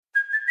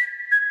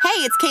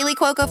Hey, it's Kaylee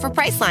Cuoco for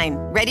Priceline.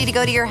 Ready to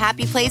go to your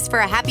happy place for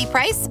a happy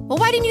price? Well,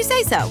 why didn't you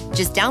say so?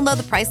 Just download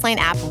the Priceline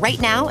app right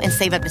now and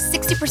save up to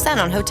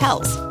 60% on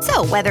hotels.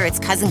 So whether it's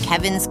Cousin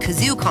Kevin's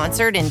Kazoo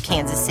Concert in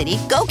Kansas City,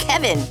 go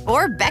Kevin,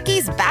 or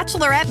Becky's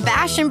Bachelorette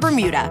Bash in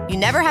Bermuda, you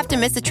never have to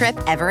miss a trip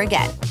ever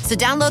again. So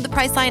download the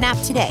Priceline app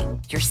today.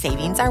 Your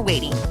savings are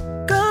waiting.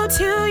 Go to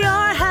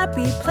your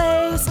happy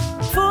place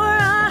for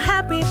a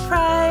happy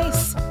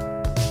price.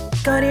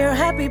 Go to your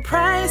happy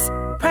price,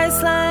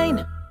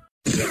 Priceline.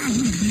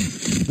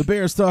 The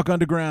Bears Talk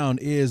Underground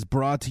is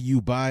brought to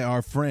you by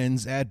our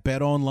friends at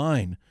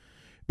BetOnline.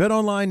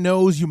 BetOnline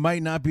knows you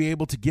might not be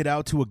able to get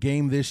out to a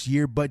game this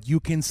year, but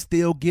you can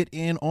still get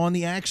in on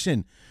the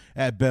action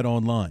at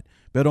BetOnline.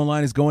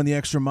 BetOnline is going the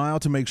extra mile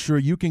to make sure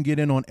you can get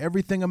in on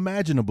everything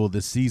imaginable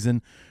this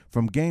season.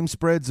 From game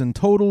spreads and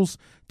totals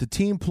to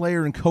team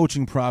player and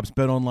coaching props,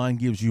 BetOnline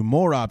gives you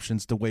more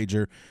options to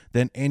wager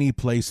than any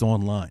place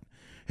online.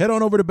 Head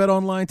on over to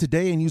BetOnline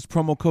today and use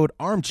promo code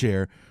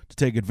ARMCHAIR to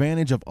take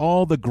advantage of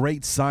all the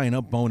great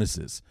sign-up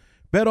bonuses.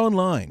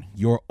 BetOnline,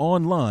 your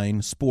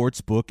online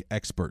sportsbook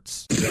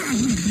experts.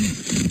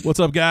 What's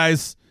up,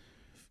 guys?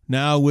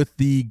 Now with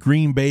the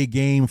Green Bay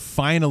game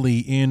finally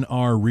in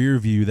our rear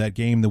view, that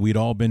game that we'd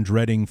all been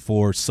dreading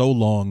for so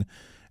long,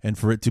 and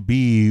for it to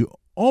be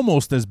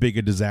almost as big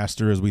a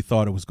disaster as we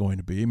thought it was going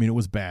to be. I mean, it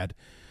was bad,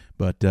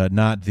 but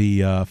not the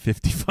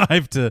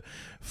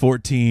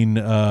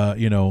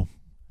 55-14,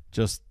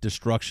 just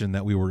destruction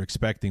that we were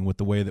expecting with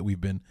the way that we've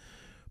been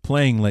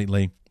playing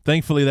lately.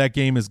 Thankfully, that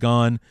game is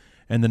gone,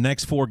 and the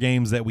next 4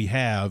 games that we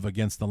have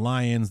against the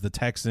Lions, the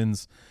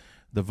Texans,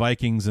 the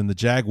Vikings, and the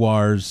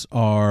Jaguars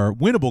are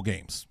winnable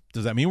games.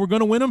 Does that mean we're going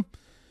to win them?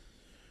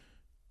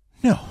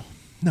 No,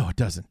 it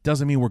doesn't.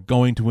 Doesn't mean we're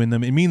going to win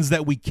them. It means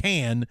that we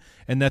can,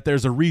 and that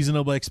there's a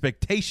reasonable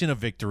expectation of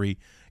victory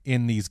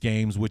in these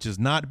games, which has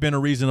not been a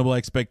reasonable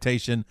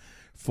expectation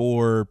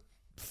for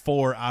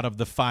 4 out of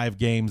the 5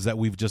 games that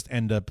we just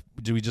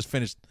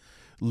finished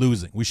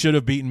losing. We should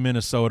have beaten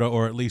Minnesota,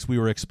 or at least we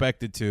were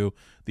expected to.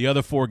 The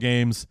other 4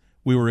 games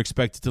we were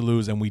expected to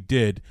lose, and we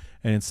did,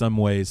 and in some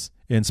ways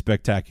in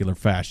spectacular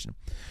fashion.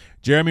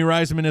 Jeremy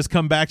Reisman has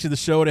come back to the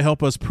show to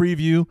help us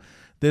preview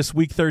this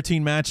Week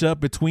 13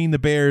 matchup between the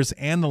Bears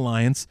and the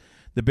Lions.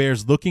 The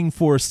Bears looking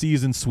for a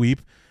season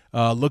sweep,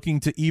 looking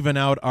to even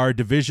out our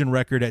division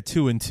record at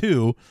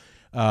 2-2,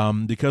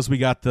 because we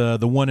got the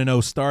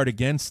 1-0 start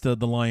against the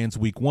Lions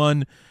Week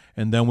 1,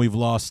 and then we've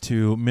lost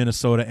to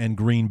Minnesota and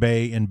Green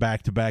Bay in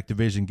back-to-back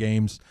division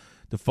games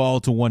to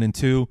fall to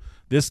 1-2.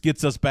 This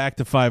gets us back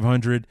to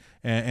 500,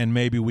 and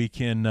maybe we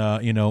can,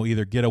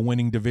 either get a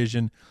winning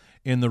division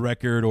in the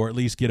record, or at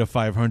least get a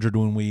 500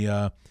 when we,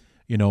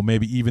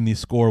 maybe even the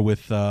score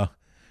with the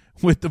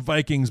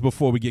Vikings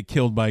before we get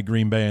killed by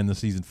Green Bay in the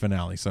season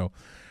finale. So,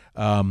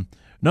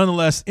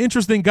 nonetheless,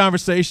 interesting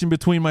conversation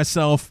between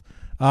myself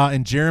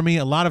and Jeremy.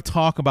 A lot of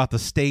talk about the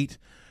state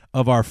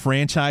of our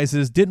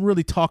franchises. Didn't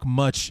really talk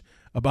much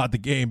about the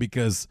game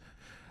because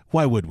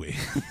why would we?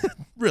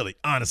 Really,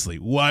 honestly,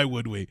 why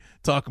would we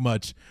talk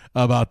much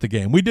about the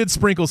game? We did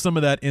sprinkle some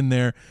of that in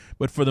there,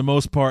 but for the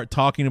most part,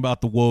 talking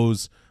about the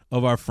woes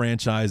of our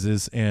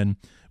franchises and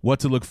what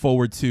to look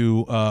forward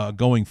to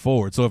going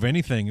forward. So if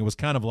anything, it was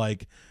kind of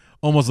like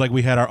almost like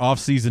we had our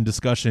off-season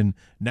discussion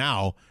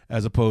now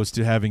as opposed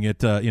to having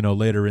it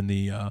later in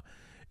the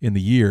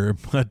year.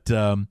 But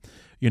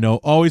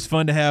always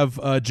fun to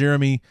have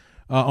Jeremy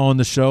on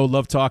the show.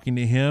 Love talking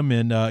to him,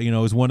 and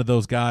is one of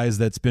those guys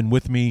that's been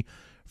with me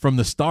from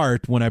the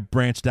start when I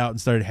branched out and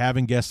started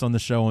having guests on the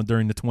show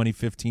during the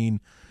 2015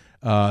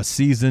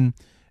 season.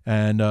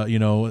 And,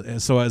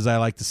 so as I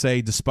like to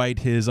say, despite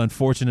his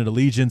unfortunate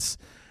allegiance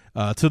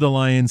to the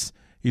Lions,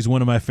 he's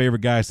one of my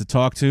favorite guys to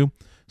talk to.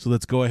 So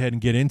let's go ahead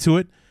and get into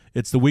it.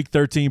 It's the Week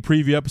 13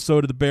 preview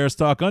episode of the Bears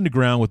Talk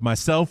Underground with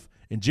myself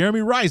and Jeremy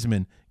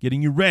Reisman,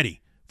 getting you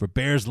ready for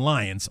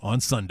Bears-Lions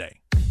on Sunday.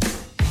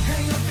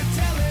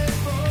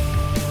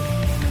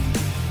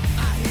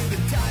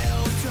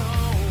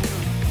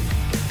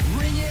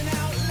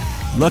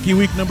 Lucky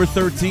week number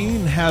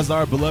 13 has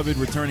our beloved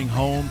returning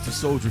home to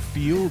Soldier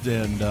Field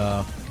and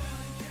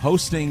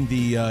hosting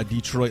the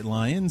Detroit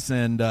Lions.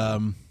 And,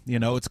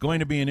 it's going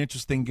to be an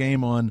interesting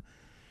game on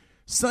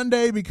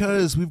Sunday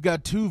because we've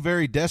got 2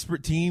 very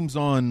desperate teams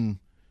on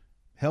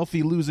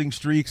healthy losing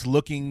streaks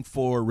looking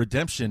for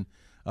redemption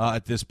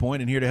at this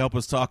point. And here to help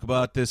us talk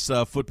about this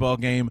football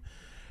game,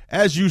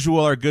 as usual,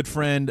 our good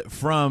friend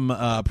from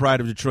Pride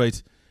of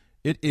Detroit,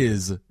 it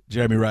is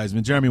Jeremy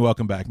Reisman. Jeremy,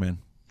 welcome back, man.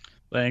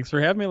 Thanks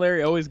for having me,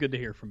 Larry. Always good to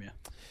hear from you.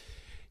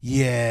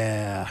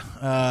 Yeah.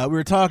 We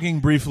were talking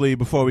briefly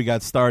before we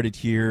got started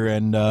here,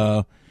 and,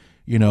 the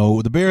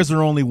Bears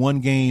are only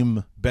 1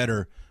 game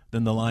better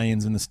than the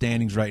Lions in the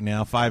standings right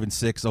now,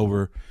 5-6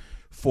 over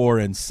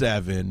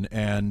 4-7.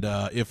 And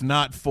if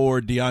not for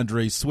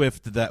DeAndre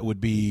Swift, that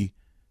would be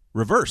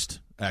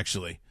reversed,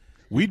 actually.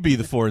 We'd be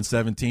the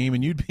 4-7 team,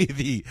 and you'd be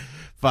the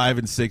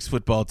 5-6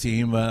 football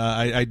team.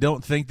 I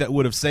don't think that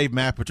would have saved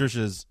Matt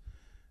Patricia's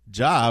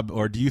job,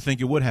 or do you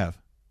think it would have?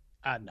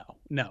 No.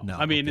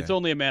 I mean, okay. It's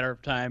only a matter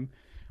of time.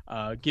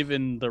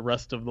 given the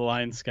rest of the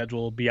Lions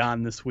schedule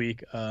beyond this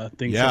week,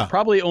 things are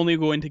probably only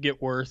going to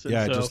get worse. And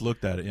I just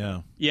looked at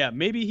it. Yeah,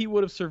 maybe he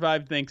would have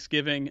survived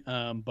Thanksgiving,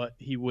 but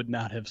he would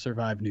not have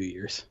survived New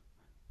Year's.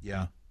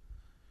 Yeah.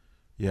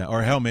 Yeah,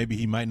 or hell, maybe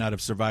he might not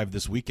have survived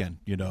this weekend,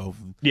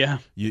 Yeah.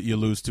 You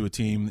lose to a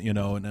team, and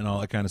all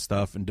that kind of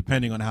stuff, and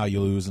depending on how you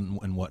lose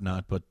and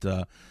whatnot. But,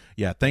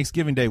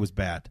 Thanksgiving Day was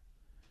bad.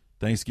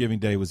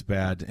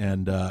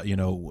 And,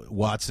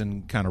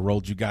 Watson kind of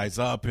rolled you guys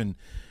up, and,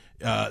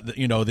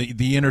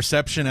 the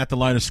interception at the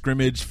line of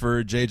scrimmage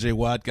for J.J.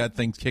 Watt got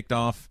things kicked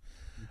off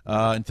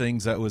and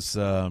things. That was,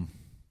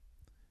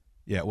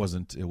 it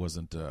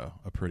wasn't a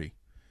pretty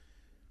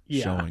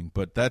showing,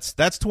 but that's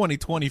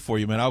 2020 for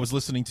you, man. I was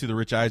listening to the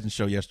Rich Eisen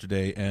show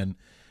yesterday and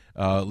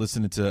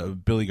listening to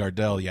Billy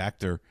Gardell, the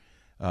actor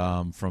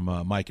from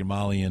Mike and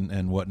Molly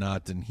and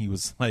whatnot, and he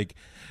was like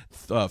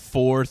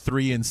 4,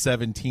 3, and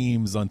 7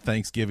 teams on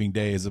Thanksgiving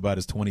Day is about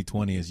as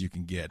 2020 as you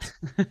can get,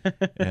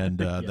 and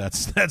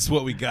that's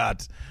what we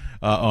got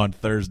on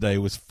Thursday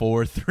was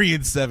 4, 3,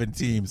 and 7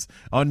 teams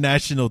on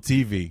national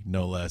TV,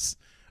 no less,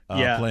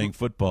 playing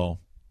football.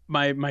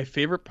 My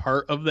favorite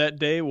part of that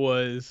day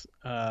was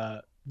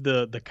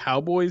the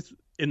Cowboys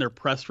in their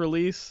press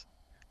release,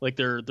 like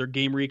their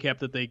game recap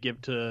that they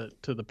give to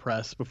the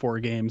press before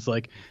games.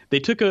 Like they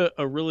took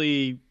a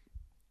really,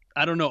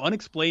 I don't know,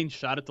 unexplained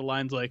shot at the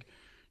Lions. Like,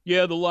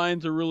 yeah, the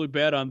Lions are really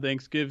bad on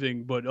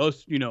Thanksgiving, but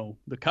us,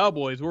 the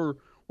Cowboys, we're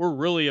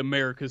really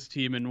America's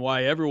team, and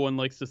why everyone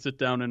likes to sit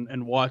down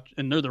and watch,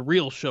 and they're the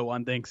real show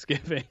on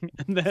Thanksgiving.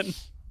 And then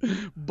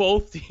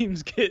both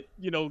teams get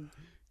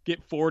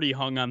 40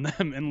 hung on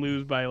them and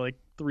lose by like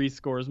 3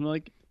 scores. And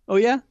like, oh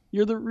yeah,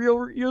 you're the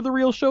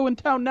real show in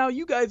town now.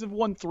 You guys have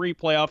won 3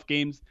 playoff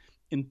games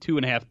in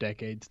 2.5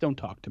 decades. Don't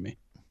talk to me.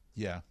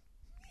 Yeah.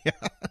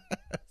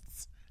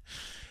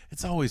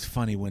 It's always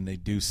funny when they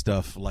do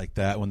stuff like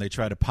that, when they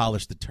try to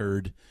polish the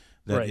turd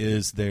that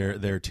is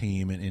their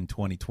team in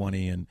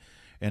 2020,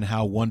 and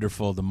how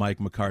wonderful the Mike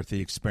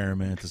McCarthy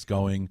experiment is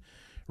going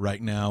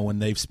right now, when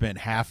they've spent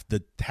half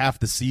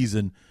the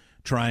season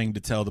trying to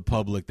tell the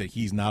public that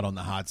he's not on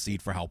the hot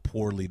seat for how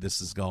poorly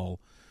this is going.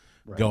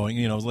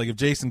 It's like if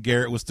Jason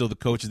Garrett was still the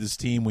coach of this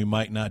team, we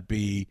might not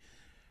be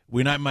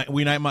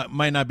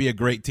a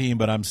great team,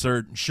 but I'm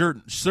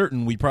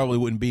certain we probably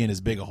wouldn't be in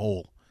as big a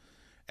hole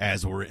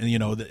as we're in.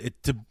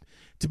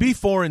 To be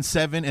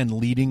 4-7 and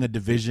leading a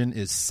division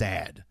is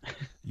sad,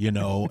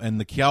 and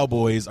the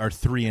Cowboys are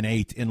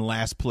 3-8 in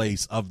last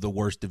place of the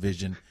worst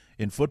division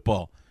in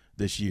football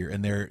this year,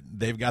 and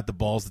they've got the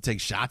balls to take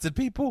shots at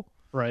people.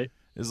 Right.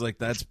 It's like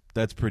that's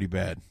pretty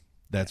bad.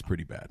 That's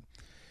pretty bad.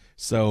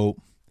 So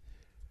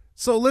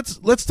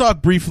let's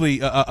talk briefly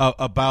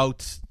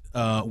about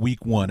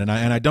week 1, and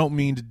I don't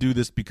mean to do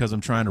this because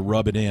I'm trying to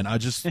rub it in. I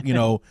just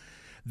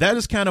that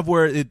is kind of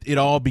where it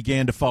all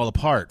began to fall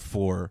apart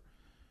for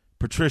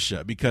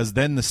Patricia, because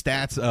then the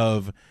stats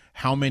of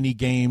how many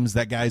games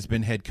that guy's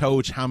been head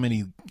coach, how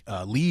many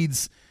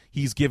leads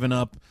he's given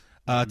up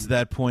to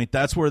that point,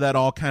 that's where that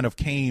all kind of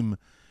came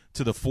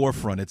to the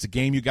forefront. It's a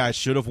game you guys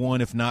should have won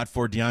if not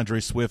for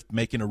DeAndre Swift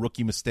making a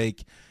rookie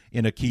mistake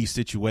in a key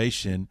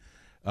situation.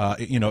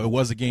 It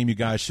was a game you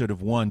guys should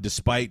have won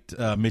despite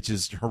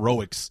Mitch's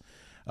heroics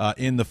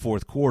in the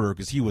fourth quarter,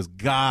 because he was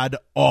god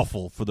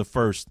awful for the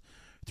first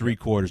 3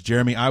 quarters.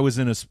 Jeremy, I was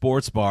in a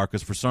sports bar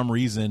because for some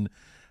reason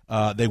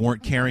they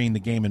weren't carrying the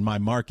game in my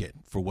market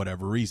for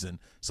whatever reason.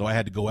 So I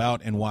had to go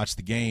out and watch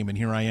the game, and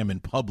here I am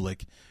in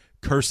public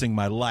cursing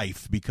my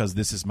life because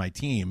this is my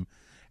team.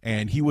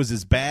 And he was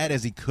as bad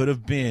as he could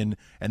have been,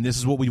 and this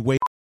is what we wait.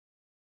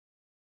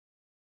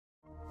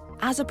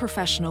 As a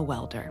professional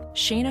welder,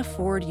 Shayna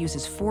Ford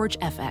uses Forge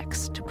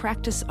FX to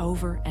practice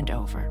over and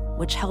over,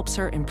 which helps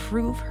her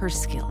improve her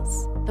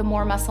skills. The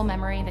more muscle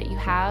memory that you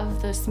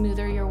have, the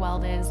smoother your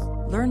weld is.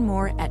 Learn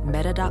more at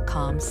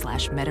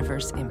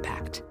meta.com/metaverse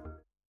impact.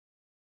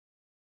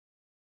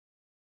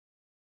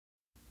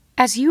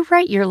 As you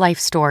write your life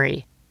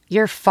story,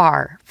 you're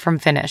far from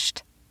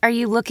finished. Are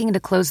you looking to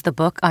close the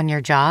book on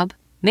your job?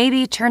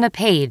 Maybe turn a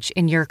page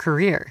in your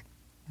career.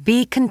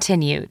 Be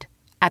continued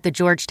at the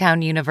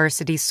Georgetown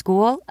University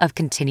School of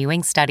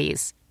Continuing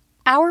Studies.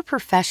 Our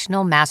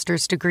professional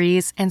master's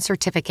degrees and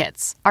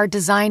certificates are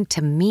designed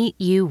to meet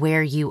you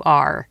where you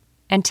are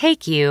and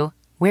take you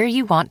where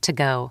you want to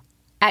go.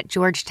 At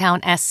Georgetown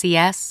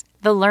SCS,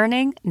 the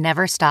learning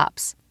never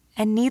stops,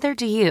 and neither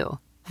do you.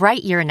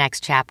 Write your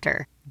next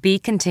chapter. Be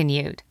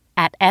continued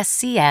at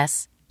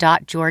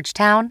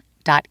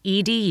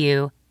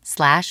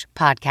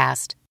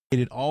scs.georgetown.edu/podcast.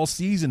 All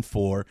season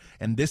for,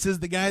 and this is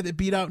the guy that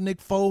beat out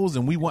Nick Foles,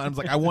 and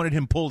I wanted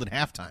him pulled at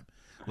halftime.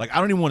 Like, I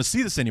don't even want to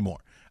see this anymore.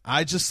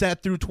 I just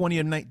sat through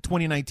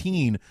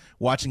 2019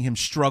 watching him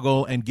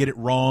struggle and get it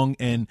wrong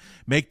and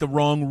make the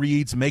wrong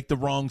reads, make the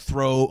wrong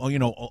throw,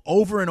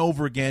 over and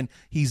over again.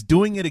 He's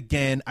doing it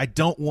again. I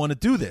don't want to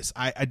do this.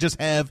 I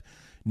just have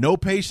no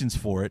patience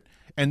for it.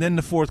 And then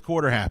the fourth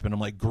quarter happened.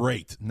 I'm like,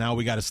 great. Now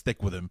we got to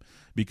stick with him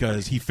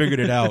because he figured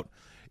it out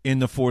in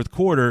the fourth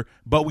quarter,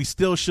 but we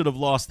still should have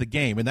lost the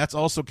game. And that's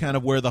also kind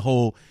of where the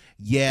whole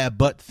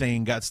but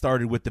thing got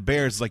started with the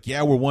Bears. Like,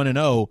 yeah, we're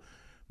 1-0,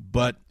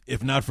 but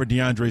if not for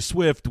DeAndre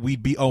Swift,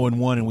 we'd be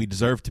 0-1 and we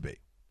deserve to be.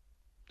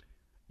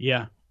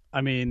 Yeah.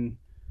 I mean,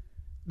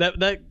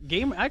 that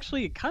game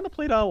actually kind of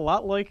played out a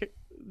lot like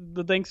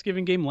the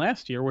Thanksgiving game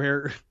last year,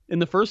 where in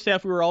the first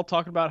half we were all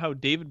talking about how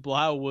David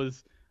Blau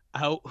was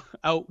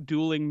out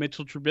dueling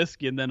Mitchell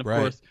Trubisky, and then of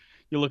course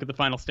you look at the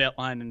final stat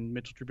line and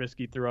Mitchell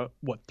Trubisky threw out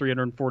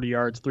 340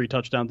 yards, 3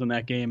 touchdowns in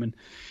that game, and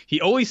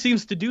he always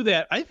seems to do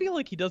that. I feel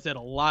like he does that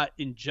a lot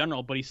in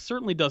general, but he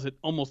certainly does it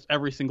almost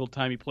every single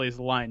time he plays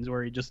the Lions,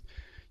 where he just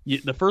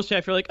the first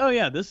half you're like, oh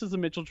yeah, this is a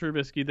Mitchell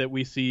Trubisky that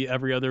we see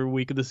every other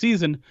week of the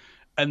season,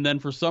 and then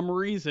for some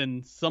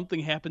reason something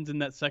happens in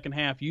that second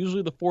half,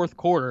 usually the fourth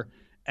quarter,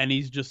 and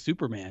he's just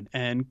Superman.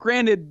 And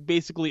granted,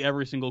 basically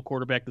every single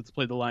quarterback that's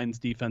played the Lions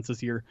defense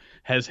this year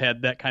has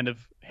had that kind of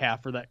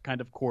half or that kind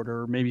of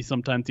quarter, or maybe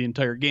sometimes the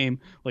entire game,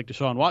 like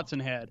Deshaun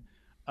Watson had.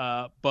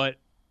 But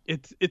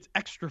it's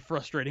extra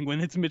frustrating when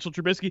it's Mitchell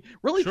Trubisky.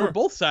 Really, for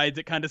both sides,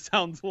 it kind of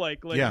sounds like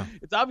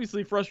it's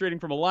obviously frustrating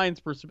from a Lions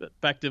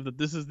perspective that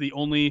this is the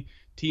only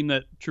team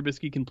that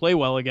Trubisky can play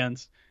well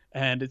against.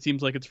 And it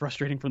seems like it's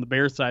frustrating from the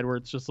Bears side, where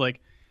it's just like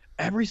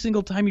every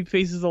single time he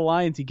faces the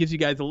Lions, he gives you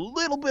guys a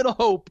little bit of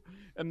hope.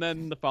 And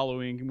then the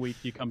following week,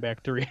 you come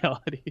back to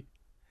reality.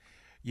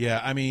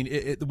 Yeah, I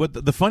mean, what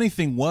the funny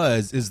thing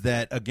is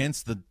that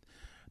against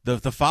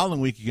the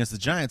following week against the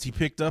Giants, he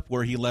picked up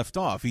where he left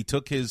off. He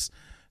took his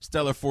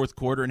stellar fourth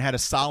quarter and had a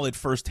solid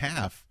first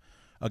half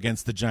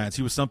against the Giants.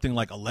 He was something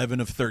like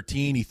 11 of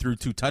 13. He threw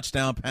 2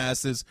 touchdown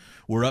passes.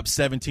 We're up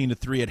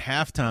 17-3 at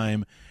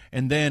halftime.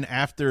 And then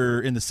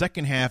in the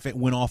second half, it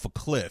went off a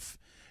cliff.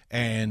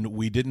 And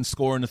we didn't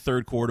score in the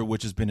third quarter,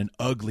 which has been an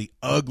ugly,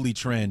 ugly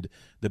trend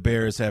the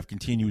Bears have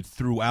continued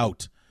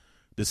throughout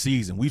the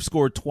season. We've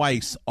scored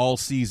twice all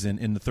season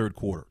in the third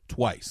quarter,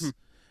 twice.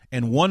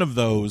 And one of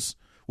those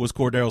was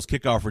Cordarrelle's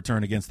kickoff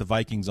return against the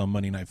Vikings on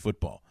Monday Night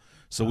Football.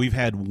 So we've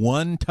had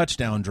one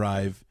touchdown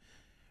drive,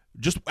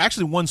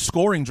 one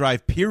scoring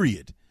drive,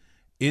 period,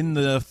 in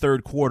the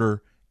third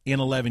quarter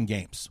in 11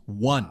 games.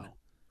 One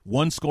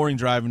scoring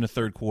drive in the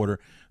third quarter.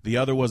 The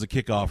other was a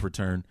kickoff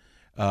return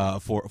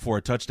for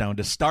a touchdown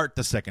to start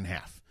the second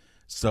half.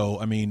 So,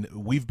 I mean,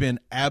 we've been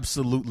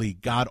absolutely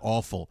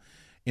god-awful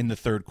in the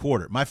third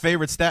quarter. My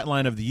favorite stat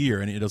line of the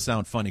year, and it'll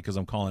sound funny because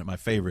I'm calling it my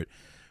favorite,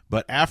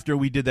 but after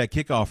we did that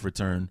kickoff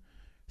return,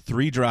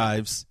 3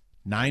 drives,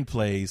 9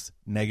 plays,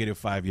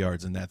 -5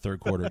 yards in that third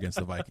quarter against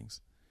the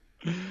Vikings.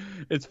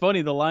 It's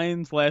funny, the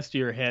Lions last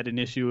year had an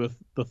issue with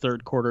the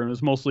third quarter, and it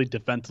was mostly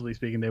defensively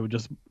speaking. They would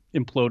just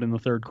implode in the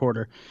third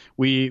quarter.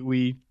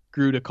 We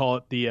grew to call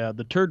it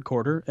the turd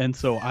quarter, and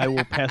so I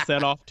will pass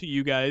that off to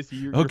you guys.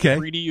 You're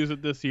free to use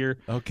it this year.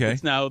 Okay.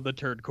 It's now the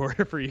turd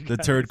quarter for you guys. The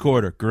turd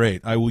quarter,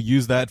 great. I will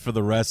use that for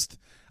the rest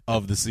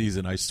of the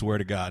season, I swear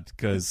to God,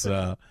 because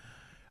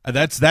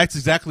that's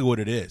exactly what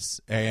it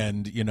is.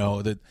 And, you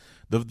know,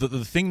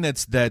 the thing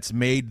that's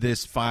made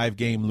this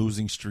 5-game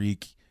losing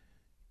streak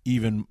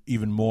even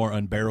more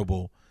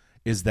unbearable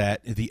is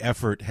that the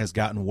effort has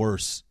gotten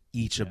worse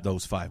each of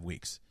those 5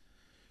 weeks.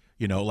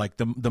 You know, like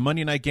the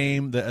Monday night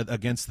game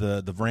against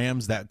the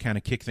Rams, that kind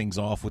of kicked things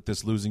off with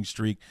this losing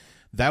streak.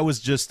 That was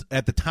just,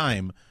 at the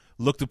time,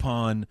 looked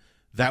upon,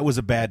 that was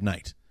a bad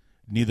night.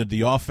 Neither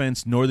the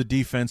offense nor the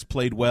defense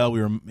played well.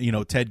 We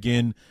were, Ted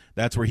Ginn,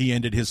 that's where he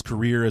ended his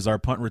career as our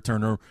punt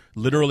returner,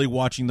 literally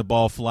watching the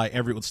ball fly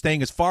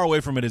staying as far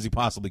away from it as he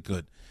possibly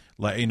could.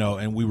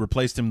 And we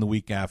replaced him the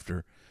week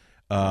after.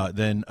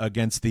 Then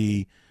against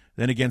the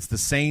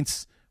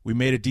Saints, we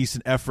made a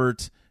decent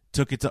effort.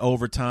 Took it to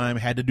overtime,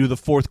 had to do the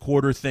fourth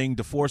quarter thing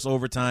to force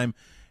overtime,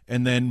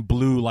 and then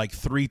blew like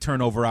 3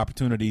 turnover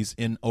opportunities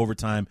in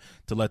overtime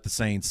to let the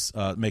Saints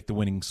make the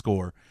winning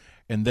score.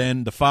 And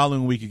then the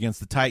following week against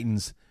the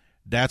Titans,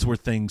 that's where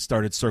things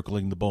started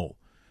circling the bowl.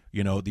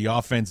 You know, the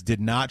offense did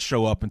not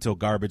show up until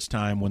garbage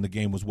time when the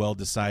game was well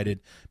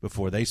decided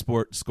before they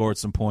scored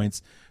some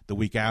points. The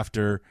week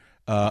after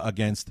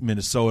against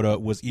Minnesota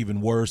was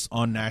even worse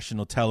on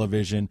national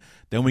television.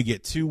 Then we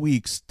get 2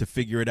 weeks to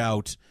figure it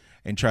out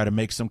and try to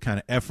make some kind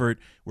of effort.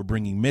 We're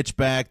bringing Mitch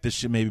back. This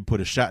should maybe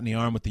put a shot in the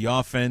arm with the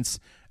offense.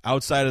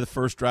 Outside of the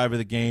first drive of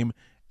the game,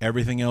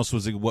 everything else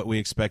was what we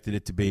expected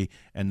it to be,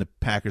 and the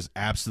Packers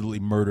absolutely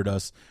murdered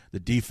us. The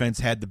defense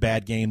had the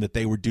bad game that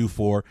they were due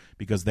for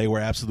because they were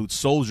absolute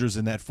soldiers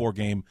in that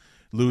 4-game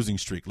losing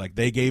streak. Like,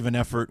 they gave an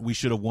effort. We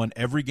should have won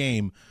every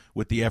game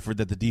with the effort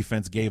that the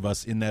defense gave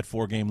us in that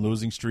 4-game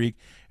losing streak,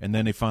 and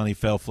then they finally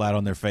fell flat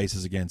on their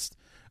faces against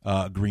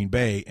Green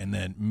Bay, and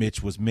then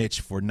Mitch was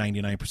Mitch for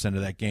 99%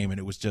 of that game, and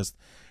it was just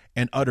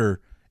an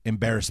utter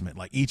embarrassment.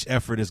 Like, each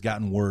effort has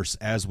gotten worse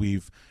as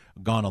we've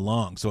gone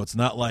along. So it's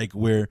not like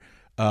we're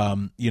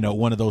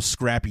one of those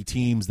scrappy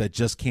teams that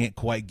just can't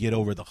quite get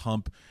over the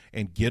hump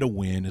and get a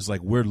win. It's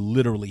like we're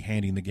literally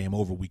handing the game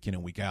over week in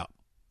and week out.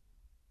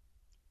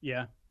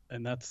 Yeah,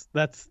 and that's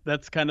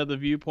kind of the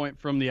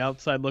viewpoint from the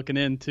outside looking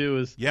in too.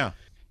 Is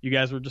you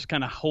guys were just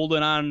kind of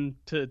holding on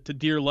to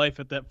dear life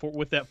with that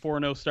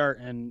 4-0 start,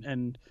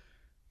 and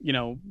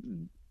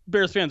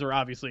Bears fans were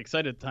obviously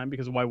excited at the time,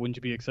 because why wouldn't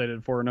you be excited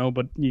at 4-0?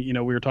 But we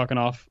were talking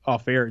off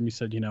air, and you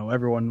said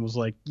everyone was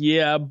like,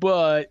 yeah,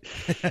 but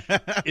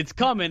it's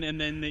coming,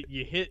 and then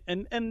you hit.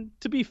 And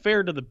to be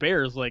fair to the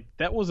Bears, like,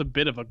 that was a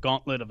bit of a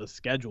gauntlet of a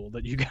schedule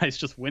that you guys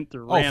just went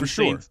through. Rams, for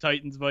sure. Saints,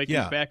 Titans,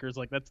 Vikings, Packers.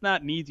 Like, that's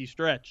not an easy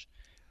stretch.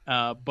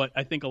 But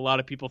I think a lot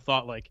of people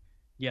thought, like,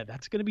 yeah,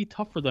 that's going to be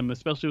tough for them,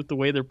 especially with the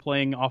way they're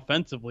playing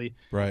offensively.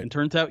 Right. And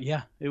turns out,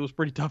 yeah, it was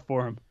pretty tough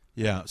for them.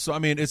 Yeah, so I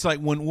mean, it's like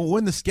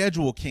when the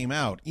schedule came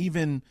out,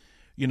 even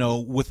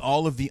with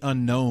all of the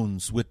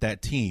unknowns with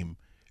that team,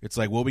 it's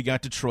like, well, we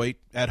got Detroit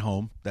at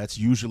home. That's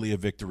usually a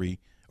victory,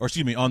 or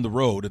excuse me, on the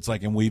road. It's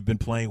like, and we've been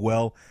playing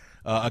well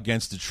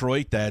against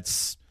Detroit.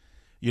 That's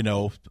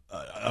Detroit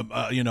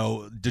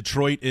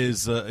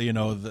is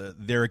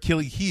their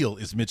Achilles heel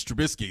is Mitch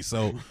Trubisky.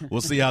 So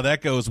we'll see how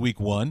that goes week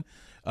 1.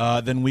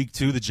 Then week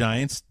 2, the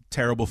Giants,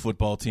 terrible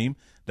football team.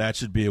 That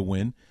should be a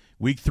win.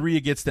 Week 3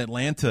 against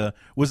Atlanta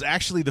was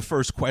actually the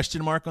first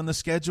question mark on the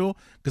schedule,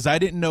 because I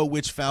didn't know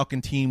which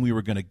Falcon team we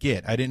were going to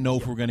get. I didn't know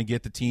if we were going to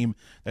get the team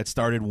that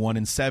started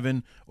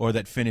 1-7 or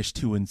that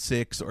finished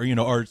 2-6,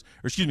 or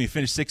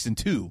finished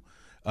 6-2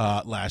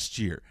 last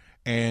year.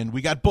 And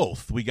we got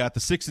both. We got the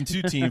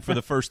 6-2 team for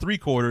the first 3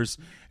 quarters,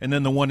 and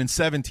then the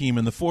 1-7 team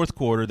in the fourth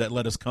quarter that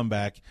let us come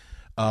back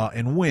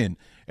and win.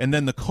 And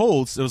then the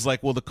Colts, it was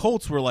like, well, the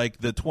Colts were like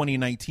the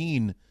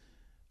 2019.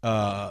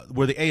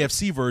 Were the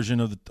AFC version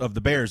of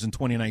the Bears in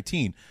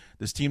 2019.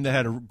 This team that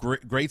had a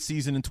great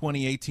season in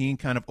 2018,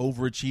 kind of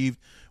overachieved,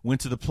 went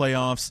to the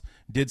playoffs,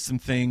 did some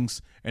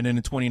things, and then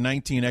in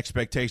 2019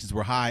 expectations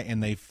were high,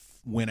 and they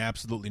went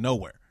absolutely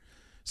nowhere.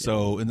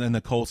 So, and then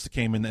the Colts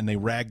came in and they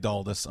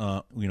ragdolled us,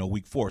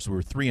 week 4. So we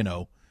were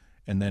 3-0,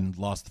 and then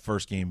lost the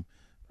first game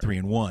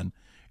 3-1.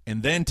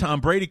 And then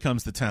Tom Brady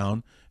comes to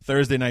town,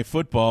 Thursday Night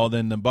Football.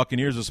 Then the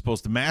Buccaneers were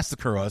supposed to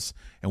massacre us,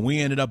 and we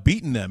ended up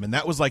beating them. And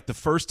that was like the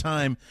first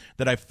time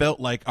that I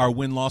felt like our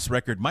win-loss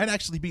record might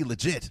actually be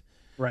legit.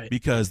 Right.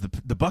 Because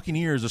the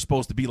Buccaneers are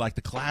supposed to be like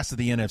the class of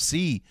the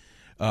NFC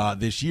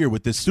this year,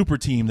 with this super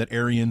team that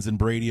Arians and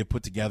Brady have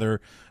put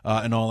together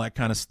and all that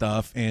kind of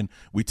stuff. And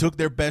we took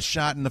their best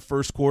shot in the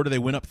first quarter. They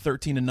went up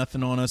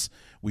 13-0 on us.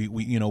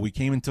 We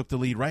came and took the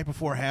lead right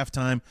before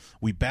halftime.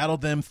 We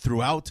battled them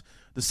throughout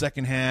the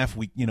second half.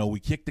 We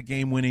kicked the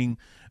game-winning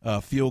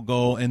field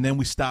goal, and then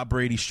we stopped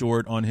Brady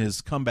short on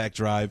his comeback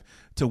drive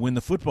to win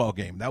the football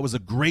game. That was a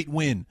great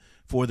win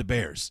for the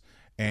Bears.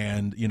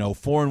 And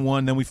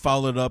 4-1. Then we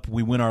followed up.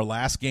 We win our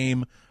last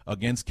game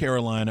against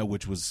Carolina,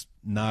 which was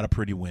not a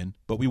pretty win,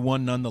 but we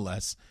won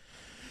nonetheless.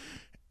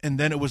 And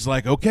then it was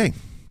like, okay,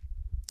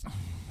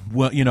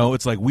 well,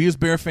 it's like, we as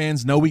Bear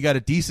fans know we got a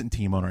decent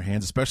team on our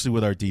hands, especially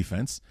with our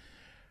defense.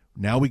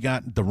 Now we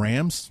got the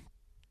Rams,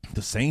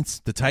 the Saints,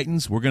 the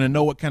Titans. We're going to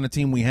know what kind of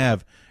team we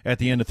have at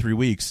the end of 3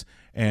 weeks.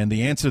 And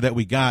the answer that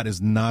we got is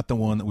not the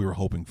one that we were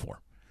hoping for.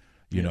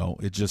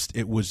 I just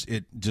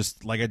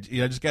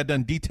got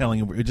done detailing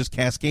it. It just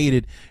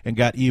cascaded and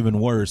got even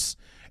worse.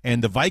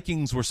 And the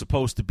Vikings were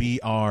supposed to be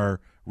our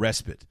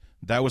respite.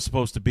 That was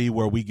supposed to be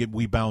where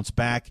we bounce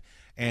back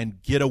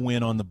and get a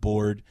win on the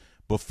board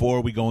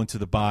before we go into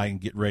the bye and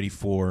get ready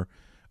for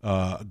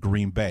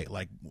Green Bay.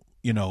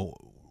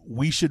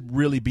 We should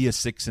really be a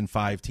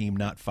 6-5 team,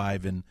 not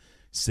 5-6.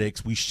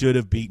 We should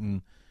have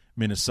beaten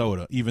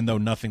Minnesota, even though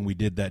nothing we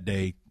did that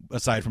day,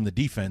 aside from the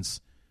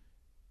defense,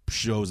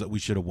 shows that we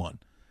should have won.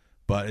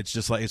 But it's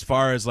just like, as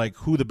far as like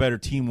who the better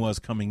team was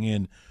coming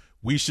in,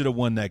 we should have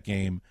won that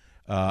game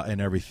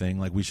and everything.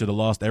 Like, we should have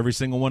lost every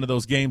single one of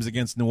those games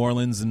against New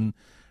Orleans, and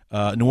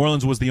New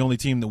Orleans was the only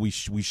team that we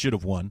should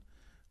have won,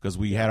 because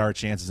we had our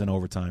chances in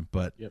overtime.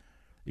 But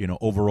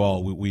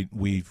overall,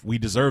 we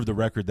deserve the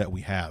record that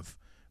we have,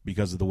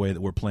 because of the way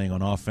that we're playing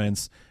on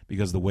offense,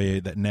 because of the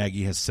way that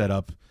Nagy has set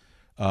up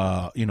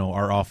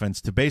our offense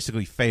to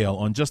basically fail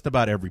on just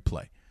about every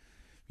play.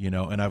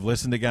 And I've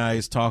listened to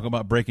guys talk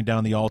about breaking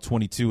down the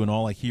all-22, and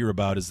all I hear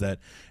about is that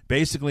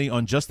basically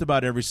on just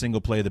about every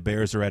single play, the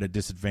Bears are at a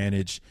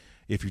disadvantage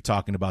if you're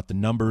talking about the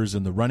numbers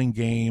in the running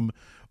game,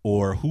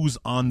 or who's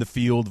on the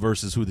field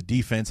versus who the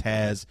defense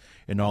has,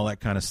 and all that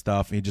kind of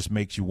stuff. And it just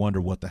makes you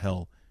wonder what the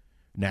hell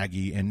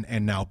Nagy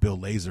and now Bill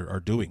Lazor are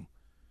doing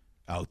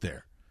out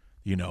there,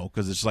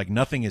 because it's like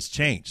nothing has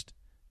changed.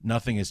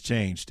 Nothing has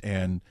changed.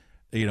 And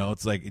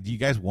it's like, do you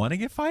guys want to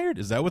get fired?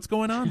 Is that what's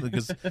going on?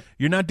 Because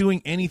you're not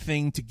doing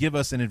anything to give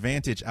us an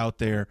advantage out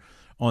there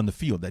on the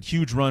field. That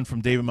huge run from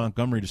David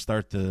Montgomery to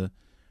start the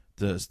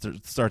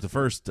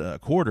first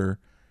quarter,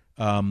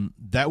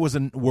 that was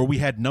where we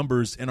had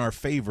numbers in our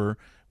favor.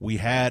 We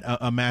had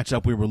a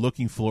matchup we were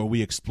looking for.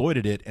 We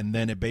exploited it, and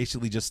then it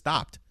basically just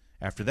stopped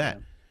after that.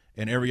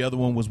 And every other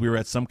one was we were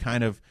at some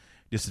kind of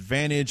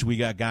disadvantage. We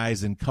got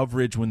guys in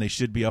coverage when they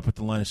should be up at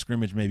the line of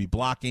scrimmage, maybe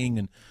blocking,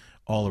 and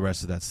all the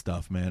rest of that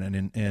stuff,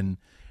 man. And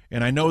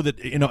I know that,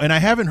 and I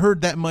haven't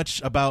heard that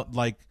much about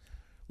like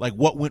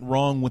what went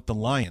wrong with the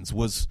Lions.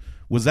 Was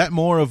that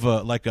more of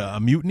a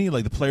mutiny,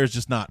 like the players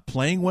just not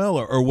playing well,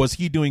 or was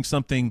he doing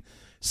something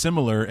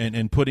similar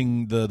and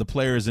putting the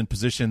players in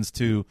positions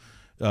to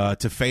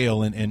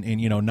fail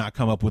and not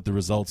come up with the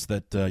results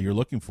that you're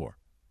looking for?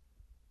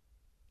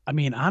 I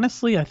mean,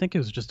 honestly, I think it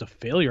was just a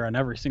failure on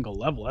every single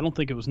level. I don't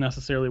think it was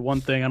necessarily one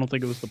thing. I don't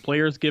think it was the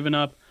players giving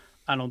up.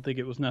 I don't think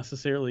it was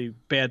necessarily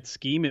bad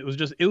scheme. It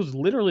was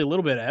literally a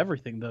little bit of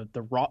everything.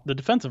 The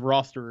defensive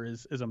roster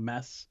is a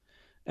mess,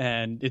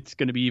 and it's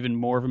going to be even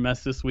more of a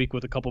mess this week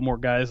with a couple more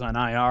guys on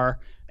IR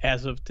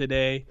as of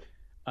today.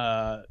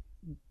 There's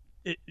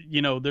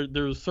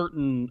a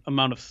certain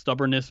amount of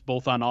stubbornness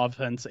both on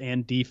offense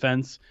and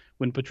defense.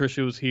 When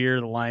Patricia was here,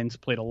 the Lions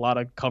played a lot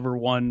of cover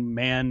one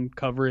man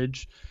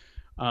coverage.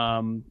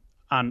 On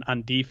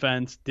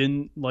defense,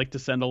 didn't like to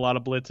send a lot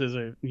of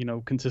blitzes.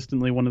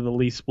 Consistently one of the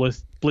least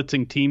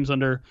blitzing teams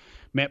under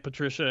Matt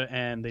Patricia,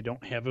 and they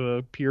don't have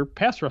a pure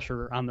pass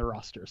rusher on their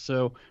roster.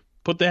 So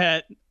put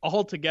that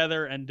all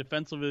together, and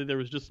defensively there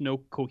was just no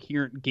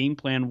coherent game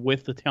plan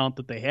with the talent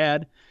that they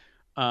had.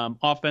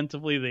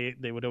 Offensively,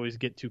 they would always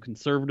get too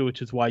conservative,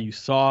 which is why you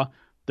saw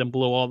them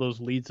blow all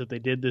those leads that they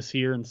did this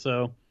year. And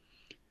so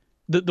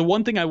the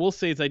one thing I will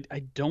say is I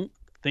don't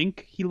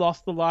think he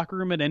lost the locker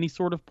room at any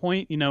sort of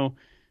point.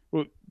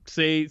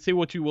 Say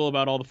what you will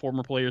about all the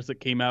former players that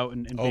came out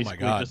and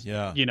basically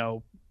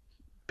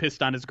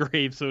pissed on his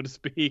grave, so to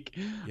speak.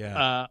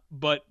 Yeah.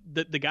 But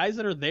the guys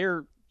that are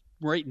there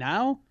right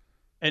now,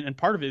 and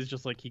part of it is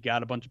just like he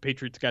got a bunch of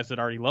Patriots guys that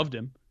already loved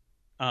him.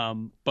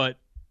 But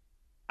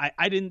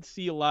I didn't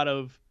see a lot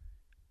of,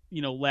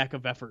 lack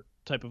of effort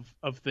type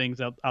of things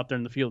out there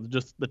in the field.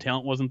 Just the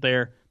talent wasn't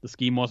there, the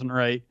scheme wasn't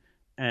right,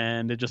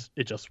 and it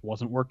just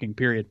wasn't working,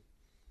 period.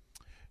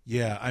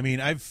 Yeah, I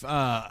mean,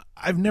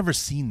 I've never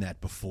seen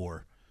that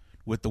before,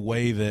 with the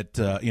way that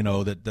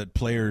that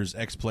players,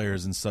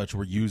 ex-players, and such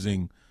were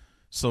using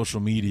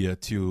social media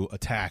to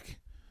attack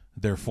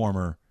their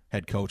former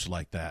head coach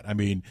like that. I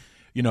mean,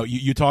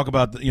 you talk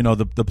about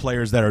the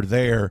players that are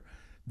there;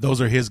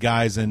 those are his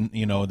guys, and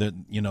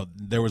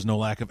there was no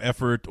lack of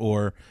effort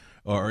or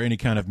any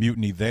kind of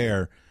mutiny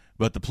there.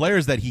 But the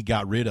players that he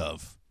got rid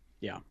of,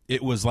 yeah,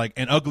 it was like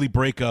an ugly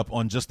breakup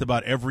on just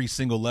about every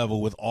single level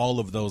with all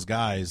of those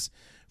guys.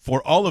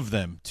 For all of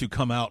them to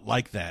come out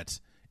like that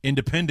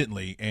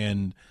independently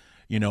and,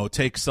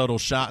 take subtle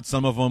shots.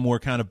 Some of them were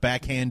kind of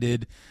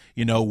backhanded,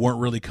 weren't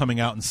really coming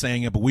out and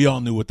saying it, but we all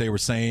knew what they were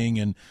saying.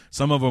 And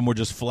some of them were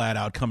just flat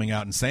out coming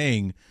out and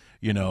saying,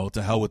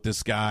 to hell with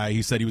this guy.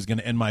 He said he was going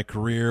to end my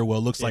career. Well,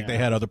 it looks like they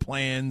had other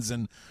plans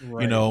and,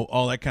 right.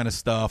 All that kind of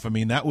stuff. I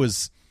mean, that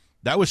was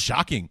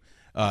shocking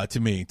to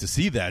me to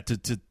see that,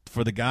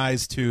 for the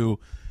guys to,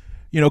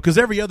 because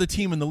every other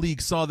team in the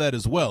league saw that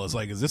as well. It's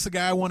like, is this a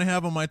guy I want to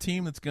have on my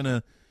team that's going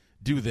to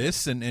do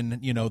this and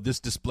this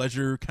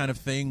displeasure kind of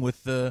thing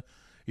with the,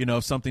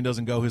 if something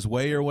doesn't go his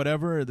way or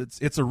whatever.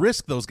 It's a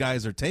risk those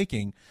guys are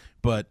taking,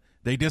 but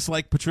they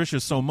dislike Patricia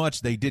so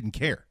much they didn't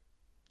care.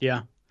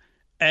 Yeah.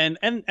 And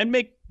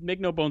make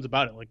no bones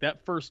about it. Like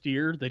that first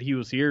year that he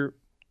was here,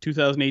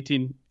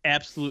 2018,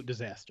 absolute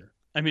disaster.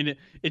 I mean,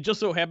 it just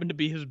so happened to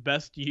be his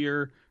best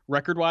year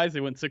record-wise. They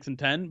went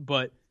 6-10,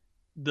 but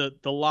the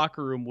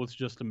locker room was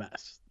just a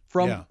mess.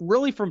 From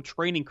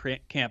training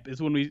camp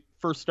is when we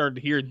first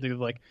started hearing things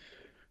like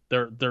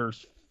they're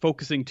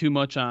focusing too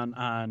much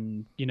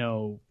on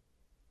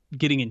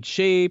getting in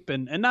shape,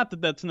 and not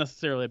that that's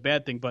necessarily a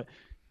bad thing, but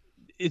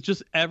it's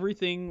just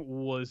everything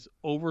was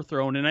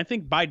overthrown. And I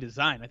think by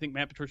design, I think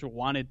Matt Patricia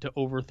wanted to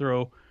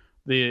overthrow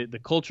the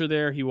culture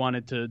there. He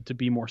wanted to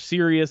be more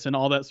serious and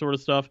all that sort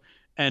of stuff.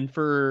 And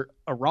for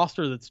a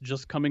roster that's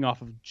just coming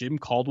off of Jim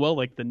Caldwell,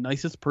 like the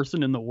nicest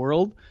person in the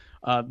world,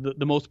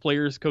 the most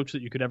players coach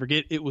that you could ever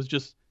get, it was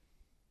just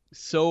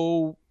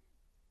so,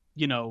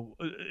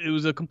 it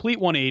was a complete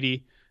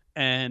 180.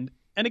 And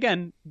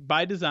again,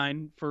 by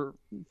design for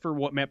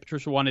what Matt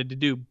Patricia wanted to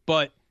do,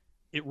 but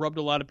it rubbed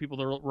a lot of people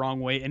the wrong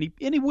way, and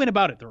he went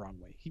about it the wrong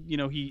way.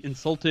 He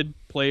insulted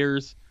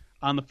players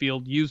on the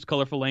field, used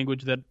colorful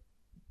language that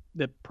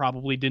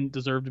probably didn't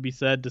deserve to be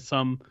said to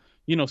some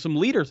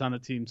leaders on the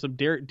team. Some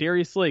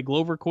Darius Slay,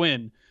 Glover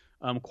Quinn,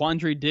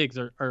 Quandre Diggs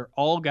are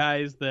all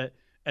guys that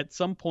at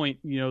some point,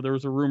 there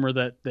was a rumor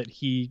that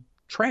he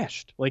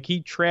trashed. Like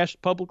he trashed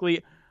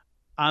publicly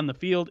on the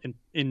field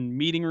in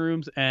meeting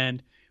rooms.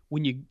 And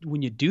when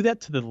you do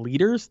that to the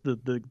leaders,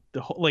 the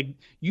whole, like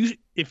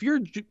if you're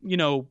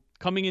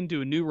coming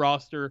into a new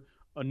roster,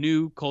 a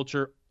new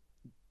culture,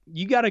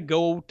 you got to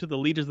go to the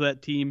leaders of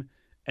that team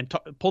and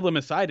pull them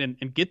aside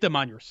and get them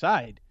on your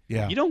side.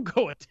 Yeah. You don't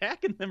go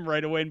attacking them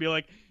right away and be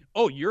like,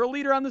 "Oh, you're a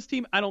leader on this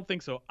team? I don't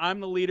think so. I'm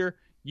the leader.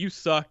 You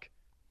suck."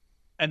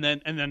 And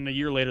then a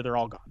year later, they're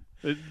all gone.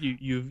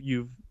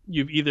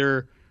 You've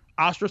either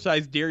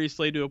ostracized Darius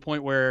Slay to a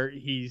point where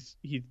he's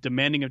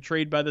demanding a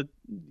trade by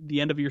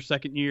the end of your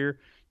second year.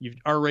 You've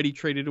already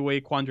traded away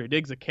Quandre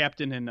Diggs, a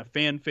captain and a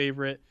fan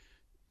favorite.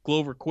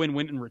 Glover Quinn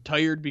went and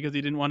retired because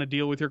he didn't want to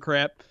deal with your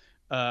crap.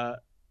 I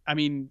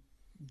mean,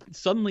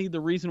 suddenly the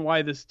reason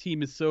why this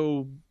team is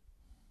so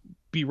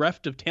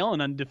bereft of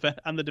talent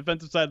on the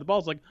defensive side of the ball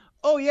is like,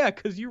 oh yeah,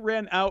 because you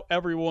ran out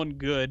everyone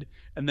good,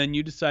 and then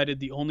you decided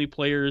the only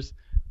players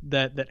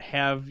that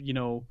have,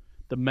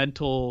 the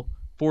mental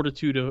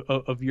fortitude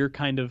of your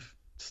kind of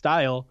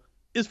style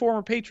is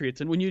former Patriots.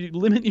 And when you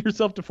limit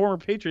yourself to former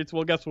Patriots,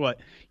 well, guess what?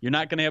 You're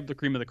not going to have the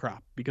cream of the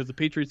crop, because the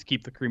Patriots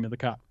keep the cream of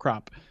the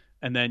crop.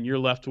 And then you're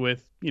left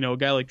with, a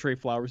guy like Trey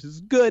Flowers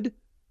who's good,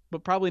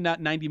 but probably not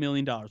 $90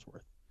 million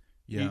worth.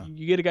 Yeah.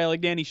 You get a guy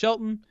like Danny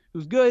Shelton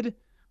who's good,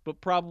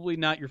 but probably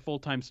not your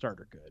full-time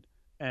starter good.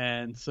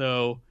 And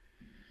so,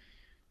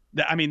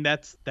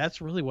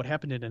 that's really what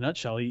happened in a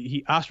nutshell.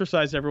 He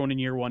ostracized everyone in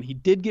year one. He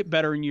did get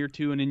better in year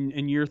two, and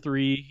in year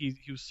three,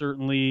 he was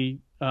certainly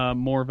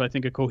more of, I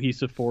think, a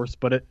cohesive force.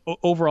 But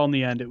overall, in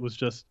the end, it was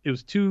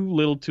too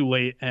little, too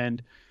late.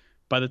 And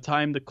by the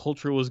time the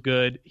culture was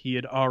good, he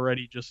had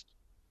already just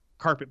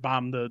carpet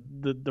bombed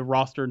the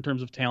roster in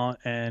terms of talent,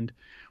 and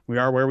we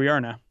are where we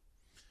are now.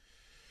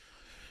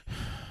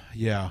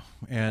 Yeah,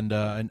 and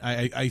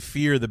I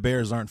fear the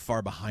Bears aren't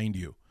far behind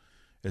you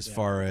as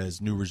far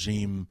as new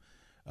regime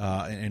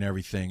and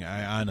everything.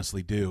 I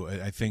honestly do.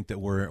 I think that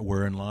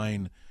we're in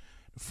line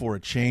for a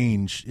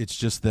change. It's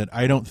just that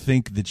I don't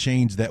think the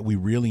change that we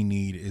really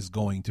need is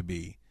going to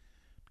be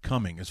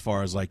coming, as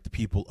far as like the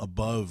people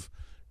above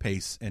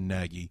Pace and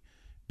Nagy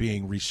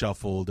being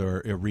reshuffled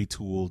or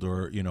retooled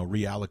or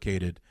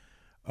reallocated.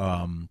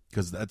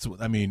 Because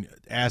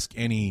ask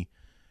any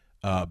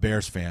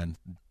Bears fan.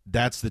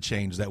 That's the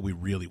change that we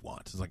really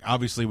want. It's like,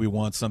 obviously we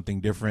want something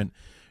different.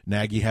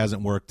 Nagy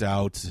hasn't worked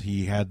out.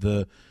 He had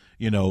the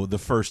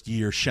first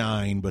year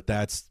shine, but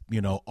that's,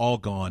 all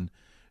gone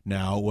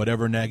now.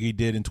 Whatever Nagy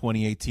did in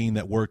 2018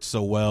 that worked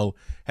so well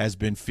has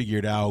been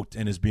figured out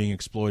and is being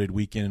exploited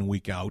week in and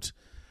week out.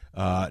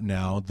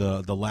 Now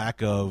the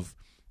lack of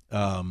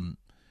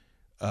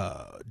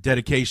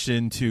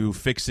dedication to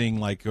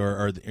fixing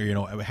or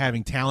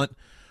having talent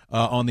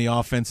on the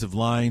offensive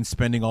line,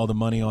 spending all the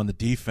money on the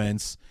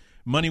defense,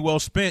 money well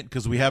spent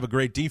because we have a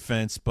great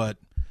defense, but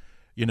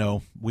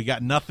we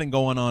got nothing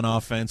going on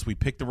offense. We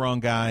picked the wrong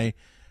guy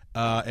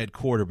at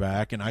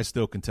quarterback, and I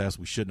still contest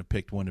we shouldn't have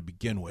picked one to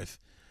begin with.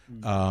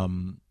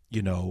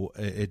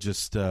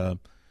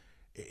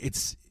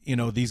 It's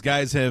these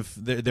guys have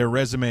their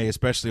resume,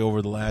 especially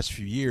over the last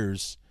few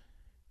years,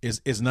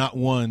 is not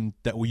one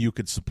that you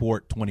could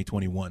support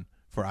 2021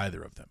 for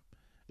either of them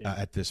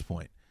at this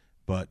point.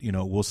 But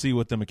we'll see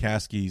what the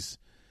McCaskies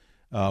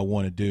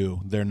want to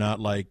do. They're not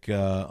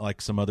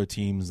like some other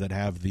teams that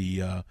have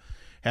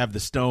the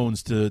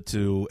stones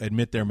to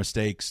admit their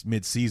mistakes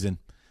mid-season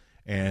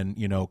and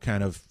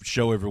kind of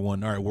show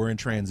everyone, all right, we're in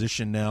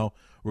transition now.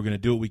 We're going to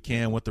do what we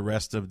can with the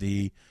rest of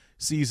the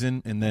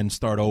season and then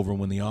start over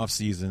when the off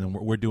season. And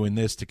we're doing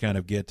this to kind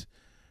of get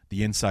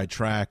the inside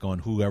track on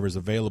whoever's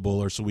available,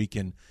 or so we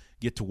can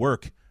get to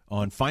work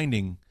on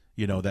finding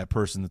that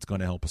person that's going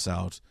to help us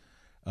out.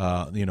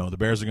 The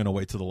Bears are going to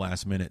wait till the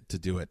last minute to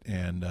do it,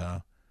 and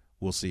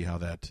we'll see how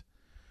that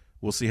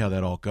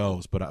all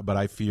goes. But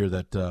I fear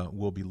that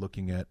we'll be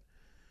looking at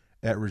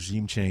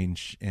regime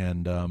change,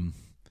 and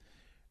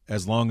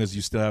as long as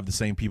you still have the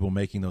same people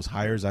making those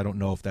hires, I don't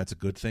know if that's a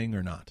good thing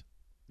or not.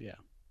 Yeah.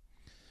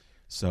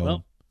 So,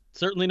 well,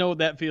 certainly know what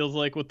that feels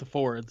like with the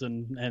Fords,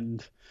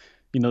 and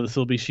this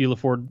will be Sheila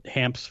Ford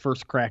Hamp's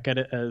first crack at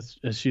it, as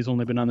she's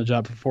only been on the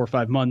job for 4 or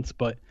 5 months.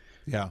 But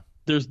yeah,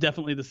 there's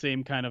definitely the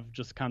same kind of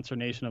just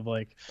consternation of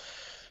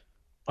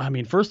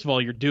first of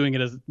all, you're doing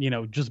it as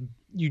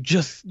you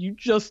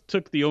just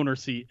took the owner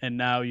seat, and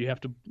now you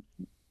have to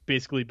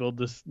basically build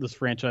this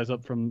franchise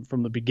up from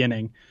the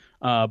beginning.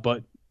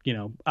 But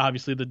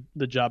obviously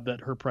the job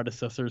that her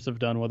predecessors have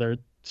done, whether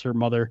it's her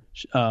mother,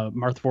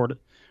 Martha Ford,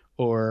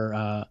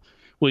 or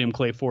William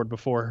Clay Ford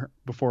before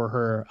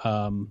her,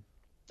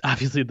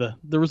 obviously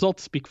the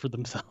results speak for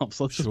themselves.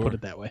 Let's just put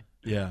it that way.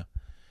 Yeah.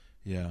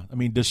 Yeah.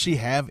 Does she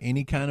have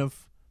any kind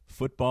of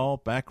football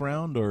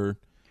background, or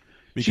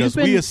because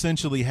we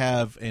essentially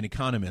have an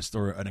economist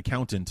or an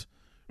accountant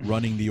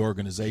running the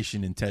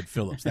organization in Ted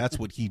Phillips. That's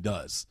what he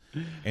does.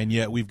 And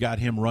yet we've got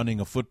him running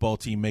a football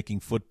team, making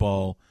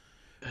football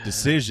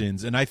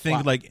decisions. And I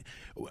think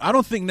I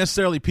don't think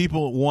necessarily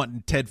people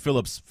want Ted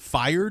Phillips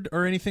fired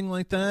or anything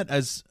like that,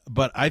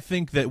 but I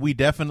think that we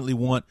definitely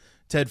want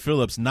Ted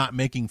Phillips not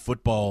making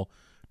football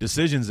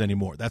decisions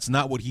anymore. That's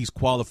not what he's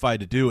qualified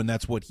to do, and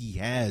that's what he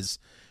has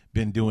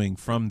been doing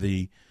from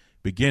the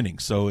beginning.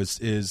 So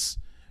is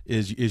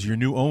your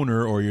new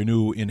owner, or your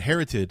new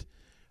inherited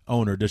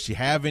owner, does she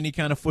have any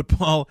kind of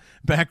football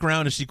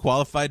background? Is she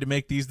qualified to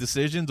make these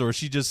decisions, or is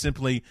she just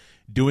simply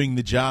doing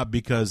the job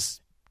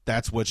because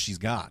that's what she's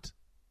got?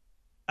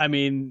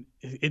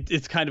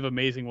 It's kind of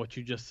amazing what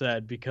you just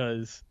said,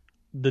 because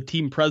the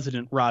team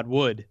president, Rod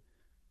Wood,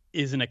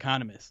 is an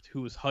economist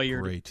who was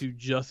hired to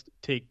just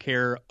take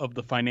care of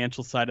the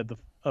financial side of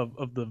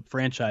the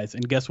franchise.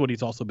 And guess what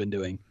he's also been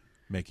doing?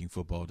 Making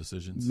football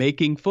decisions.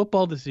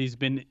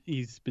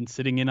 He's been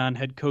sitting in on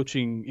head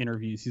coaching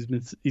interviews.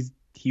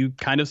 He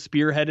kind of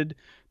spearheaded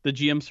the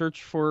GM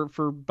search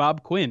for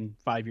Bob Quinn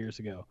 5 years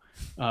ago.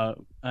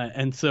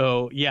 And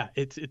so, yeah,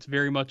 it's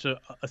very much a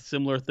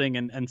similar thing.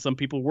 And some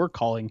people were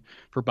calling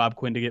for Bob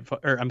Quinn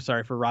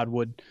for Rod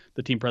Wood,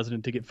 the team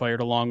president, to get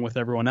fired along with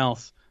everyone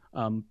else.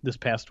 this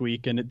past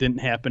week, and it didn't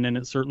happen. And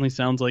it certainly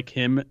sounds like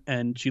him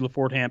and Sheila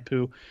Ford Hamp,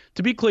 who,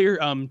 to be clear,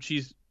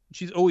 she's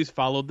always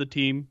followed the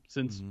team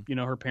since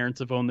her parents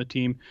have owned the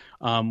team.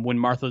 When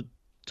Martha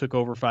took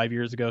over 5,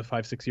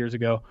 6 years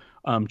ago,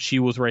 she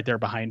was right there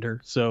behind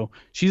her. So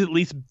she's at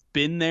least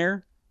been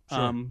there,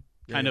 kind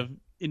of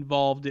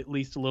involved at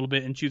least a little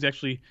bit. And she was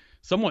actually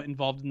somewhat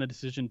involved in the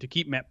decision to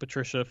keep Matt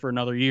Patricia for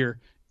another year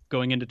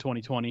going into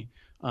 2020.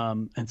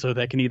 And so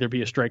that can either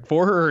be a strike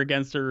for her or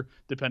against her,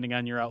 depending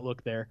on your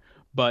outlook there.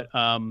 But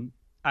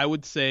I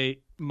would say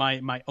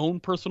my own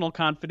personal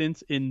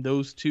confidence in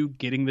those two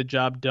getting the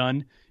job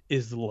done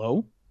is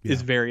low.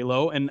 Is very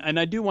low. And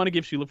I do want to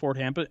give Sheila Ford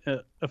Hamp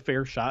a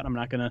fair shot. I'm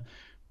not going to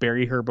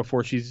bury her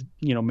before she's,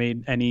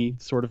 made any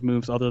sort of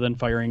moves other than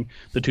firing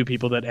the two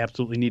people that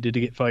absolutely needed to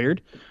get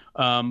fired.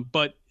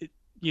 But,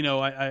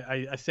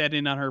 I sat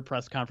in on her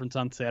press conference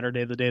on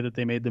Saturday, the day that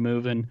they made the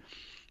move, and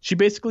she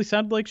basically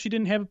sounded like she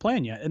didn't have a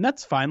plan yet. And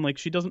that's fine. Like,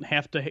 she doesn't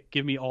have to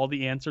give me all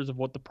the answers of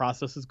what the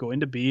process is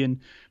going to be.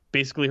 And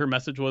basically her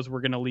message was,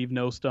 we're going to leave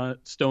no stone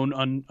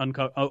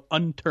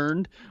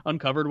unturned,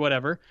 uncovered,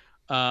 whatever.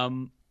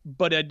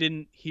 But I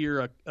didn't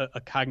hear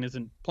a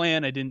cognizant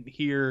plan. I didn't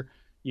hear,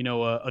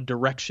 a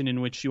direction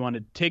in which she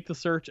wanted to take the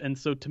search. And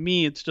so to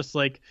me, it's just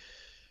like,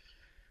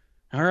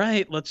 all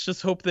right, let's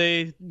just hope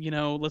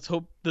let's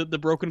hope the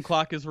broken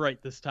clock is right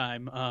this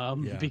time.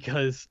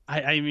 Because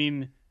I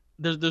mean,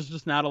 there's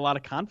just not a lot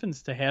of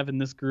confidence to have in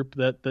this group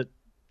that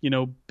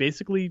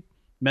basically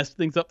messed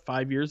things up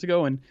 5 years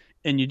ago. And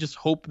you just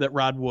hope that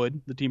Rod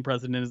Wood, the team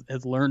president,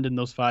 has learned in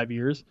those 5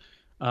 years.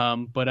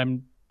 But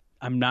I'm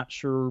not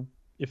sure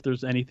if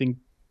there's anything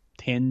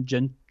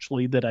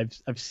tangentially that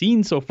I've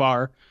seen so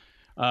far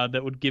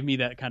that would give me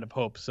that kind of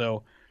hope.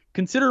 So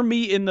consider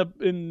me in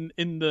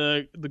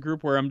the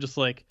group where I'm just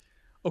like,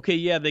 okay,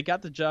 yeah, they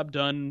got the job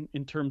done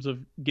in terms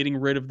of getting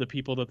rid of the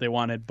people that they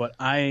wanted, but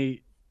I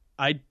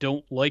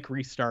don't like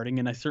restarting,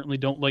 and I certainly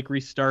don't like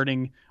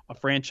restarting a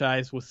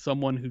franchise with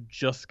someone who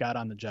just got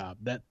on the job.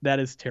 That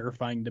is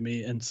terrifying to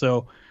me. And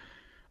so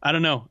I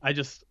don't know.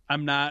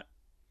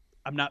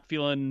 I'm not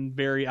feeling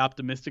very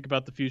optimistic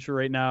about the future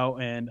right now.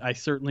 And I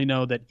certainly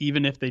know that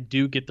even if they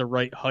do get the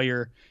right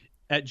hire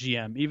at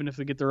GM, even if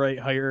they get the right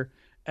hire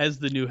as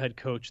the new head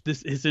coach,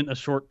 this isn't a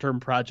short-term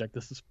project.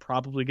 This is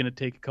probably going to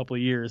take a couple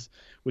of years,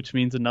 which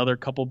means another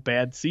couple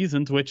bad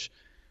seasons, which,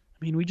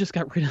 I mean, we just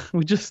got rid of,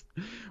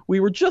 we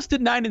were just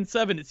at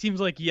 9-7. It seems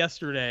like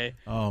yesterday.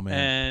 Oh man.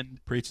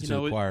 And preaching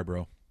to the choir,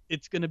 bro.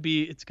 It's going to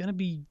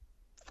be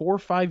 4 or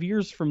 5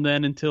 years from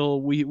then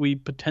until we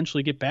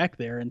potentially get back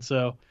there. And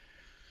so,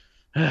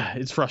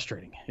 it's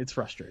frustrating.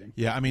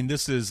 Yeah, I mean,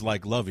 this is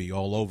like Lovey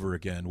all over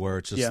again, where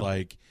it's just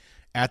like,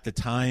 at the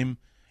time,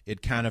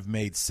 it kind of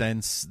made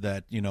sense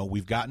that,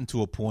 we've gotten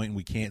to a point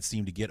we can't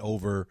seem to get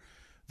over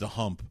the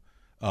hump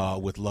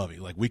with Lovey.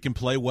 Like, we can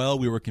play well.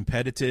 We were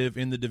competitive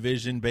in the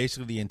division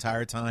basically the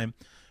entire time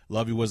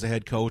Lovey was the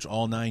head coach,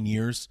 all 9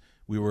 years.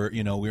 We were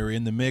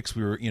in the mix.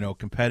 We were,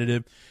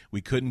 competitive. We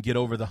couldn't get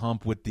over the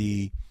hump with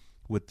the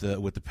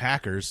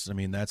Packers. I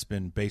mean, that's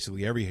been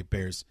basically every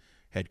Bears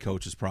head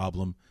coach's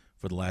problem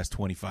for the last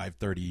 25,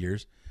 30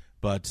 years.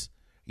 But,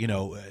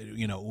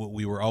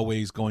 we were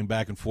always going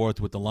back and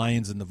forth with the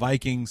Lions and the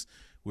Vikings.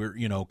 We're,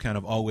 kind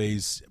of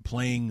always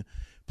playing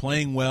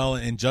well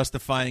and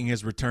justifying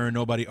his return.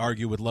 Nobody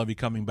argued with Lovey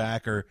coming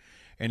back or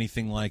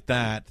anything like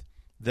that.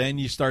 Then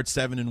you start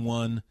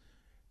 7-1,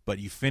 but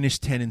you finish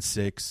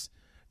 10-6.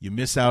 You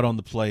miss out on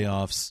the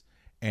playoffs.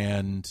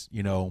 And,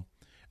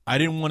 I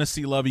didn't want to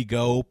see Lovey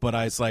go, but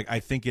I was like,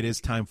 I think it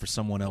is time for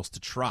someone else to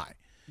try.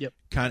 Yep.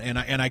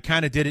 I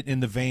kind of did it in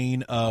the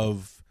vein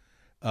of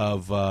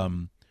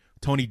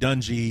Tony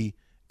Dungy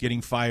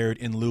getting fired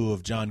in lieu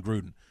of John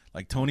Gruden.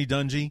 Like, Tony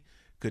Dungy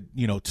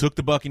took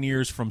the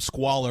Buccaneers from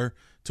squalor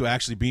to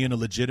actually being a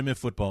legitimate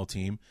football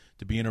team,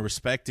 to being a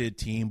respected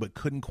team, but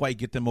couldn't quite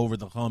get them over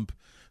the hump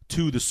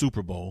to the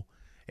Super Bowl.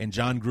 And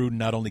John Gruden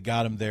not only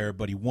got him there,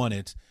 but he won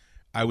it.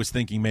 I was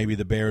thinking maybe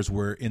the Bears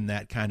were in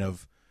that kind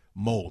of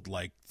mold.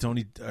 Like,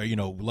 Tony,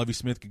 Lovie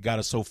Smith got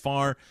us so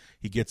far.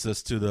 He gets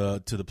us to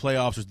the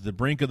playoffs, or to the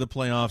brink of the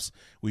playoffs.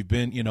 We've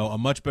been, a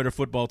much better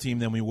football team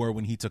than we were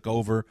when he took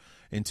over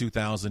in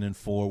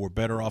 2004. We're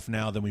better off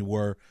now than we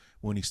were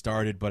when he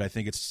started, but I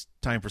think it's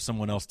time for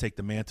someone else to take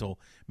the mantle,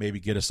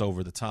 maybe get us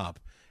over the top.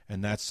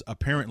 And that's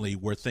apparently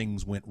where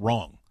things went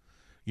wrong.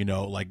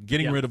 Like,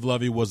 getting rid of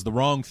Lovey was the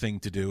wrong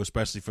thing to do,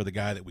 especially for the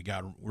guy that we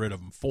got rid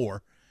of him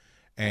for.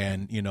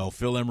 And,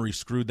 Phil Emery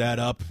screwed that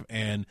up.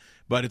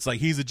 But it's like,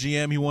 he's a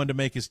GM. He wanted to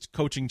make his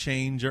coaching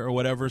change or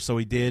whatever, so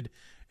he did.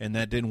 And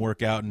that didn't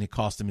work out, and it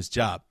cost him his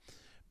job.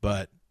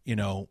 But,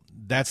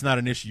 that's not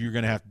an issue you're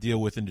going to have to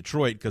deal with in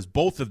Detroit, because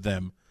both of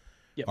them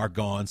are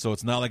gone. So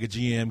it's not like a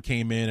GM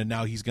came in and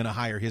now he's going to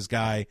hire his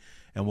guy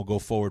and we'll go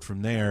forward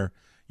from there.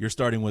 You're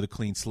starting with a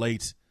clean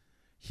slate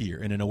here.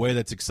 And in a way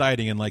that's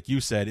exciting. And like you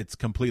said, it's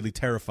completely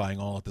terrifying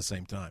all at the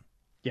same time.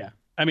 Yeah.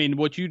 I mean,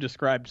 what you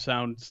described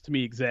sounds to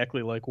me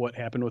exactly like what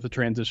happened with the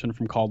transition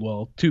from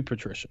Caldwell to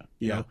Patricia.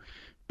 You know,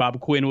 Bob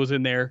Quinn was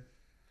in there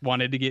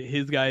wanted to get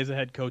his guy as a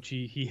head coach.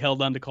 He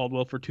held on to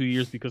Caldwell for 2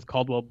 years because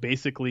Caldwell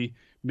basically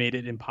made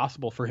it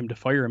impossible for him to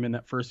fire him in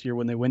that first year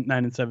when they went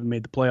 9-7,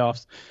 made the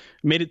playoffs.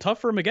 Made it tough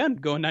for him again,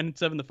 going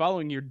 9-7 the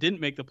following year, didn't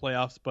make the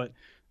playoffs, but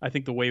I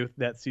think the way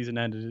that season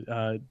ended,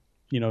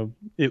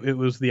 it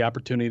was the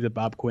opportunity that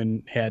Bob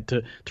Quinn had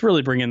to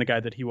really bring in the guy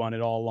that he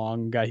wanted all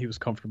along, guy he was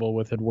comfortable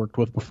with, had worked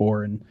with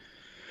before, and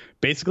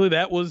basically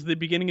that was the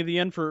beginning of the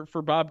end for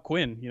Bob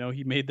Quinn.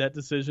 He made that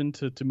decision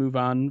to move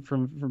on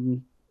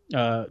from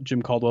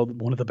Jim Caldwell,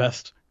 one of the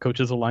best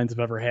coaches the Lions have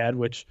ever had,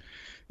 which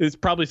is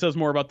probably says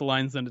more about the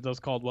Lions than it does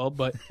Caldwell.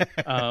 But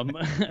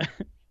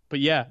but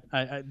yeah,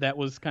 that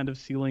was kind of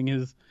sealing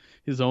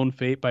his own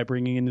fate by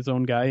bringing in his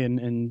own guy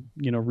and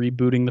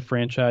rebooting the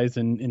franchise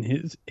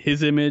in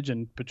his image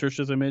and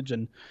Patricia's image.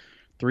 And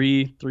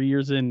three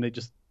years in, they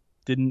just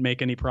didn't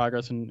make any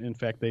progress. And in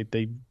fact,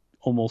 they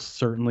almost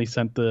certainly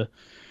sent the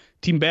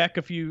team back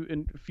a few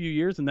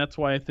years, and that's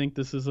why I think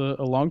this is a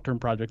long-term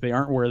project. They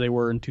aren't where they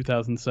were in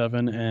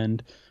 2007,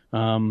 and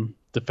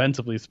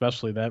defensively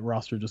especially, that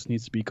roster just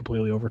needs to be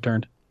completely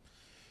overturned.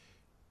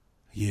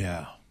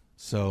 Yeah,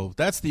 so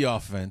that's the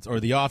offense, or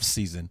the off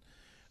season.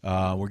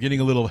 We're getting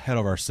a little ahead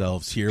of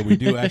ourselves here. We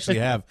do actually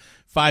have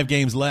 5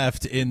 games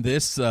left in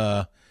this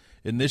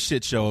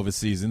shit show of a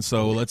season,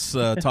 so let's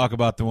talk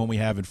about the one we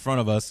have in front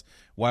of us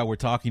while we're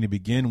talking to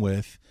begin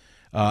with.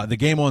 The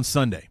game on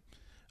Sunday.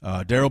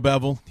 Darrell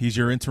Bevell, he's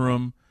your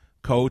interim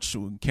coach.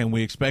 Can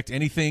we expect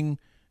anything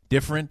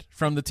different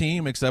from the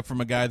team except from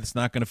a guy that's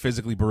not going to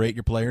physically berate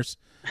your players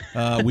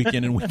week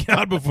in and week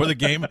out before the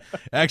game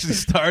actually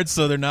starts,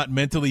 so they're not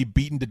mentally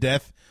beaten to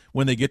death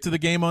when they get to the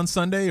game on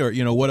Sunday? Or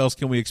what else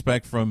can we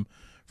expect from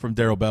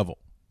Darrell Bevell?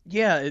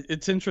 Yeah,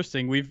 it's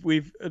interesting.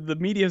 The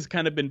media has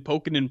kind of been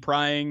poking and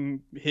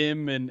prying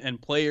him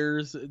and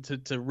players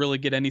to really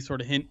get any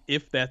sort of hint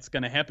if that's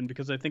going to happen,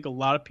 because I think a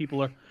lot of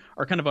people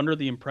are kind of under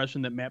the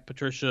impression that Matt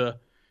Patricia,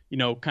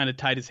 kind of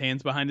tied his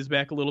hands behind his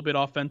back a little bit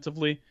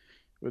offensively.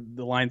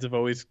 The Lions have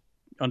always,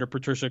 under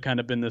Patricia, kind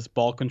of been this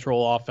ball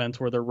control offense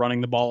where they're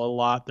running the ball a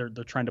lot. They're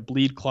trying to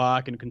bleed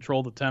clock and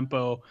control the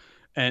tempo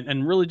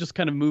and really just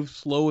kind of move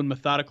slow and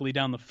methodically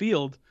down the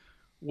field.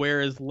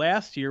 Whereas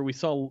last year we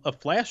saw a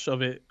flash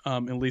of it,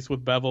 at least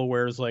with Bevell,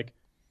 where it's like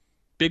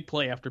big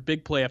play after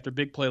big play after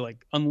big play,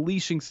 like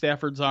unleashing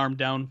Stafford's arm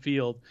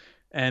downfield.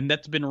 And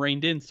that's been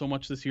reined in so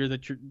much this year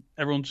that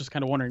everyone's just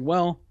kind of wondering,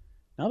 well,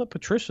 now that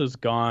Patricia's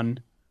gone,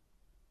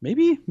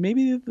 maybe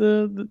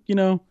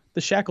the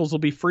shackles will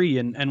be free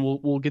and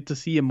we'll get to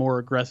see a more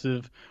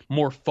aggressive,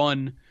 more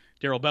fun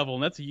Darrell Bevell.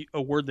 And that's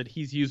a word that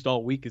he's used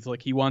all week, is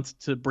like he wants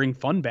to bring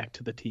fun back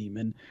to the team.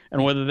 And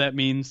whether that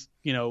means,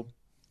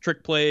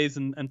 trick plays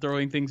and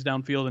throwing things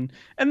downfield.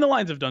 And the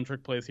Lions have done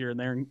trick plays here and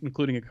there,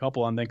 including a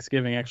couple on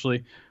Thanksgiving,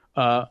 actually.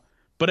 But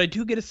I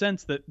do get a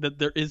sense that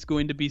there is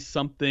going to be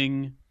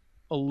something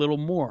a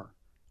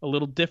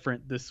little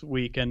different this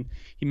week. And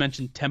he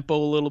mentioned tempo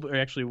a little bit. Or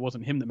actually, it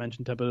wasn't him that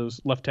mentioned tempo. It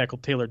was left tackle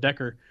Taylor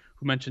Decker,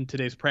 who mentioned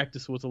today's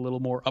practice was a little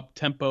more up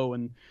tempo,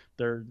 and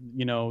they're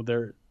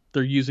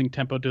using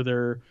tempo to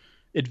their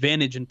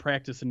advantage in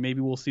practice, and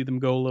maybe we'll see them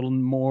go a little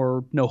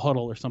more no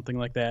huddle or something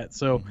like that.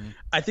 So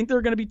I think there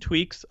are going to be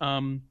tweaks.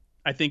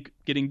 I think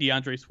getting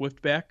DeAndre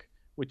Swift back,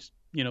 which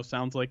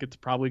sounds like it's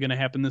probably going to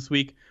happen this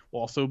week,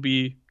 will also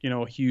be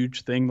a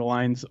huge thing. The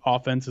Lions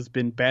offense has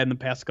been bad in the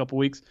past couple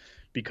weeks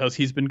because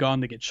he's been gone.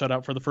 They get shut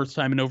out for the first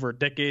time in over a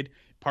decade,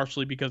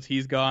 partially because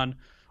he's gone.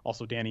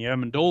 Also, Danny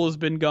Amendola has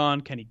been gone.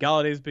 Kenny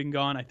Galladay's been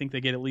gone. I think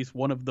they get at least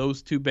one of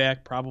those two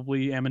back,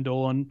 probably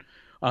Amendola,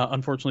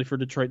 unfortunately for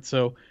Detroit.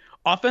 So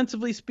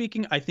offensively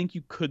speaking, I think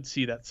you could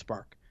see that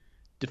spark.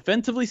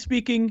 Defensively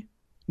speaking,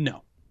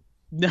 no.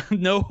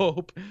 No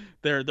hope.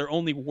 They're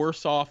only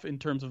worse off in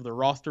terms of the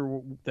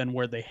roster than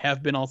where they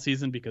have been all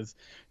season, because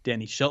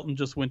Danny Shelton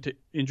just went to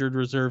injured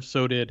reserve.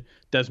 So did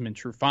Desmond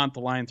Trufant.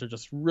 The Lions are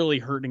just really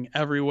hurting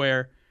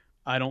everywhere.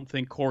 I don't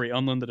think Corey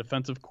Unlin, the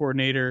defensive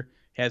coordinator,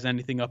 has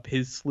anything up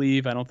his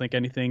sleeve. I don't think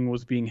anything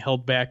was being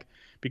held back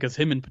because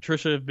him and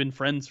Patricia have been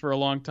friends for a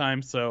long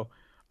time. So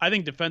I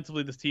think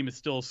defensively this team is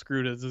still as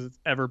screwed as it's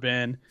ever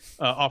been.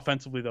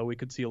 Offensively, though, we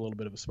could see a little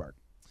bit of a spark.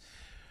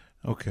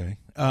 Okay.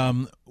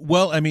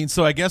 Well, I mean,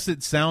 so I guess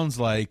it sounds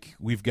like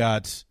we've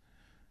got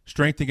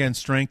strength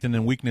against strength and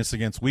then weakness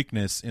against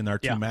weakness in our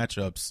two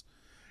matchups,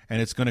 and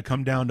it's going to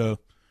come down to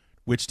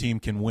which team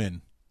can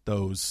win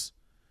those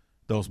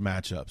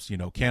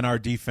matchups. Can our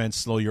defense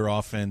slow your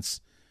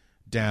offense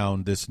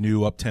down, this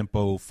new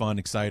up-tempo, fun,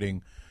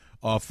 exciting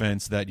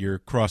offense that you're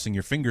crossing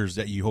your fingers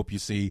that you hope you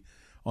see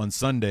on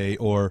Sunday,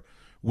 or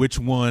which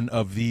one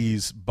of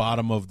these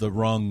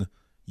bottom-of-the-rung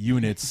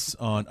units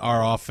on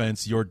our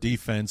offense, your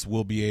defense,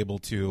 will be able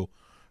to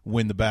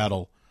win the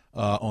battle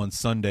on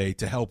Sunday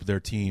to help their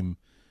team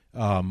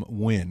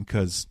win?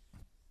 Because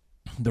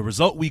the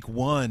result week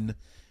one,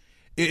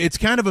 it's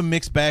kind of a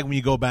mixed bag when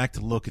you go back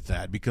to look at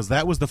that, because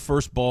that was the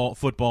first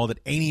football that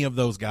any of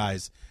those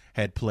guys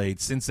had played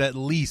since at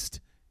least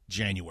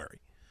January.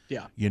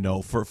 Yeah.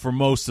 For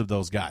most of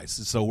those guys.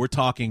 So we're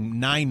talking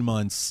 9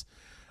 months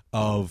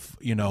of,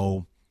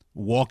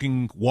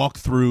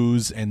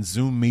 walkthroughs and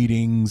Zoom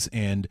meetings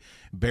and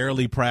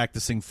barely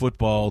practicing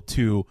football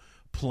to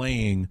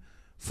playing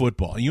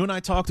football. You and I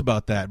talked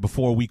about that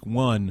before week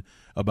 1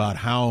 about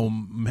how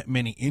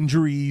many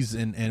injuries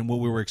and what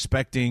we were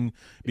expecting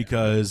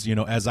because,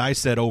 as I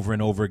said over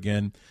and over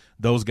again,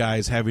 those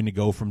guys having to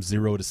go from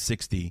 0 to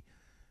 60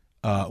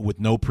 with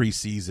no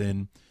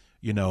preseason.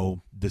 The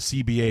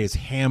CBA has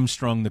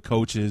hamstrung the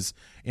coaches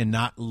in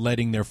not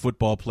letting their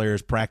football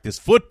players practice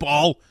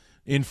football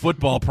in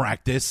football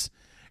practice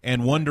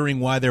and wondering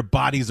why their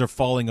bodies are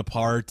falling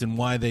apart and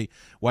why they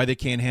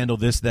can't handle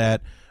this,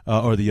 that,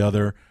 or the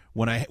other.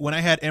 When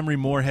I had Emery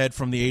Moorhead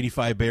from the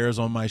 85 Bears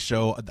on my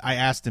show, I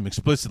asked him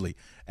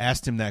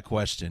that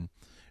question.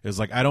 It was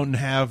like, I don't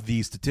have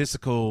the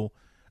statistical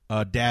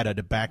data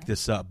to back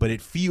this up, but it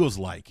feels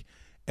like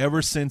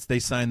ever since they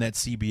signed that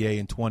CBA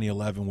in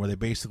 2011 where they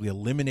basically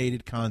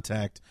eliminated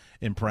contact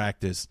in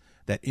practice,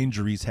 that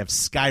injuries have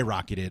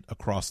skyrocketed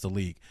across the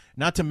league.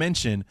 Not to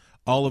mention,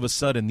 all of a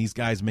sudden, these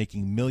guys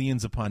making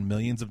millions upon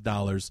millions of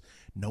dollars,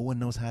 no one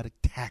knows how to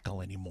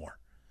tackle anymore,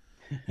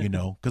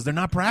 because they're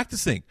not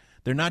practicing.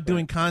 They're not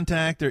doing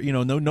contact or,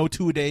 no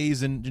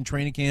two-a-days in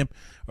training camp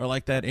or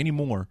like that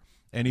anymore.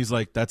 And he's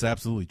like, that's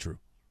absolutely true.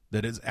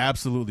 That is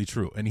absolutely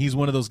true. And he's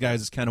one of those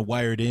guys that's kind of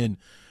wired in,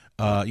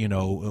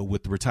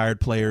 with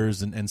retired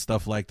players and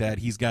stuff like that.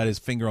 He's got his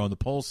finger on the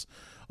pulse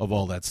of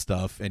all that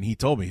stuff. And he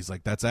told me, he's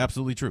like, that's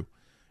absolutely true.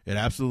 It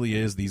absolutely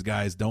is. These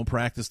guys don't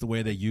practice the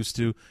way they used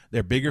to.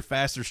 They're bigger,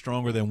 faster,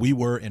 stronger than we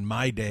were in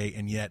my day,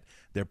 and yet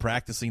they're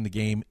practicing the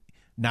game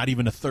not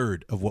even a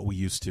third of what we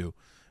used to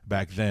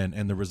back then,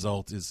 and the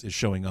result is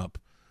showing up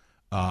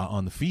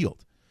on the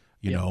field.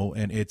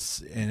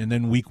 And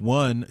then week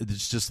 1,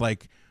 it's just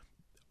like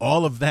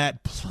all of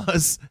that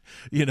plus,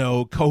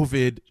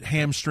 COVID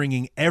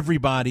hamstringing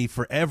everybody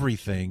for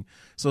everything.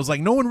 So it's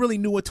like no one really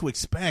knew what to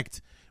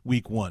expect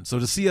week 1. So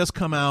to see us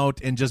come out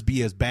and just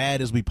be as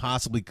bad as we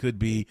possibly could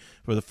be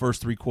for the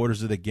first 3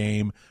 quarters of the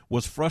game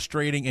was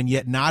frustrating and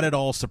yet not at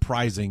all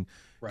surprising,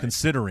 right,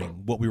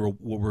 considering what we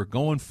were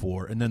going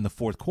for. And then the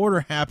fourth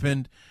quarter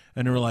happened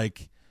and we were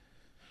like,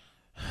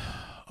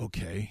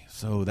 okay,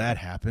 so that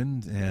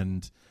happened.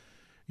 And,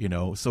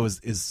 so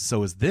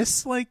is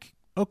this like,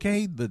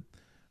 okay, the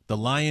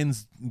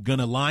Lions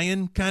gonna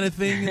lion kind of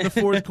thing in the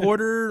fourth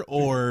quarter,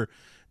 or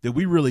did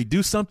we really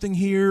do something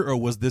here, or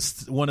was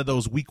this one of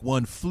those week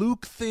 1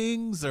 fluke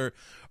things, or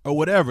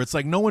whatever? It's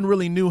like no one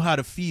really knew how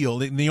to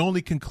feel. And the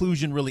only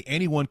conclusion really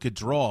anyone could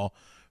draw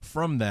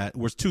from that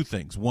was 2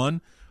 things. 1,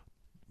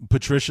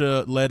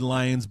 Patricia-led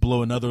Lions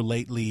blow another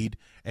late lead,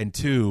 and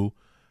 2,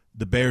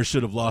 the Bears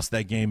should have lost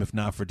that game if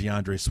not for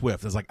DeAndre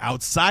Swift. It's like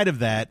outside of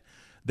that,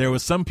 there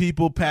was some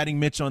people patting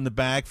Mitch on the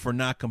back for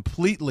not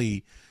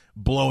completely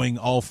blowing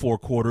all 4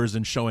 quarters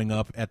and showing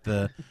up at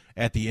the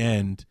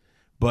end.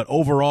 But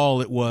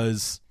overall, it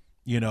was,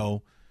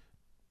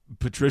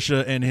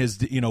 Patricia and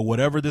his,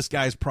 whatever this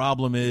guy's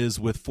problem is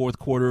with fourth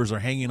quarters or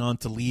hanging on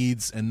to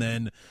leads,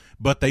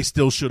 but they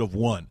still should have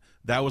won.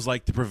 That was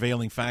like the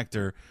prevailing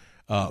factor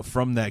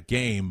from that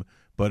game.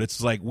 But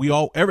it's like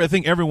I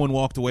think everyone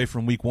walked away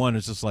from week 1.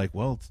 It's just like,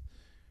 well,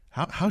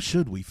 how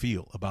should we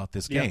feel about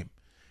this game?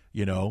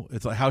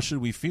 It's like, how should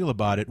we feel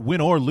about it? Win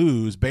or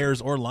lose,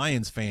 Bears or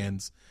Lions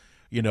fans,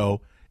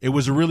 it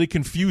was really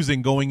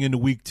confusing going into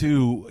week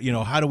 2.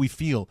 How do we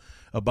feel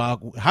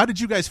how did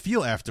you guys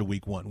feel after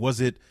week 1?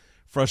 Was it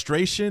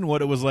frustration?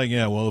 What it was like,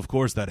 yeah, well, of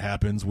course that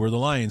happens. We're the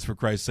Lions, for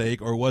Christ's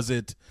sake. Or was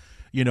it,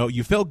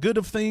 you felt good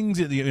of things?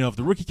 If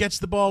the rookie catches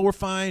the ball, we're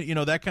fine.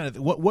 That kind of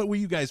thing. What were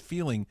you guys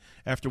feeling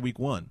after week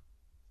 1?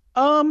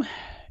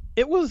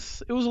 It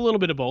was a little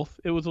bit of both.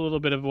 It was a little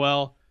bit of,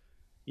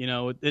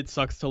 it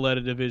sucks to let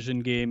a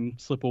division game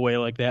slip away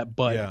like that.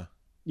 But, yeah.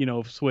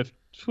 If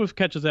Swift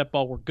catches that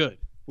ball, we're good.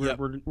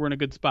 We're in a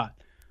good spot.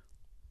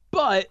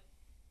 But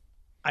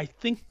I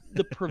think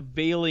the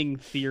prevailing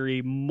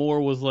theory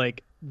more was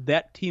like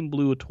that team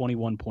blew a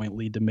 21-point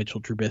lead to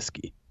Mitchell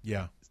Trubisky.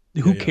 Yeah.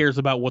 Who cares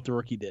about what the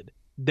rookie did?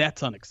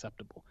 That's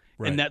unacceptable.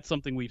 Right. And that's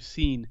something we've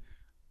seen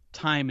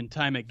time and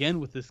time again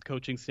with this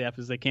coaching staff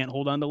is they can't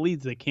hold on to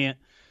leads. They can't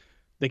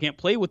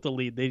play with the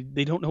lead.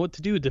 They don't know what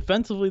to do.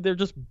 Defensively, they're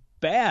just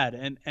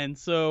bad. And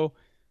so,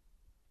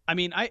 I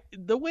mean,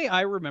 the way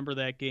I remember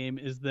that game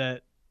is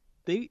that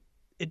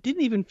it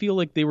didn't even feel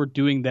like they were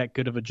doing that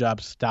good of a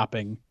job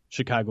stopping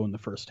Chicago in the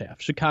first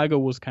half. Chicago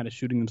was kind of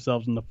shooting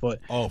themselves in the foot.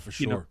 Oh, for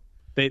sure.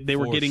 They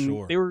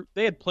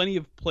had plenty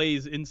of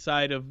plays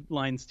inside of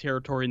Lions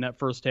territory in that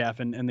first half,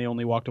 and they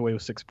only walked away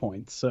with 6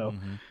 points. So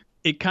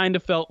it kind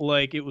of felt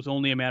like it was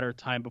only a matter of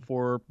time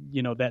before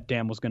that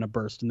dam was going to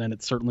burst, and then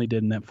it certainly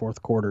did in that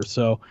fourth quarter.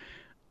 So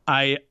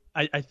I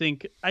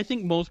think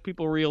most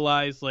people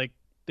realize like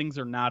things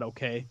are not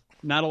okay.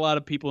 Not a lot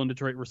of people in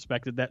Detroit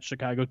respected that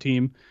Chicago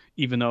team,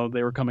 even though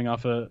they were coming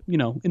off an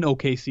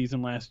okay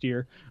season last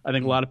year. I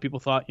think a lot of people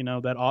thought,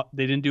 that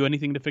they didn't do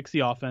anything to fix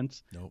the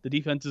offense. Nope. The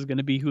defense is going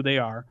to be who they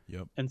are.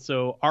 Yep. And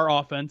so our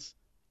offense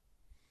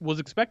was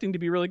expecting to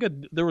be really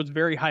good. There was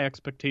very high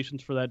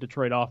expectations for that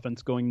Detroit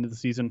offense going into the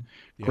season.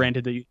 Yeah.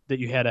 Granted that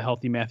you had a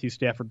healthy Matthew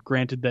Stafford.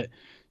 Granted that,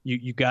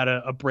 you got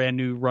a brand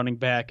new running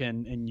back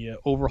and you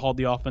overhauled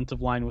the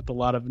offensive line with a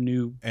lot of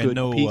new and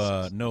good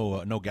pieces.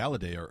 no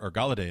Galladay or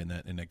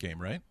Galladay in that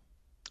game, right?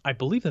 I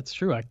believe that's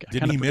true.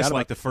 Didn't he miss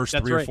like the first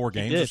 3 or 4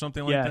 games or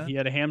something like that? Yeah, he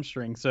had a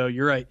hamstring. So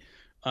you're right.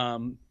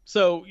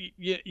 So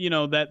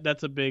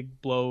that's a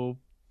big blow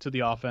to the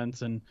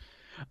offense, and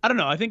I don't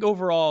know. I think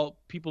overall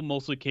people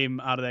mostly came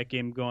out of that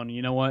game going,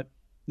 you know what,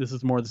 this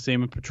is more the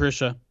same with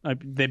Patricia.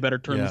 They better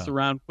turn this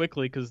around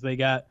quickly because they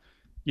got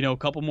a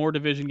couple more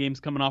division games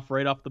coming off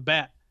right off the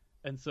bat,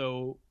 and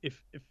so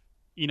if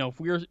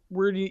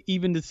we're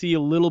even to see a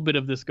little bit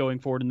of this going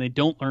forward, and they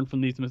don't learn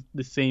from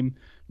the same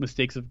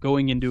mistakes of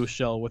going into a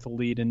shell with a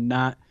lead and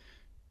not,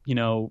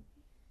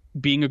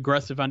 being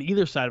aggressive on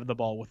either side of the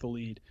ball with the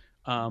lead,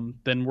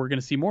 then we're going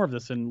to see more of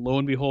this. And lo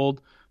and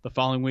behold, the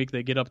following week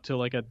they get up to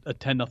like a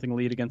 10-0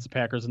 lead against the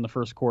Packers in the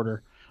first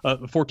quarter, a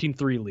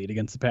 14-3 lead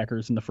against the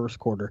Packers in the first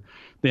quarter.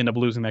 They end up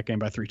losing that game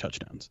by 3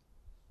 touchdowns.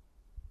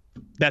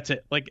 That's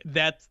it. Like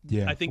that's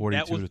I think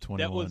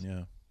 42-21,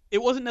 yeah.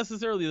 It wasn't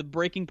necessarily the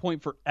breaking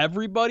point for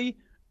everybody,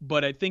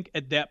 but I think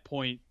at that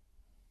point,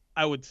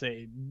 I would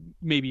say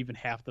maybe even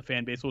half the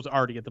fan base was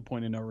already at the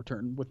point of no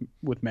return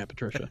with Matt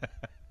Patricia.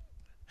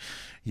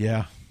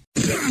 Yeah.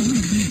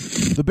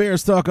 The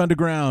Bears Talk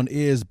Underground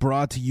is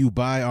brought to you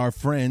by our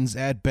friends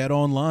at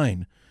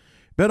BetOnline.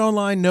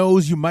 BetOnline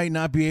knows you might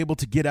not be able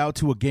to get out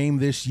to a game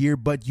this year,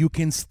 but you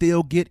can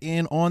still get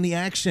in on the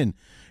action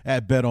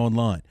at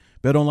BetOnline.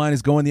 BetOnline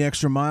is going the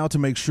extra mile to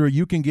make sure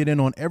you can get in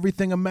on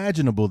everything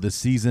imaginable this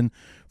season.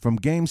 From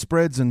game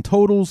spreads and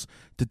totals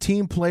to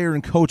team player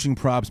and coaching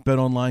props,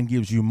 BetOnline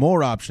gives you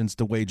more options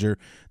to wager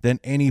than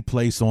any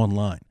place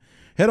online.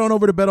 Head on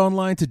over to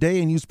BetOnline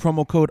today and use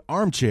promo code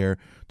ARMCHAIR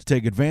to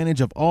take advantage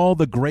of all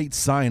the great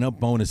sign-up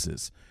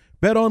bonuses.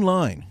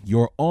 BetOnline,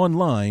 your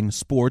online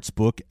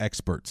sportsbook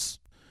experts.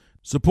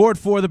 Support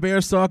for the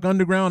Bears Talk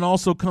Underground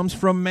also comes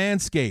from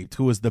Manscaped,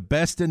 who is the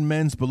best in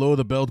men's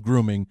below-the-belt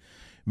grooming.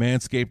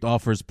 Manscaped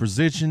offers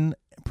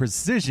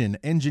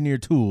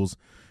precision-engineered tools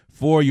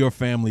for your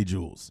family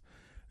jewels.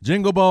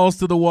 Jingle balls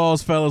to the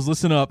walls, fellas.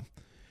 Listen up.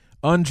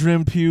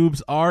 Untrimmed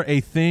pubes are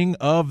a thing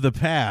of the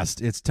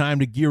past. It's time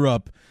to gear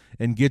up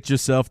and get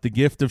yourself the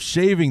gift of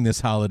shaving this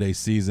holiday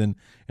season.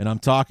 And I'm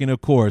talking, of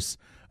course,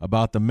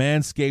 about the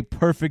Manscaped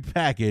Perfect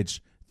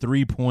Package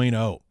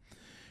 3.0.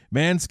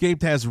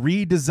 Manscaped has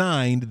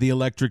redesigned the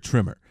electric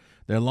trimmer.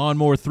 Their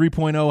Lawnmower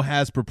 3.0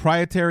 has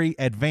proprietary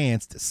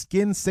advanced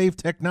skin-safe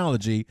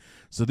technology,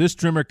 so this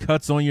trimmer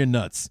cuts on your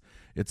nuts.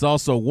 It's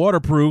also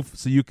waterproof,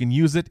 so you can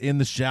use it in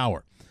the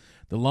shower.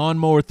 The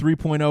Lawnmower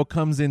 3.0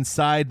 comes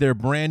inside their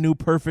brand new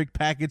Perfect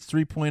Package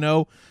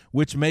 3.0,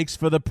 which makes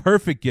for the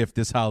perfect gift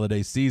this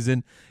holiday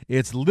season.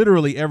 It's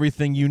literally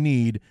everything you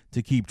need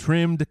to keep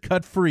trimmed,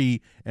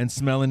 cut-free, and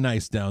smelling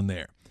nice down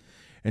there.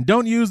 And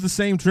don't use the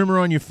same trimmer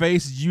on your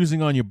face as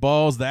using on your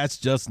balls. That's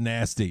just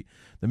nasty.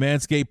 The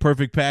Manscaped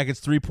Perfect Package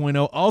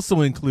 3.0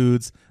 also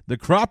includes the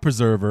Crop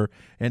Preserver,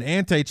 an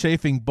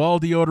anti-chafing ball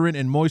deodorant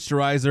and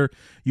moisturizer.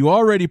 You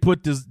already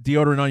put this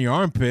deodorant on your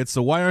armpits,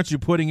 so why aren't you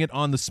putting it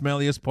on the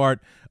smelliest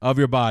part of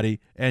your body?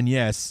 And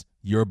yes,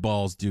 your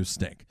balls do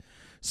stink.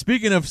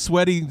 Speaking of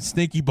sweaty,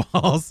 stinky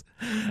balls,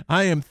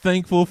 I am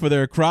thankful for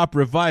their Crop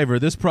Reviver.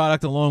 This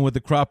product, along with the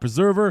Crop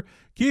Preserver,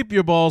 keep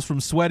your balls from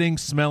sweating,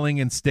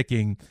 smelling, and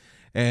sticking.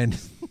 And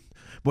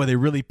boy, they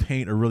really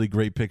paint a really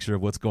great picture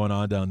of what's going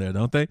on down there,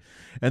 don't they?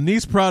 And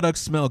these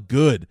products smell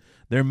good.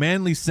 Their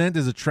manly scent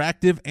is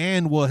attractive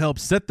and will help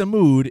set the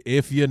mood,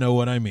 if you know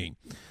what I mean.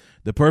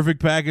 The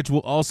Perfect Package will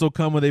also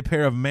come with a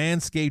pair of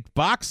Manscaped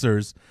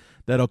boxers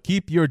that'll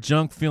keep your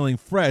junk feeling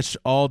fresh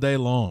all day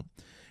long.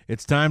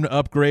 It's time to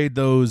upgrade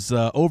those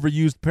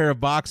overused pair of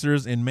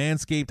boxers in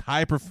Manscaped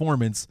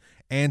high-performance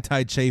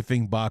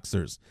anti-chafing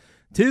boxers.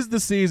 'Tis the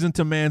season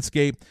to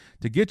Manscaped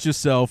to get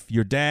yourself,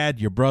 your dad,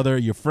 your brother,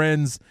 your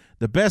friends,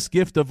 the best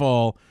gift of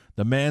all,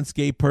 the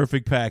Manscaped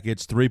Perfect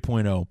Package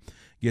 3.0.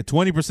 Get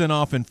 20%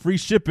 off and free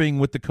shipping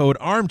with the code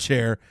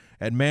ARMCHAIR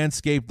at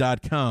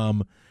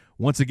manscaped.com.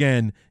 Once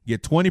again,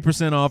 get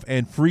 20% off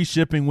and free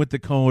shipping with the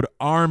code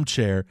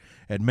ARMCHAIR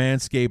at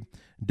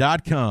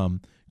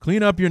manscaped.com.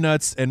 Clean up your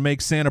nuts and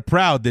make Santa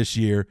proud this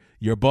year.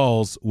 Your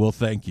balls will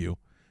thank you.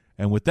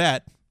 And with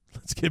that,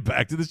 let's get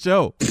back to the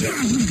show.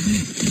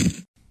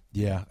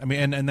 Yeah, I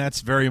mean, and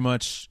that's very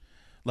much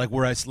like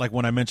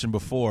when I mentioned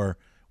before,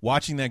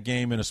 watching that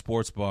game in a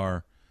sports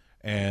bar,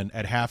 and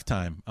at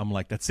halftime, I'm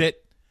like, that's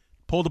it.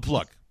 Pull the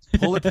plug.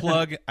 Pull the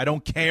plug. I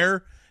don't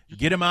care.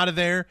 Get him out of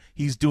there.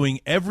 He's doing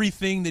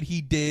everything that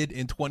he did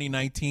in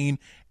 2019,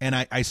 and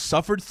I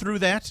suffered through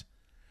that.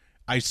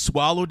 I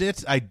swallowed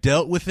it. I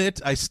dealt with it.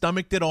 I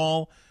stomached it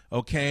all,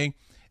 okay?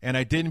 And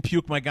I didn't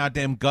puke my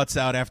goddamn guts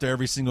out after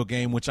every single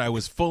game, which I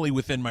was fully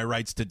within my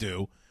rights to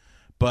do.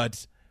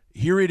 But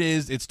here it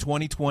is. It's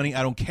 2020.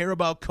 I don't care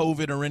about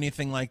COVID or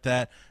anything like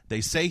that.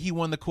 They say he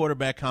won the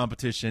quarterback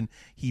competition.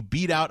 He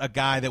beat out a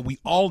guy that we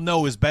all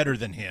know is better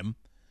than him,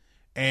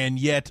 and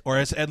yet, or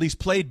has at least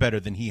played better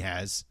than he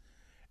has,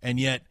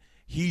 and yet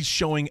he's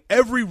showing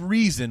every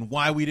reason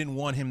why we didn't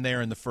want him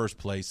there in the first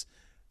place.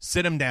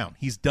 Sit him down.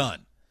 He's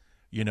done.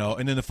 you know.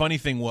 And then the funny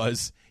thing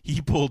was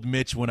he pulled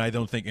Mitch when I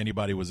don't think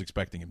anybody was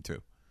expecting him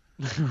to.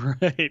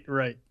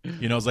 Right.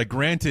 You know, it's like,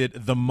 granted,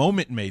 the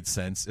moment made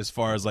sense as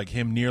far as like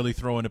him nearly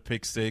throwing a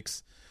pick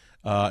six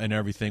and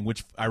everything,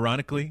 which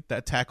ironically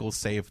that tackle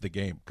saved the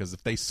game, because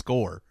if they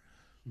score,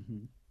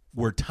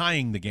 we're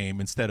tying the game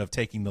instead of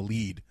taking the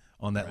lead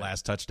on that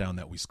last touchdown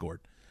that we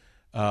scored.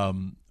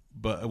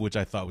 But which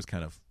I thought was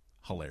kind of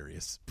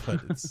hilarious.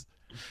 But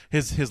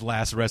it's his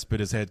last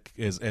respite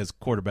as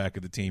quarterback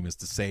of the team is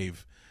to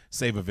save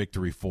a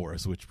victory for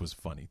us, which was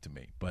funny to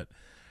me. But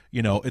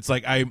you know, it's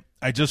like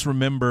I just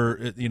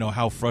remember, you know,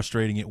 how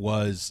frustrating it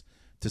was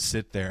to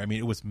sit there. I mean,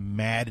 it was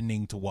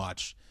maddening to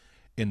watch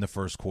in the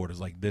first quarters.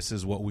 Like, this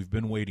is what we've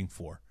been waiting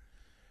for.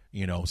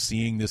 You know,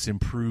 seeing this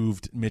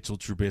improved Mitchell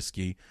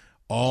Trubisky.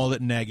 All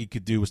that Nagy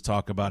could do was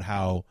talk about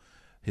how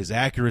his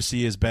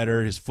accuracy is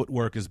better, his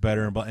footwork is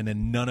better, and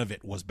then none of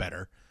it was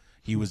better.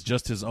 He was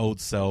just his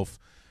old self.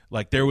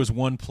 Like, there was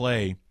one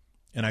play,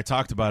 and I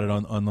talked about it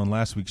on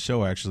last week's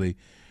show, actually,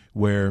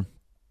 where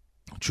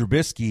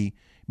Trubisky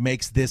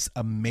makes this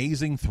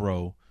amazing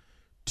throw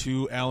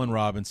to Allen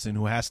Robinson,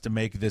 who has to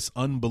make this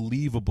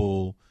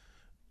unbelievable,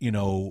 you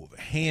know,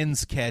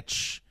 hands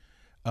catch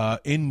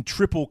in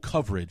triple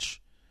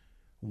coverage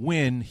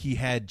when he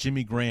had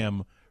Jimmy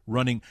Graham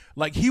running.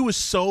 Like, he was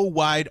so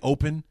wide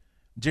open,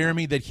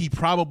 Jeremy, that he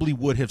probably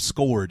would have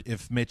scored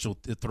if Mitchell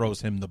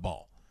throws him the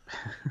ball.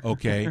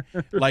 Okay?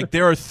 Like,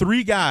 there are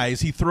three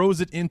guys. He throws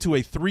it into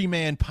a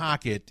three-man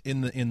pocket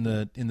in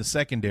the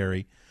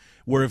secondary,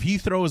 where if he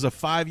throws a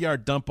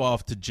 5-yard dump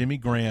off to Jimmy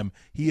Graham,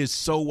 he is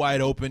so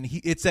wide open.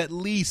 It's at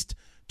least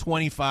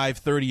 25,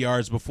 30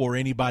 yards before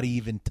anybody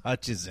even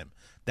touches him.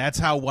 That's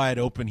how wide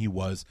open he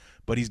was.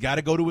 But he's got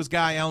to go to his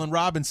guy, Allen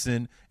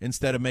Robinson,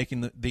 instead of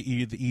making the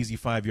easy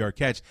 5-yard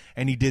catch.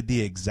 And he did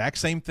the exact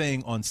same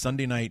thing on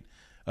Sunday night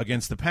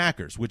against the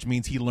Packers, which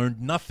means he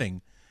learned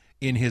nothing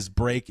in his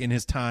break, in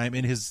his time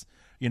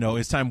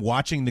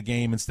watching the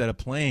game instead of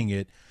playing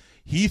it.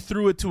 He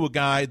threw it to a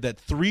guy that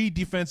three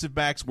defensive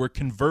backs were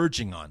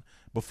converging on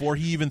before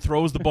he even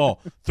throws the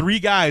ball. Three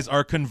guys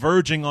are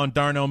converging on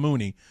Darnell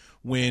Mooney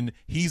when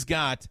he's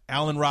got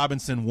Allen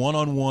Robinson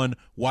one-on-one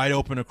wide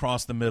open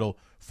across the middle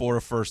for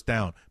a first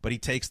down. But he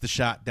takes the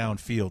shot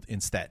downfield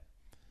instead.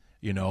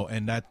 You know,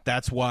 and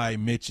that's why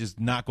Mitch is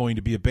not going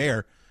to be a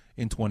Bear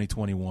in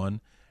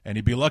 2021. And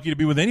he'd be lucky to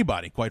be with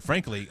anybody, quite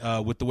frankly,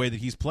 with the way that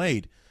he's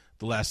played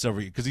the last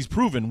several years. Because he's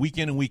proven week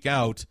in and week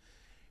out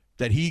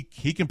that he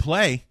can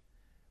play,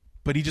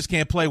 but he just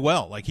can't play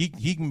well. Like,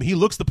 he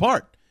looks the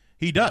part.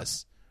 He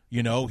does.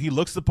 You know, he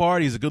looks the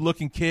part. He's a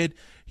good-looking kid.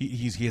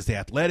 He has the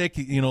athletic.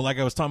 You know, like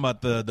I was talking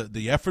about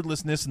the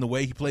effortlessness and the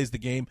way he plays the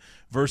game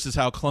versus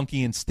how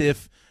clunky and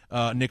stiff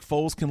Nick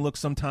Foles can look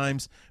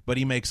sometimes. But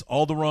he makes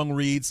all the wrong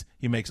reads.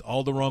 He makes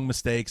all the wrong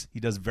mistakes.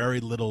 He does very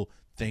little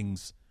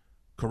things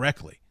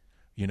correctly.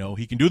 You know,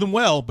 he can do them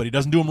well, but he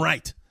doesn't do them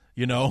right.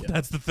 You know,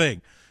 That's the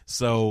thing.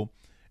 So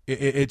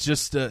it's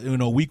just, you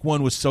know, week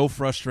one was so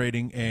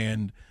frustrating,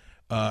 and,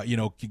 you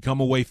know, you come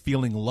away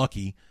feeling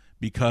lucky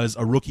because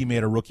a rookie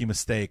made a rookie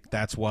mistake.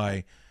 That's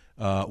why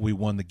we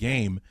won the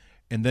game.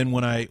 And then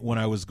when I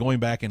was going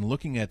back and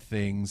looking at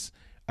things,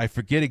 I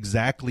forget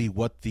exactly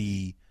what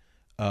the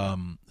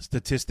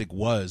statistic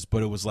was,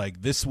 but it was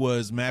like, this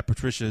was Matt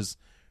Patricia's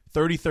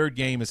 33rd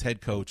game as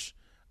head coach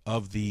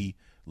of the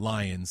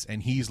Lions,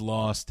 and he's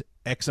lost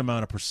X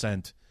amount of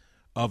percent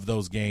of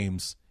those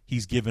games.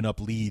 He's given up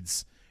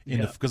leads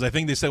because I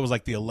think they said it was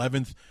like the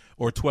 11th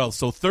or 12th.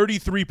 So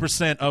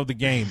 33% of the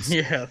games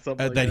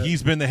that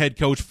he's been the head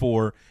coach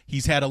for,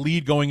 he's had a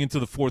lead going into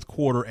the fourth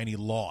quarter and he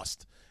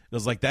lost. It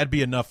was like, that'd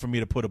be enough for me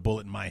to put a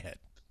bullet in my head.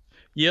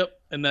 Yep,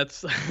 and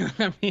that's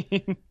I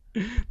mean,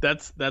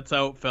 that's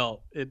how it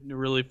felt. It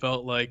really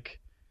felt like,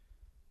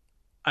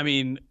 I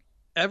mean,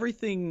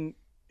 everything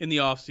in the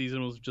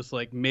offseason was just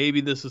like, maybe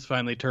this has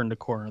finally turned a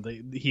corner.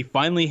 He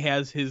finally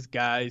has his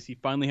guys. He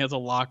finally has a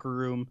locker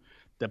room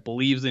that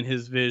believes in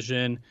his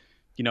vision.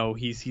 You know,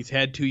 he's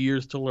had 2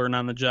 years to learn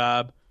on the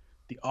job.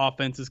 The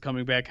offense is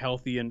coming back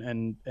healthy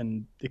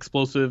and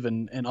explosive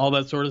and all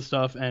that sort of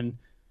stuff. And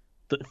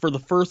for the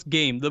first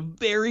game, the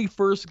very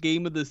first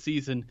game of the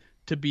season,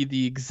 to be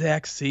the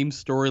exact same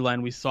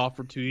storyline we saw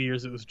for 2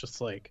 years, it was just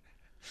like,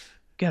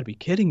 you gotta be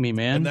kidding me,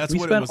 man. And that's we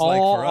what spent it was like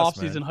for us,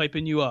 offseason man.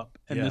 hyping you up,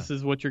 and this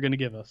is what you're gonna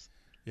give us.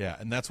 Yeah,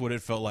 and that's what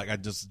it felt like. I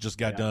just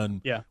got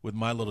done with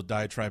my little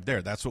diatribe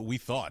there. That's what we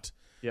thought.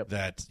 Yep.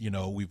 That, you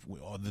know,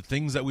 the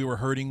things that we were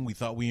hurting, we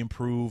thought we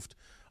improved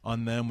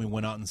on them. We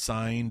went out and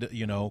signed,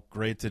 you know,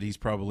 granted he's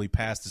probably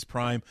past his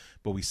prime,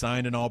 but we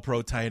signed an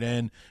all-pro tight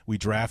end. We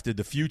drafted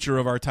the future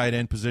of our tight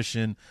end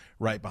position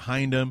right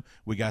behind him.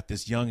 We got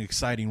this young,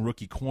 exciting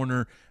rookie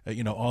corner,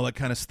 you know, all that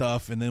kind of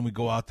stuff. And then we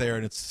go out there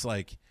and it's just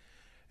like,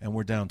 and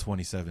we're down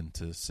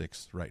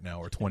 27-6 right now,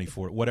 or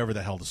 24, whatever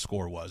the hell the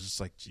score was. It's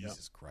like,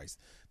 Jesus Christ,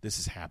 this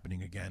is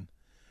happening again.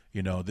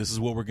 You know, this is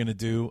what we're going to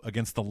do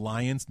against the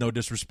Lions. No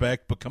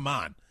disrespect, but come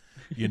on.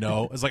 You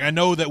know, it's like, I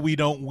know that we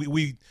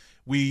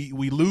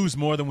lose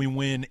more than we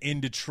win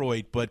in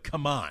Detroit, but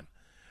come on.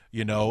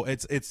 You know,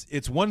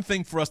 it's one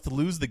thing for us to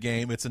lose the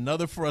game. It's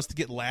another for us to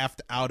get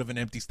laughed out of an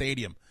empty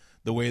stadium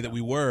the way that we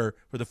were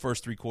for the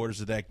first 3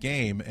 quarters of that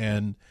game.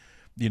 And,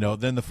 you know,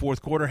 then the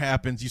fourth quarter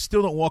happens. You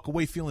still don't walk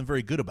away feeling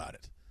very good about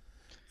it,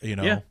 you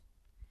know. Yeah.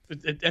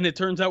 And it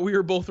turns out we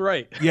were both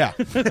right. Yeah.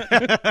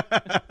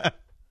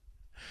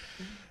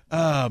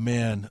 Oh,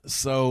 man.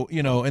 So,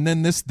 you know, and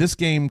then this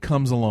game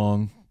comes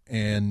along,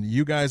 and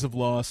you guys have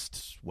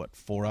lost,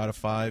 4 out of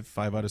 5,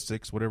 5 out of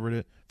 6, whatever it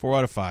is, 4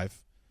 out of 5.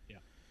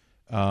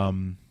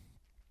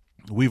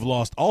 We've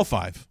lost all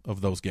 5 of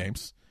those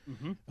games,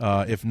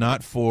 if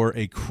not for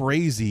a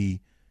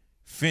crazy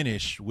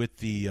finish with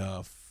the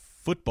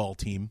football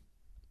team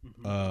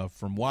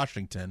from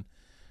Washington.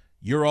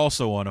 You're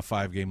also on a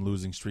 5-game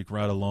losing streak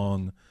right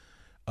along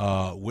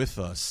with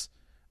us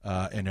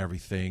and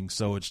everything.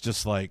 So it's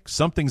just like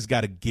something's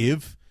got to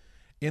give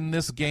in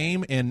this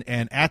game, and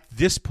at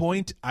this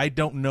point, I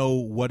don't know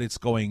what it's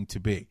going to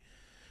be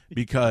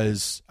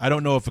because I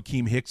don't know if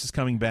Akeem Hicks is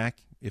coming back,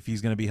 if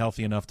he's going to be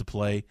healthy enough to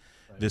play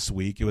this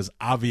week. It was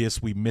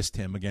obvious we missed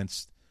him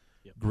against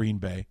Green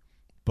Bay.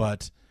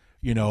 But,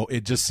 you know,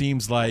 it just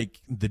seems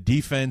like the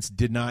defense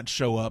did not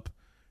show up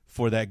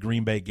for that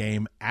Green Bay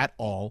game at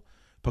all.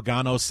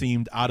 Pagano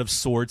seemed out of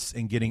sorts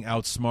and getting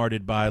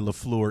outsmarted by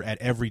LaFleur at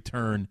every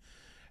turn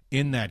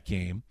in that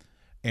game.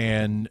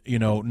 And, you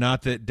know,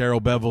 not that Darrell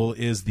Bevell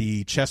is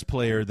the chess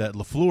player that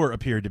LaFleur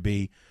appeared to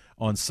be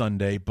on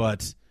Sunday,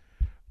 but,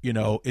 you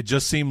know, it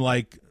just seemed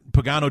like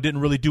Pagano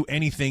didn't really do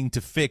anything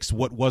to fix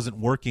what wasn't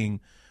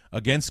working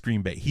against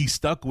Green Bay. He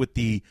stuck with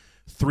the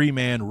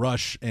 3-man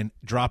rush and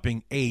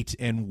dropping 8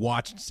 and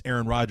watched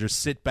Aaron Rodgers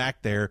sit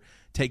back there,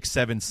 take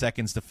 7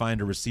 seconds to find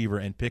a receiver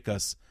and pick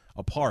us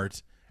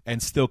apart,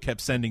 and still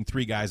kept sending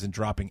 3 guys and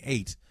dropping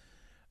 8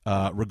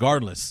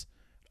 regardless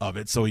of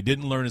it. So he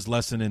didn't learn his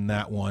lesson in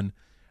that one.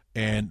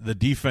 And the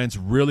defense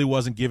really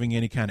wasn't giving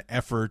any kind of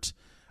effort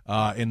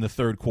in the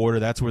third quarter.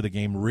 That's where the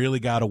game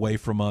really got away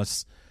from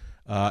us.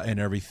 And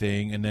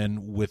everything. And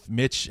then with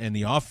Mitch and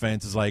the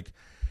offense, is like,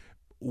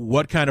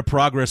 what kind of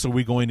progress are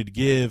we going to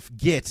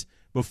get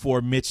before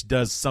Mitch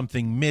does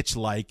something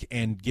Mitch-like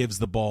and gives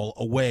the ball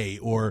away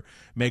or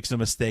makes a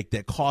mistake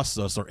that costs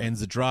us or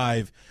ends the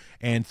drive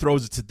and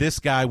throws it to this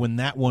guy when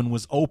that one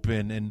was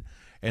open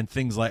and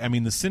things like, I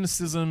mean, the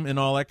cynicism and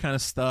all that kind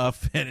of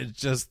stuff, and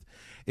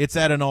it's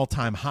at an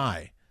all-time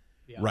high.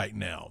 Right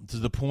now, to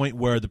the point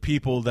where the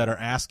people that are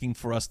asking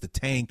for us to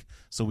tank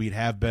so we'd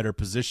have better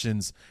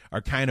positions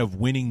are kind of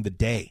winning the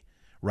day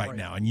right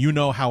now. And you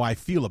know how I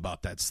feel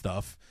about that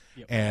stuff.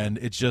 And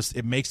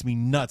it makes me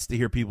nuts to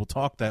hear people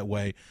talk that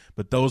way.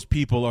 But those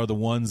people are the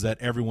ones that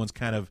everyone's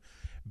kind of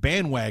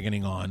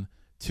bandwagoning on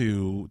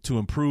to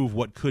improve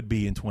what could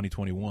be in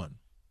 2021.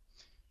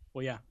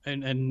 Well, yeah.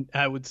 And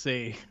I would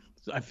say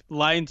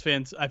Lions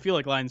fans, I feel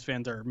like Lions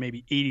fans are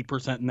maybe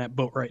 80% in that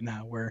boat right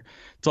now, where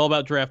it's all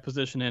about draft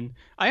position. And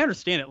I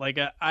understand it. Like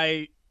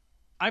I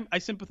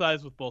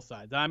sympathize with both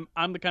sides. I'm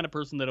the kind of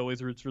person that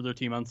always roots for their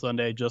team on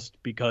Sunday,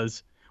 just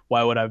because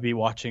why would I be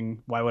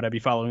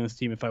following this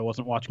team if I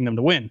wasn't watching them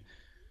to win?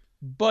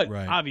 But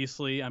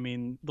obviously, I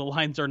mean, the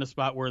Lions are in a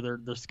spot where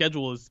their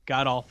schedule is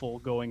god awful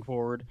going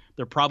forward.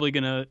 They're probably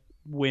going to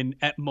win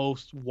at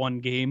most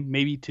 1 game,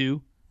 maybe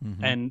 2.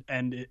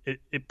 And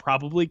it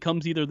probably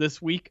comes either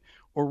this week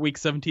or week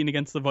 17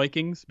 against the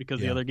Vikings,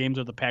 because the other games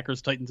are the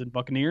Packers, Titans, and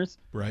Buccaneers.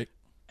 Right.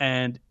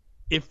 And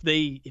if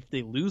they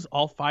lose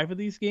all 5 of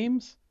these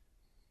games,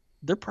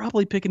 they're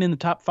probably picking in the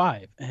top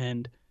 5.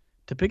 And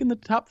to pick in the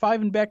top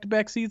 5 in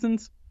back-to-back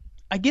seasons,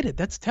 I get it.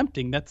 That's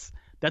tempting. That's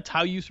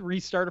how you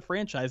restart a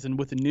franchise. And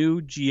with a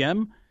new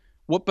GM,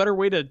 what better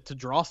way to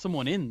draw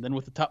someone in than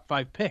with a top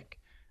 5 pick?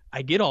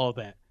 I get all of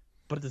that.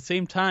 But at the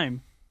same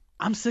time,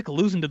 I'm sick of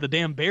losing to the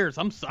damn Bears.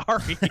 I'm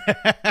sorry.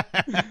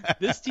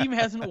 This team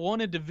hasn't won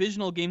a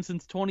divisional game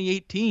since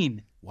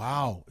 2018.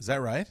 Wow. Is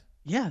that right?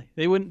 Yeah.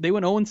 They went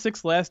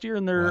 0-6 last year,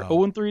 and they're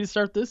 0-3 to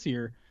start this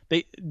year.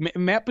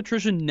 Matt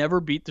Patricia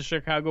never beat the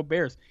Chicago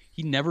Bears.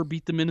 He never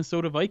beat the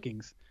Minnesota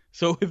Vikings.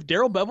 So if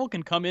Darrell Bevell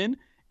can come in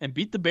and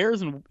beat the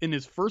Bears in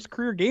his first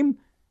career game,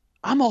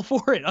 I'm all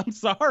for it. I'm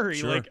sorry.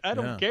 Sure. I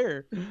don't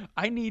care.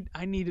 I need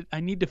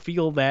to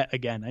feel that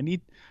again.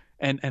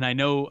 And I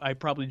know I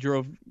probably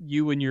drove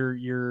you and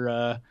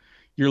your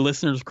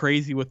listeners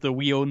crazy with the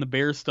 "We Own the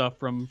Bears" stuff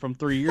from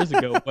 3 years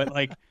ago, but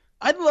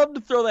I'd love to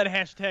throw that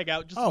hashtag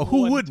out just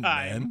who one wouldn't,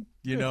 time. Man?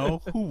 You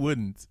know, who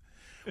wouldn't?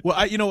 Well,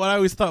 what I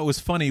always thought was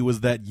funny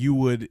was that you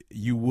would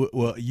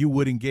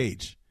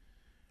engage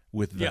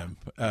with them,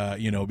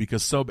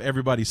 because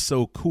everybody's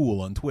so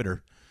cool on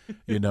Twitter.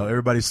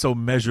 Everybody's so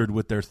measured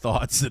with their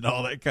thoughts and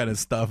all that kind of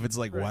stuff. It's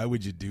like, why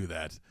would you do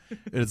that?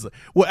 It's like,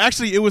 well,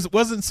 actually, it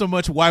wasn't so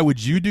much why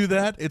would you do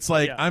that. It's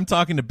like, I'm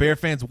talking to Bear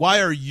fans. Why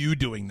are you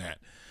doing that?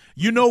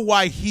 You know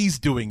why he's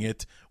doing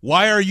it.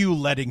 Why are you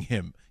letting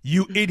him?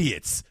 You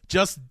idiots.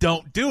 Just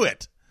don't do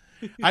it.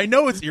 I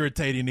know it's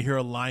irritating to hear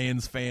a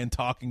Lions fan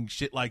talking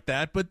shit like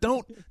that, but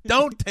don't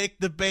take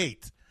the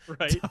bait.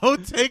 Right.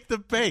 Don't take the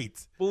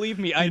bait. Believe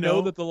me, I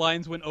know that the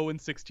Lions went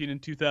 0-16 in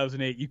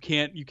 2008. You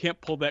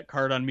can't pull that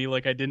card on me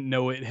like I didn't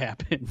know it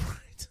happened.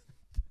 Right.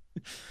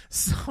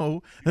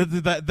 So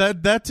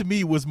that to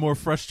me was more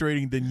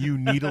frustrating than you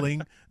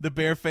needling the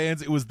Bear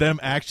fans. It was them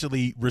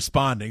actually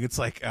responding. It's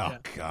like, oh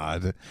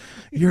God,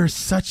 you're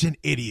such an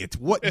idiot.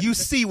 What you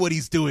see what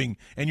he's doing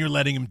and you're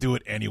letting him do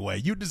it anyway.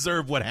 You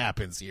deserve what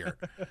happens here.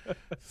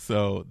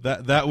 So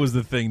that was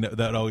the thing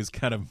that always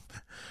kind of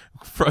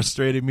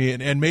frustrated me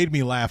and made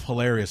me laugh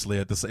hilariously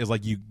at this. It's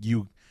like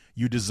you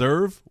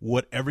deserve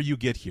whatever you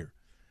get here.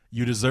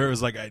 You deserve.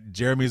 It's like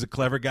Jeremy's a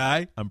clever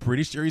guy. I'm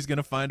pretty sure he's going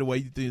to find a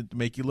way to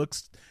make you look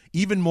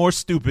even more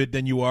stupid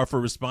than you are for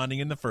responding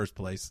in the first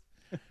place.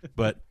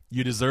 But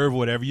you deserve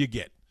whatever you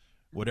get,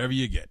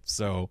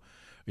 So,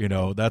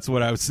 that's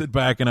what I would sit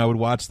back and I would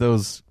watch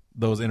those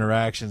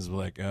interactions.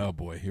 Like, oh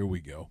boy, here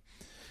we go.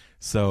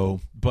 So,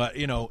 but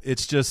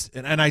it's just,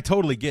 and I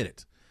totally get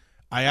it.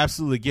 I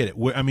absolutely get it.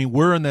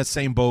 We're in that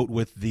same boat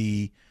with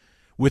the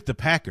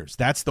Packers.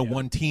 That's the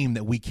one team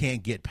that we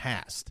can't get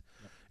past.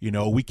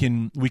 We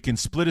can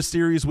split a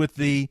series with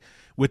the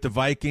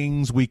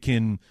Vikings. We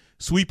can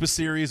sweep a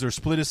series or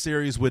split a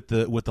series with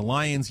the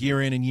Lions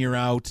year in and year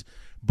out.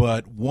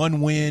 But one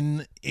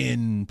win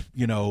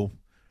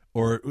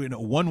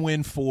one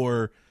win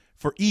for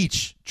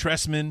each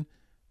Tressman,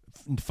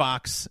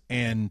 Fox,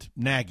 and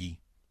Nagy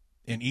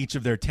in each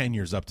of their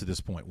tenures up to this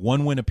point.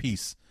 One win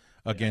apiece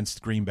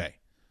against Green Bay.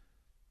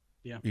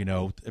 Yeah.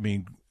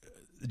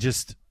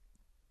 Just.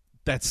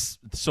 That's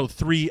so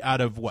 3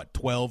 out of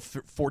 12,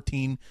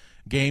 14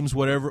 games,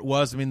 whatever it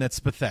was. That's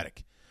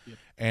pathetic. Yep.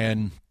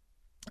 And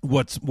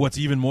what's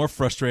even more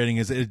frustrating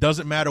is it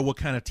doesn't matter what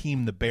kind of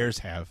team the Bears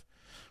have.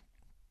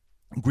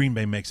 Green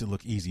Bay makes it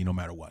look easy no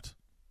matter what.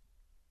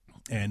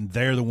 And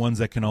they're the ones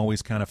that can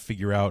always kind of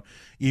figure out,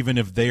 even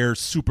if they're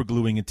super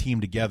gluing a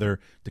team together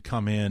to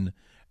come in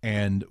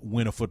and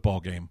win a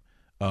football game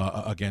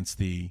against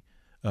the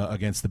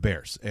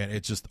Bears. And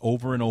it's just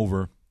over and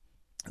over.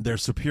 They're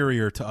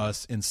superior to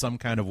us in some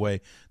kind of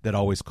way that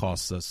always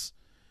costs us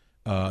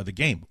the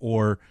game,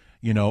 or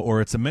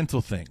it's a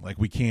mental thing. Like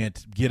we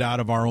can't get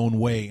out of our own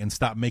way and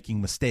stop making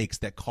mistakes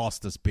that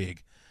cost us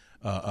big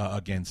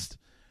against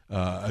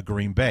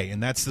Green Bay.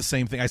 And that's the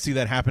same thing. I see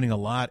that happening a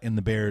lot in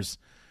the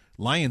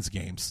Bears-Lions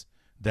games,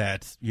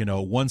 that,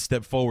 one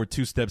step forward,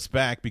 2 steps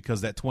back because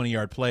that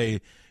 20-yard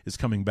play is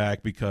coming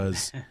back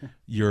because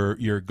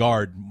your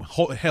guard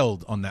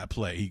held on that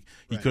play.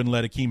 He couldn't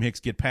let Akeem Hicks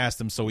get past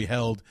him, so he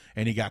held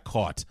and he got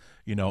caught,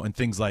 and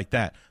things like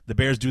that. The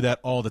Bears do that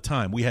all the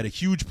time. We had a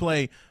huge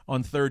play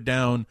on 3rd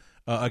down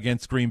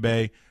against Green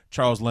Bay.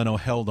 Charles Leno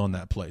held on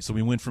that play. So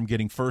we went from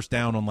getting first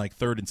down on like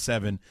 3rd and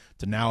 7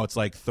 to now it's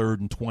like 3rd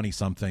and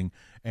 20-something,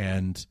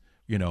 and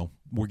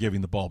we're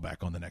giving the ball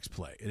back on the next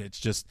play. It's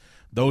just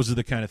those are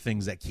the kind of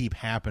things that keep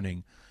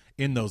happening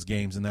in those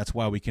games, and that's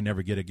why we can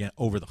never get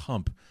over the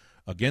hump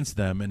against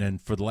them. And then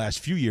for the last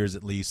few years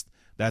at least,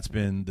 that's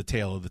been the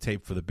tail of the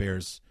tape for the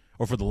Bears,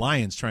 or for the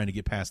Lions trying to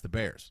get past the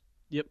Bears.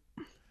 Yep.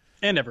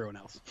 And everyone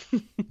else.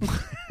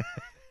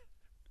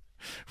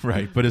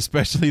 Right, but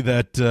especially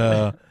that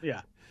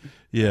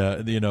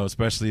yeah,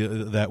 especially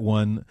that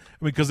one.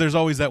 Because there's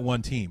always that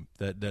one team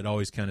that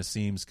always kind of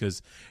seems,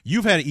 because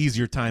you've had an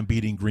easier time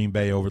beating Green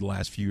Bay over the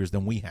last few years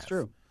than we have. It's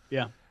true.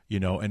 Yeah.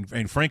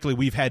 And frankly,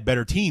 we've had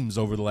better teams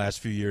over the last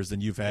few years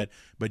than you've had,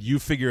 but you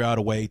figure out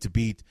a way to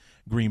beat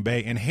Green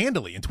Bay, and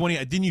handily.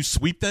 Didn't you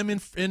sweep them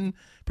in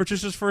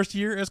Patricia's first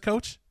year as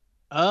coach?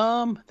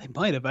 They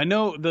might have. I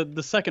know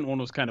the second one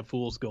was kind of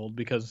fool's gold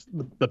because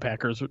the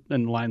Packers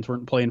and the Lions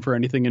weren't playing for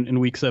anything in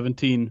week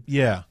 17.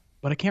 Yeah.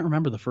 But I can't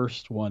remember the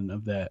first one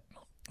of that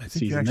I think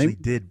season. you actually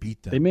did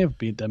beat them. They may have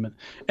beat them.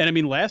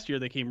 And last year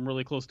they came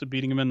really close to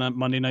beating them in that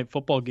Monday Night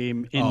Football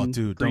game in Oh,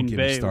 dude, Green don't get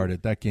Bay. me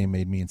started. That game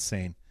made me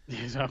insane.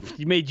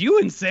 He made you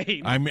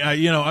insane.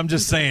 I'm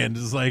just saying,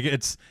 it's like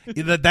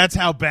that's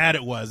how bad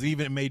it was.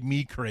 Even it made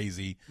me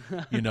crazy,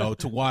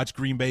 to watch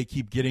Green Bay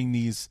keep getting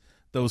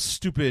those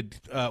stupid,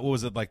 what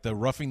was it, like the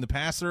roughing the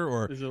passer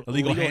or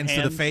illegal hands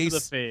to the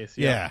face?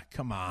 Yeah,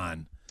 come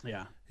on.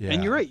 Yeah.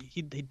 And you're right.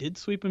 They did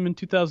sweep him in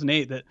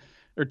 2008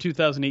 or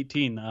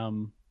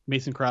 2018.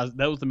 Mason Crosby.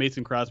 That was the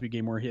Mason Crosby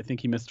game where I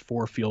think he missed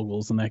 4 field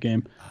goals in that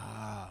game.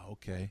 Ah,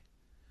 okay.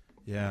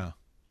 Yeah.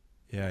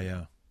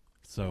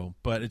 So,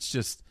 but it's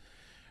just,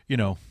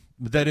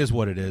 that is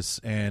what it is,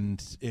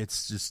 and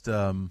it's just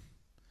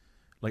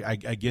like I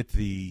get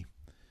the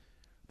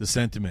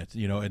sentiment,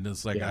 and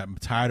it's like I'm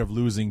tired of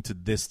losing to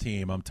this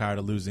team. I'm tired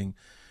of losing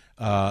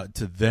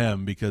to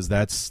them, because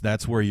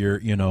that's where you're,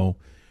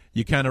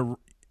 you kind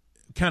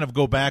of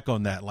go back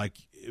on that, like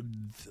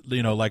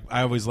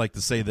I always like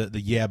to say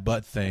the yeah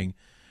but thing,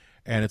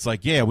 and it's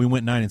like, yeah, we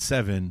went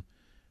 9-7,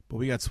 but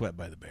we got swept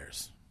by the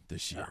Bears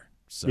this year.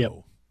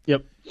 So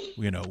Yep.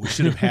 We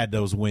should have had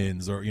those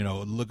wins, or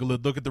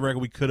look at the record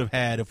we could have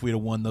had if we'd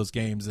have won those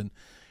games and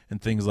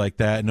things like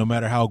that. And no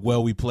matter how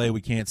well we play, we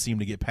can't seem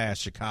to get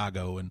past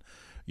Chicago and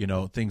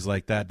things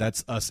like that.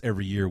 That's us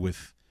every year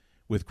with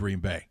Green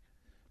Bay.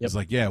 Yep. It's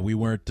like, yeah, we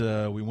went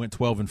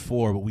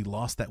 12-4, but we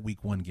lost that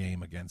week 1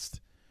 game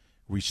against.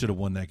 We should have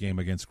won that game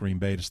against Green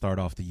Bay to start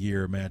off the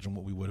year. Imagine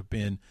what we would have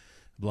been.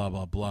 Blah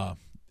blah blah.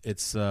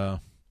 It's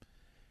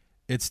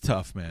It's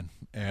tough, man.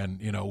 And,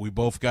 we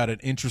both got an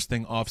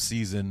interesting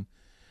offseason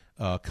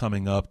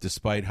coming up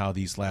despite how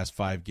these last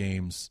 5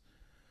 games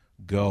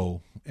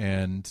go.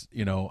 And,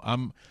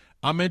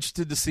 I'm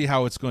interested to see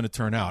how it's going to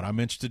turn out. I'm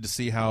interested to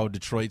see how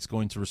Detroit's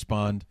going to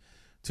respond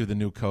to the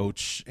new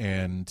coach.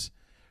 And,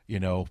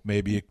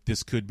 maybe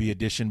this could be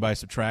addition by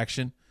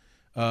subtraction,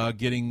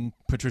 getting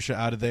Patricia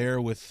out of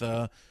there with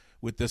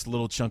this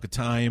little chunk of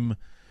time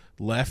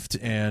left.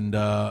 And,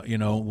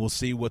 we'll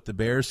see what the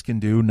Bears can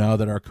do now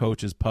that our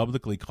coach is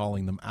publicly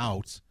calling them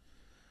out.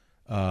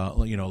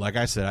 Like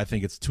I said, I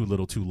think it's too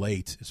little too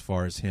late as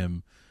far as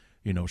him,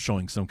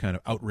 showing some kind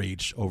of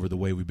outrage over the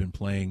way we've been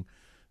playing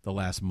the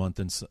last month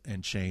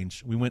and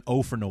change. We went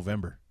 0 for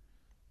November.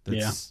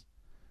 That's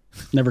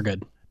never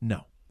good.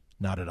 No,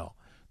 not at all.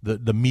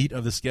 The meat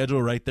of the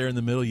schedule right there in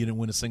the middle, you didn't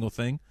win a single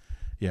thing.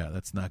 Yeah,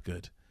 that's not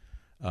good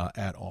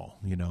at all.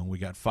 We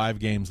got 5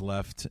 games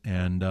left,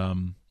 and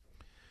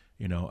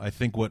I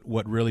think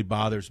what really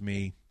bothers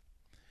me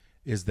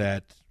is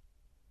that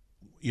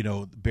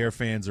Bear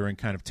fans are in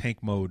kind of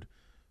tank mode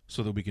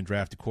so that we can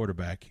draft a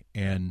quarterback.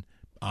 And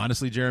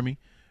honestly, Jeremy,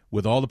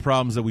 with all the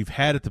problems that we've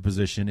had at the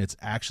position, it's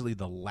actually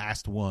the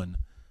last one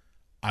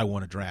I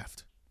want to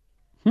draft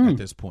at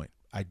this point.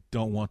 I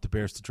don't want the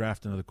Bears to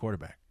draft another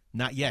quarterback.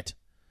 Not yet.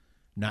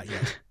 Not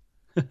yet.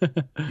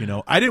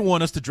 I didn't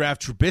want us to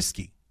draft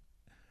Trubisky.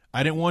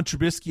 I didn't want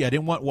Trubisky. I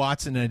didn't want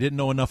Watson, and I didn't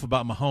know enough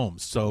about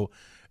Mahomes. So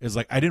it's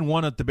like I didn't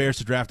want the Bears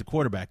to draft a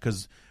quarterback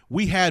because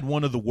we had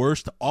one of the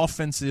worst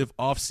offensive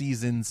off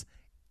seasons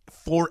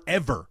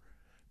forever.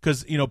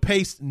 Because,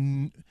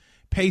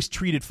 Pace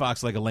treated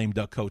Fox like a lame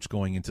duck coach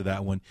going into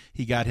that one.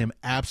 He got him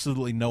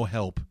absolutely no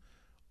help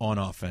on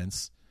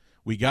offense.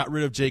 We got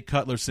rid of Jay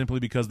Cutler simply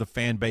because the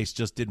fan base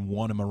just didn't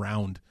want him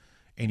around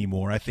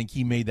anymore. I think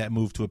he made that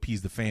move to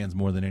appease the fans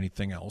more than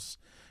anything else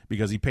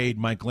because he paid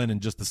Mike Glennon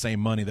just the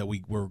same money that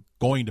we were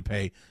going to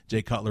pay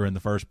Jay Cutler in the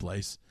first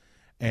place.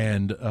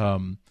 And,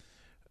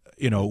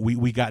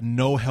 we got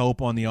no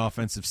help on the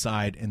offensive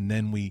side, and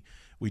then we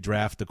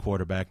draft the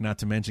quarterback, not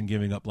to mention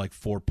giving up like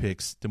 4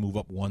 picks to move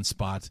up 1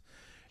 spot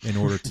in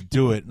order to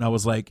do it. And I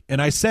was like,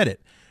 and I said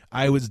it,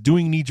 I was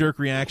doing knee-jerk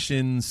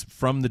reactions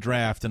from the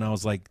draft, and I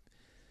was like,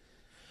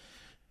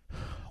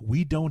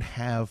 we don't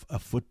have a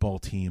football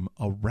team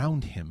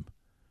around him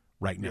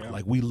right now.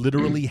 Like, we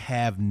literally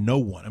have no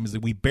one. I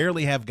mean, we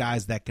barely have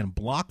guys that can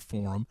block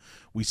for him.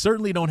 We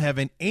certainly don't have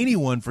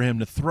anyone for him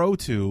to throw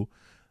to.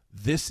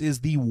 This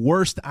is the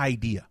worst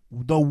idea.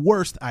 The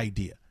worst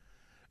idea.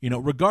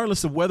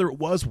 Regardless of whether it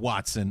was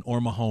Watson or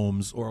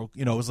Mahomes or,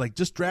 it was like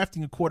just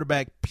drafting a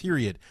quarterback,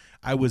 period.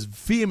 I was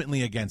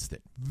vehemently against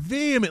it.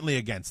 Vehemently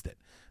against it.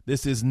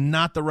 This is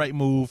not the right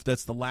move.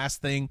 That's the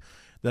last thing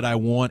that I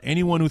want.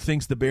 Anyone who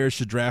thinks the Bears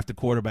should draft a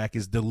quarterback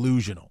is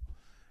delusional.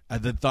 I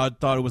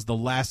thought it was the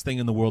last thing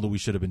in the world that we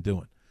should have been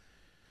doing.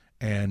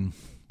 And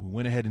we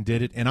went ahead and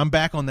did it. And I'm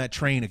back on that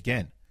train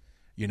again.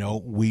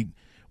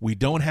 We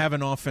don't have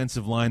an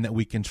offensive line that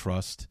we can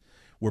trust.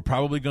 We're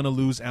probably going to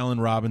lose Allen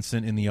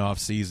Robinson in the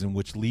offseason,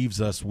 which leaves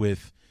us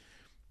with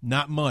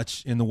not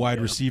much in the wide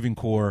receiving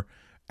core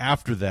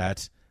after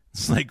that.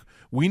 It's like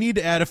we need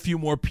to add a few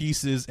more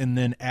pieces and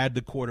then add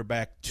the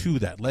quarterback to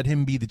that. Let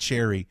him be the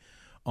cherry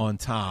on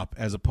top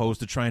as opposed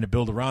to trying to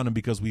build around him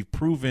because we've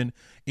proven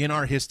in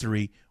our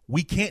history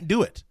we can't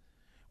do it.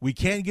 We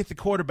can't get the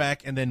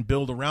quarterback and then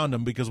build around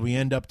him because we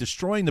end up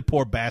destroying the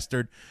poor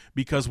bastard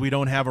because we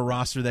don't have a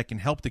roster that can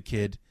help the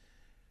kid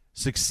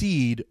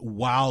succeed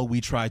while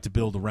we try to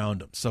build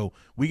around him. So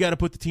we got to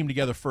put the team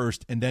together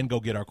first and then go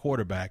get our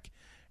quarterback.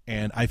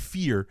 And I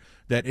fear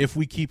that if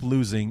we keep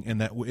losing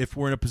and that if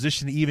we're in a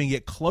position to even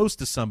get close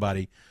to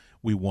somebody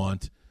we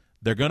want,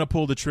 they're going to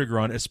pull the trigger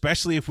on it,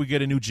 especially if we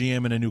get a new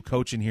GM and a new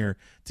coach in here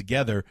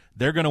together.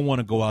 They're going to want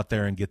to go out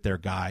there and get their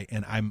guy,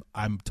 and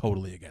I'm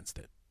totally against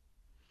it.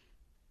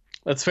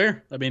 That's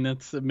fair. I mean,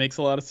 it makes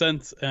a lot of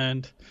sense.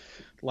 And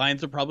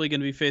Lions are probably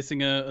going to be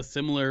facing a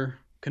similar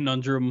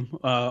conundrum,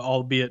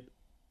 albeit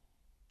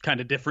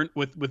kind of different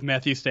with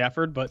Matthew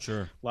Stafford. But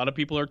sure, a lot of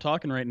people are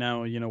talking right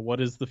now,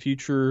 what is the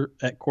future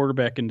at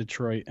quarterback in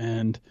Detroit?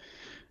 And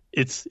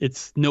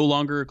it's no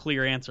longer a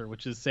clear answer,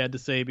 which is sad to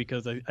say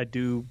because I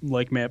do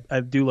like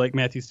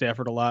Matthew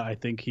Stafford a lot. I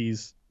think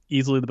he's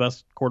easily the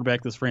best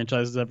quarterback this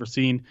franchise has ever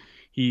seen.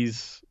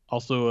 He's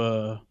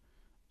also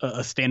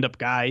a stand-up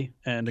guy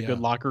and a good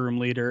locker room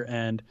leader.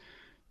 And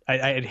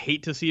I'd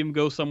hate to see him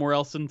go somewhere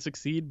else and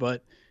succeed,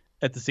 but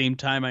at the same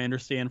time, I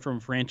understand from a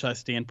franchise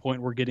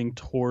standpoint, we're getting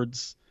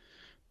towards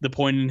the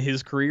point in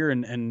his career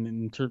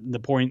and the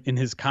point in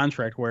his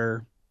contract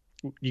where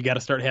you got to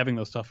start having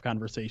those tough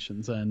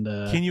conversations. And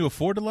can you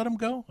afford to let him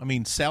go? I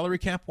mean, salary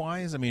cap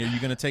wise, I mean, are you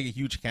going to take a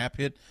huge cap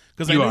hit?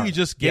 Because I know you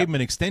just gave him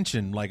an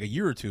extension like a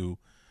year or two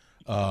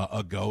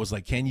ago. It's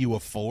like, can you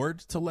afford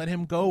to let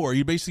him go? Or are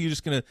you basically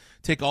just going to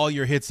take all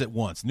your hits at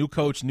once? New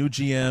coach, new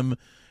GM,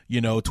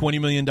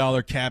 $20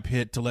 million cap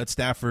hit to let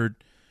Stafford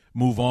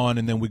move on,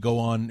 and then we go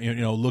on,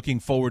 looking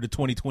forward to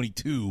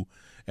 2022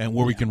 and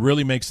where we can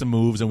really make some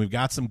moves, and we've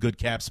got some good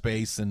cap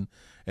space and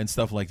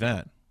stuff like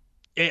that.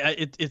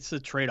 It's a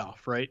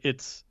trade-off, right?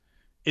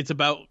 it's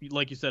about,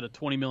 like you said, a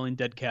 $20 million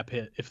dead cap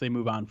hit if they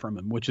move on from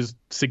him, which is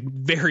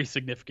very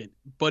significant.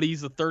 But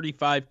he's a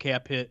 35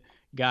 cap hit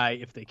guy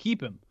if they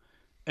keep him.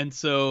 And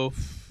so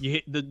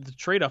the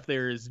trade-off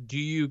there is, do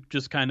you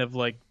just kind of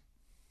like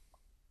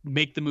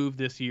make the move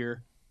this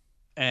year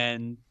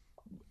and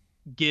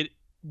get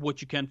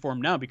what you can for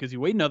him now? Because you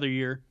wait another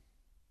year,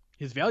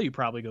 his value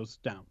probably goes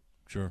down.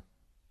 Sure.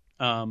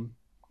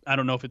 I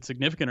don't know if it's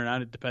significant or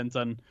not. It depends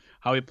on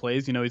how he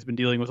plays. You know, he's been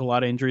dealing with a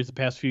lot of injuries the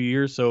past few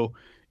years. So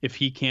if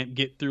he can't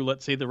get through,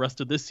 let's say, the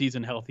rest of this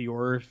season healthy,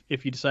 or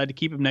if you decide to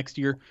keep him next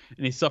year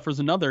and he suffers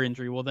another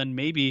injury, well, then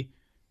maybe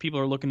people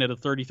are looking at a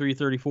 33,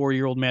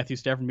 34-year-old Matthew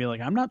Stafford and be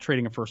like, I'm not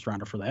trading a first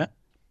rounder for that.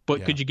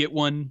 But could you get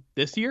one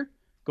this year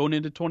going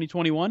into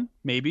 2021?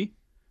 Maybe.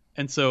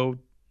 And so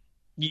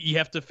you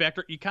have to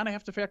factor, you kind of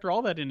have to factor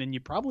all that in, and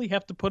you probably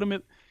have to put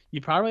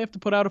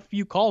out a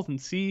few calls and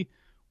see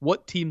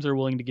what teams are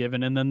willing to give.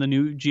 And then the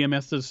new GM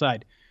has to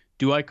decide,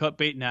 do I cut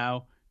bait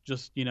now?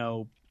 Just, you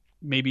know,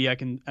 maybe I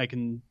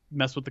can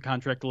mess with the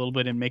contract a little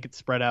bit and make it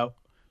spread out,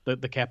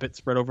 the cap hit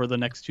spread over the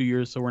next 2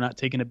 years, so we're not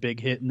taking a big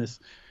hit in this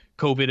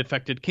COVID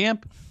affected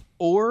camp.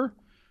 Or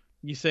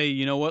you say,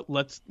 you know what,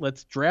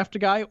 let's draft a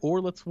guy,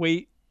 or let's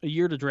wait a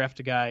year to draft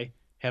a guy,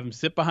 have him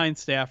sit behind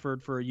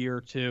Stafford for a year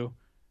or two,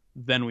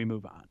 then we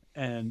move on.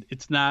 And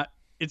it's not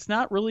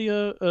really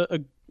a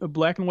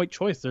black and white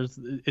choice.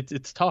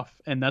 It's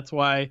tough, and that's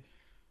why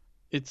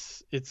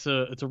it's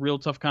a real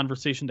tough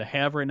conversation to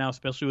have right now,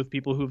 especially with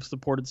people who have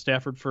supported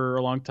Stafford for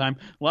a long time.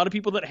 A lot of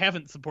people that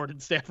haven't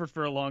supported Stafford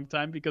for a long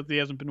time because he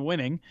hasn't been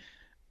winning,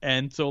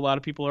 and so a lot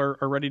of people are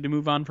ready to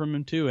move on from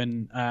him too.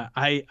 And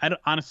I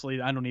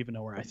honestly, I don't even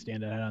know where I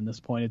stand on this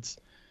point.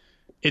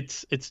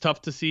 It's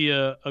tough to see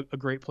a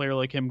great player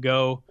like him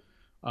go,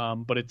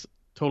 but it's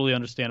totally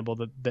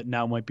understandable that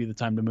now might be the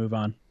time to move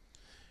on.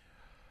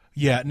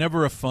 Yeah,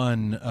 never a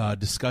fun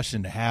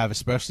discussion to have,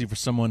 especially for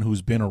someone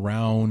who's been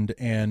around,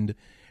 and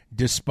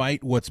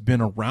despite what's been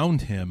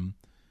around him,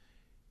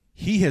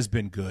 he has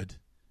been good,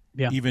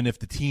 even if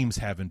the teams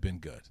haven't been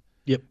good.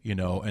 Yep. You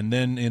know, and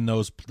then in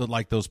those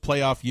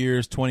playoff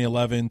years,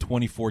 2011,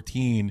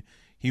 2014,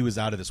 he was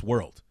out of this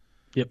world.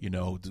 Yep. You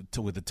know,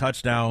 with the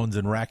touchdowns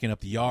and racking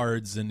up the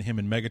yards, and him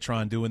and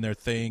Megatron doing their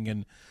thing,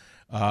 and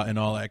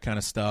all that kind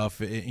of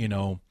stuff. You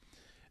know,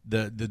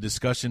 the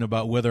discussion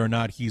about whether or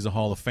not he's a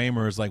Hall of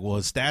Famer is like, well,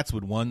 his stats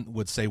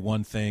would say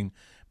one thing,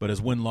 but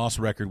his win-loss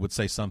record would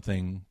say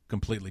something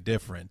completely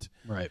different.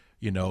 Right.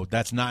 You know,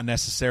 that's not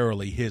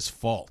necessarily his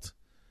fault.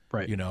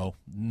 Right. You know,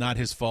 not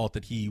his fault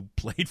that he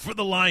played for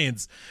the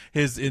Lions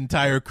his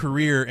entire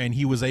career, and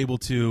he was able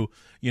to,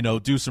 you know,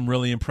 do some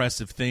really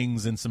impressive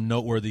things and some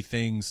noteworthy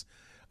things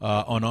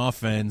on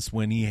offense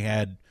when he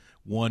had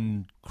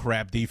one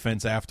crap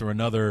defense after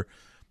another.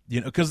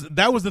 You know, because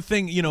that was the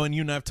thing, you know, and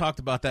you and I have talked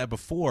about that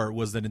before,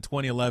 was that in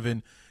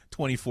 2011,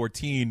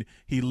 2014,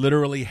 he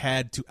literally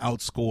had to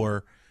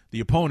outscore the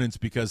opponents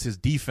because his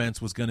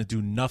defense was going to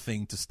do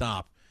nothing to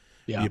stop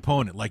the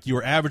opponent. Like, you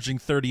were averaging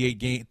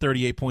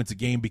 38 points a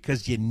game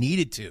because you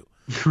needed to.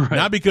 Right.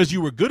 Not because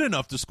you were good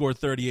enough to score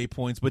 38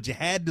 points, but you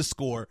had to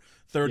score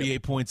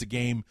 38 points a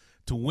game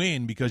to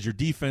win because your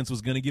defense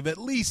was going to give at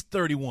least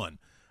 31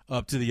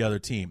 up to the other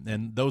team.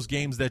 And those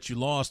games that you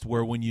lost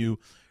were when you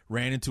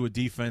ran into a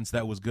defense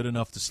that was good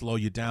enough to slow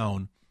you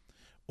down,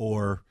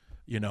 or,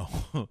 you know,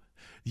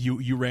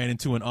 you ran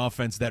into an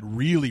offense that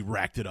really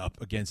racked it up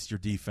against your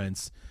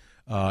defense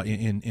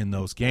in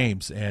those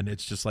games. And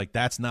it's just like,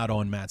 that's not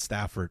on Matt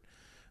Stafford,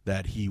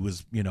 that he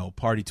was, you know,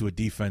 party to a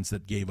defense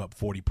that gave up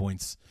 40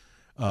 points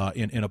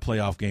in a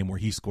playoff game where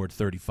he scored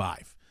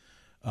 35.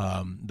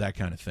 That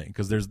kind of thing.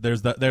 Because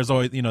there's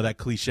always, you know, that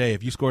cliche,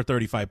 if you score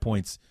 35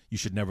 points, you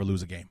should never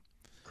lose a game.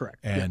 Correct.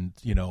 And,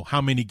 you know,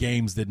 how many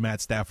games did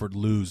Matt Stafford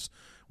lose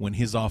when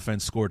his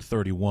offense scored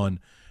 31,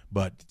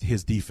 but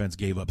his defense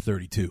gave up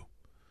 32?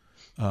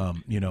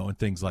 You know, and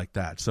things like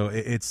that. So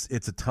it's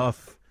a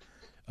tough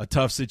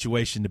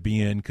situation to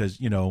be in, because,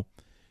 you know,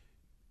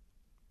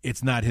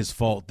 it's not his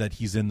fault that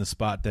he's in the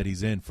spot that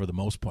he's in for the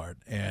most part.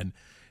 And,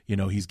 you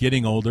know, he's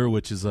getting older,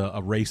 which is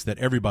a race that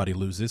everybody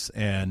loses.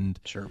 And,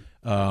 sure,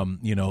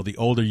 you know, the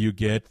older you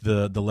get,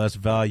 the less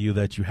value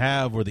that you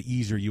have, or the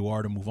easier you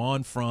are to move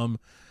on from.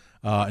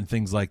 And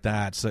things like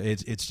that. So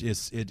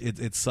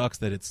it sucks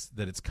that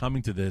it's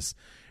coming to this,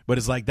 but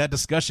it's like that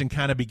discussion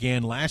kind of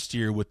began last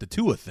year with the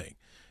Tua thing.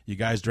 You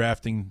guys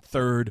drafting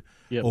third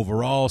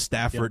overall.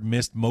 Stafford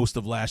missed most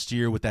of last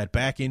year with that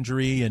back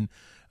injury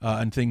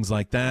and things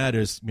like that.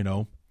 Is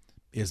now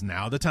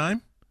the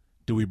time?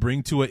 Do we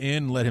bring Tua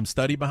in, let him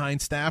study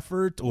behind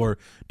Stafford, or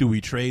do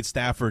we trade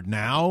Stafford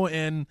now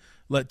and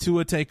let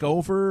Tua take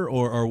over,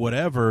 or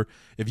whatever?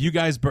 If you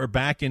guys are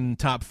back in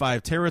top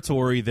 5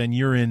 territory, then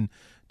you're in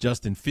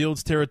Justin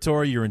Fields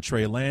territory, you're in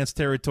Trey Lance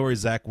territory,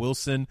 Zach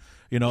Wilson.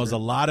 You know, there's a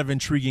lot of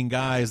intriguing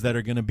guys that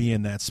are going to be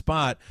in that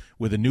spot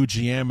with a new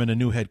GM and a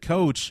new head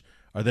coach.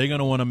 Are they going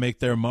to want to make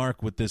their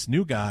mark with this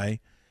new guy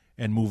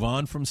and move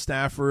on from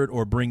Stafford,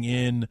 or bring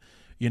in,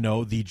 you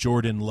know, the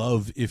Jordan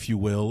Love, if you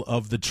will,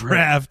 of the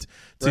draft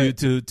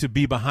to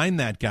be behind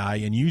that guy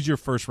and use your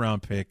first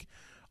round pick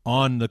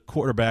on the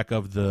quarterback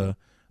of the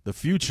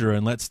future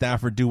and let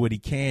Stafford do what he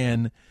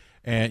can,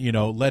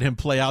 and let him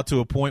play out to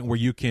a point where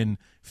you can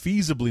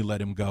feasibly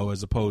let him go,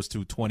 as opposed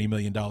to $20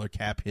 million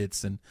cap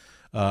hits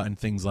and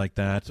things like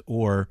that?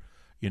 Or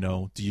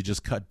do you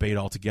just cut bait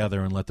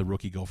altogether and let the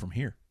rookie go from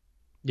here?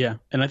 Yeah,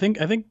 and I think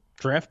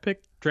draft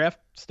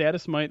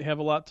status might have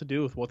a lot to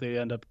do with what they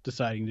end up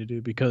deciding to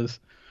do, because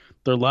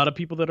there are a lot of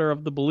people that are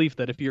of the belief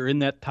that if you're in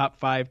that top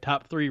 5,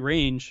 top 3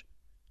 range,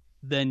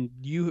 then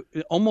you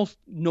almost,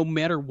 no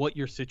matter what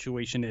your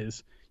situation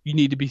is, you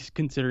need to be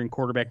considering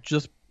quarterback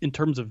just in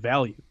terms of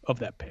value of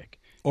that pick.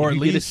 Or at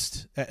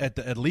least,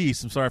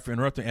 I'm sorry for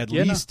interrupting.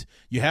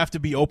 You have to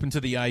be open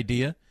to the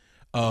idea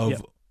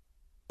of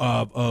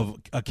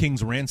a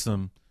king's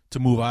ransom to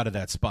move out of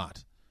that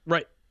spot.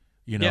 Right.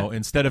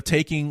 Instead of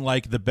taking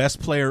like the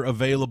best player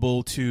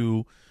available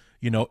to,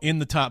 in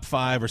the top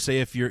 5, or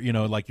say if you're,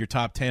 like your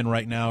top 10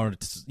 right now, or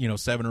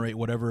 7 or 8,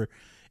 whatever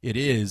it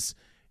is,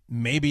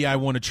 maybe I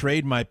want to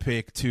trade my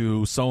pick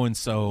to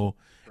so-and-so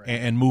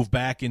and move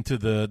back into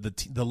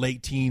the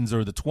late teens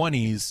or the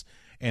 20s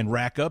and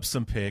rack up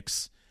some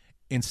picks,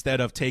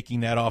 instead of taking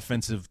that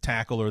offensive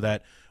tackle or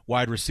that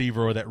wide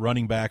receiver or that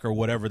running back or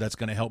whatever that's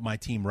going to help my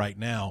team right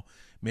now.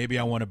 Maybe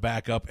I want to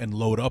back up and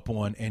load up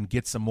on and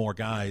get some more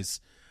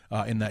guys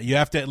in that. You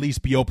have to at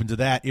least be open to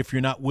that if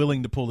you're not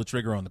willing to pull the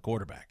trigger on the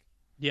quarterback.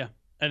 Yeah,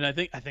 and I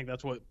think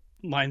that's what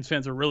Lions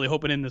fans are really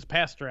hoping in this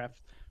past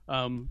draft.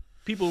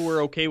 People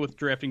were okay with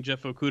drafting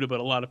Jeff Okudah, but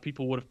a lot of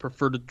people would have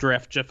preferred to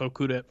draft Jeff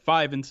Okudah at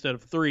 5 instead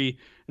of 3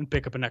 and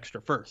pick up an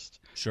extra first.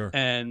 Sure.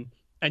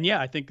 And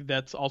yeah, I think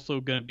that's also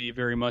going to be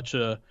very much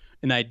an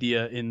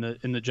idea in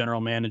the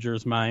general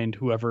manager's mind,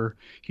 whoever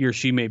he or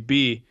she may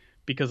be,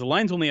 because the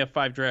Lions only have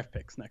 5 draft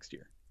picks next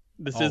year.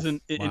 This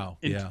isn't. Wow.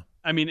 Yeah.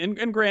 I mean,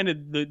 and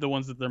granted, the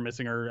ones that they're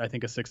missing are, I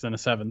think, a 6th and a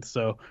 7th,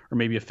 or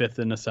maybe a 5th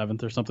and a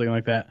 7th or something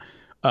like that.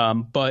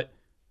 But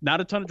not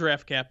a ton of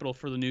draft capital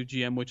for the new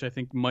GM, which I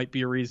think might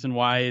be a reason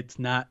why it's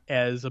not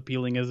as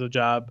appealing as a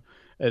job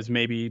as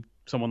maybe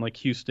someone like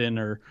Houston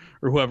or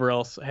whoever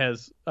else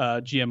has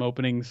GM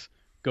openings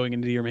going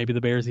into the year, maybe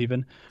the Bears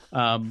even.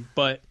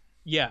 But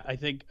yeah, I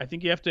think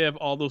you have to have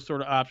all those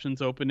sort of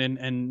options open,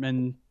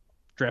 and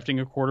drafting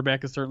a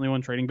quarterback is certainly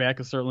one. Trading back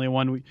is certainly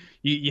one.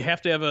 You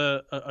have to have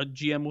a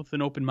GM with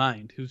an open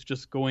mind, who's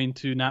just going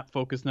to not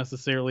focus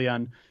necessarily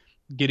on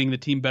getting the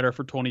team better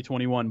for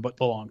 2021, but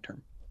the long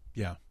term.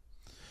 Yeah.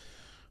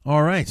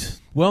 All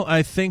right. Well,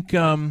 I think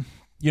just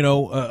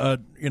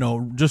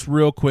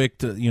real quick,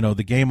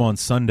 the game on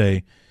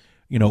Sunday.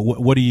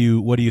 What are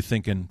you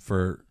thinking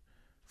for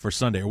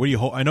Sunday? Or what do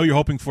you I know you're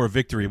hoping for a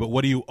victory, but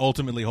what are you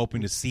ultimately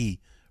hoping to see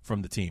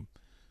from the team?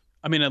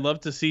 I mean, I'd love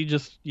to see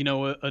just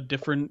a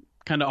different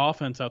kind of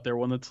offense out there,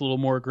 one that's a little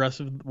more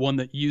aggressive, one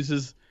that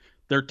uses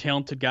their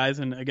talented guys.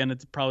 And again,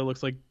 it probably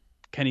looks like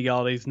Kenny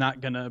Galladay's not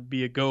going to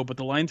be a go, but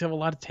the Lions have a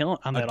lot of talent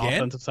on that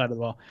offensive side of the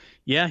ball.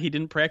 Yeah, he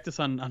didn't practice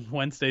on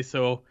Wednesday,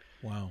 so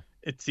wow.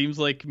 It seems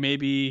like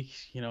maybe,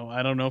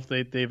 I don't know if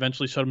they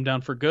eventually shut him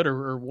down for good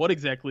or what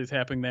exactly is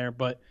happening there,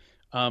 but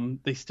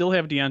they still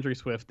have DeAndre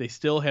Swift. They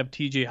still have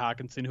TJ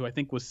Hawkinson, who I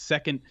think was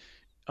 2nd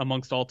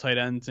amongst all tight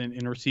ends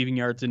in receiving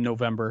yards in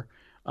November.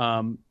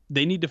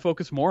 They need to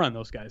focus more on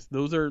those guys.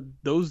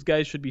 Those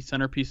guys should be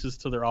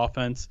centerpieces to their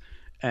offense.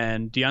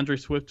 And DeAndre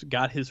Swift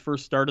got his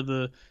first start of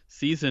the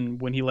season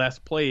when he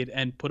last played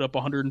and put up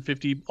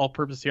 150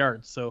 all-purpose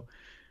yards. So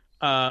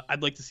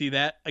I'd like to see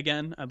that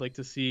again. I'd like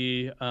to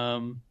see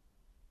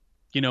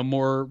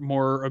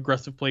more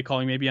aggressive play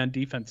calling, maybe on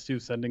defense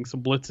too, sending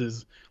some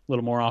blitzes a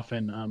little more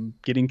often,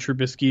 getting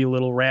Trubisky a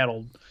little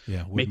rattled.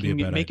 Yeah, wouldn't be a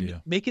bad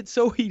idea. Make it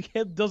so he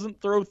doesn't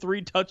throw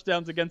 3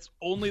 touchdowns against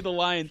only the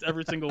Lions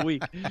every single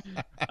week.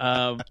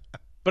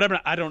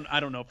 But I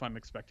don't know if I'm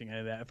expecting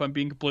any of that. If I'm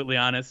being completely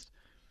honest,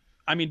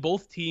 I mean,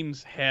 both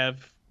teams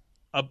have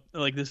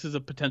this is a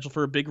potential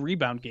for a big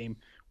rebound game.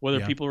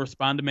 Whether people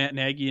respond to Matt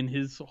Nagy and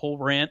his whole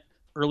rant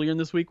earlier in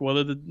this week,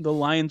 whether the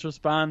Lions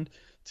respond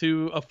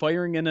to a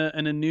firing and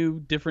a new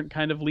different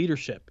kind of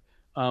leadership.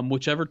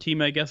 Whichever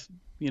team, I guess,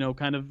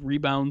 kind of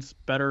rebounds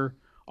better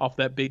off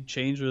that big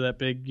change or that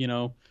big,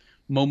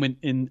 moment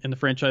in the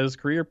franchise's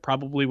career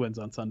probably wins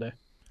on Sunday.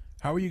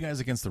 How are you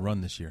guys against the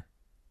run this year?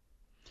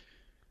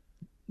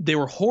 They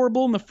were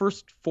horrible in the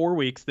first 4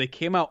 weeks. They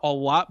came out a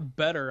lot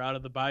better out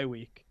of the bye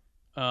week,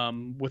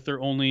 with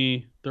their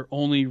only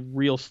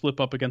real slip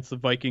up against the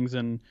Vikings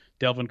and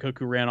Dalvin Cook,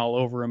 who ran all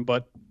over him.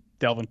 But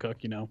Dalvin Cook,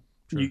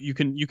 sure. you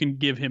can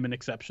give him an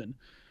exception.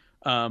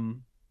 But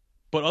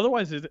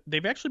otherwise,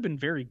 they've actually been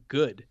very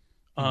good.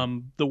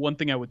 The one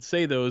thing I would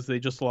say, though, is they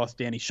just lost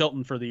Danny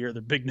Shelton for the year,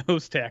 their big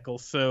nose tackle.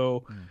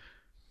 So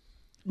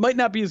might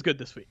not be as good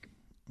this week.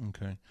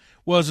 Okay.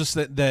 Well, it's just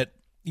that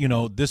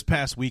this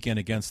past weekend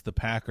against the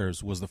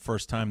Packers was the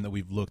first time that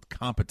we've looked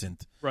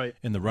competent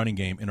in the running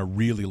game in a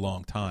really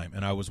long time.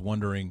 And I was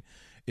wondering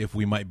if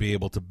we might be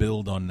able to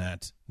build on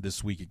that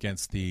this week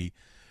against the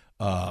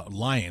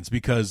Lions,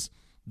 because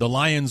the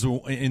Lions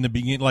in the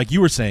beginning, like you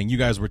were saying, you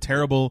guys were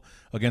terrible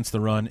against the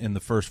run in the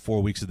first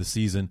 4 weeks of the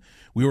season.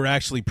 We were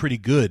actually pretty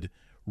good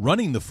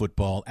running the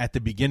football at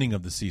the beginning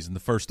of the season, the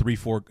first three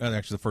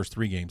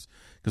games,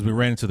 because we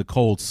ran into the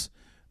Colts.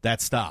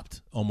 That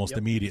stopped almost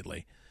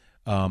immediately.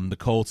 The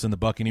Colts and the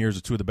Buccaneers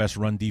are two of the best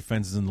run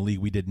defenses in the league.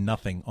 We did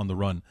nothing on the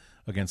run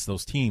against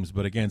those teams,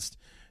 but against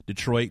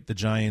Detroit, the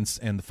Giants,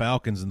 and the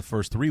Falcons in the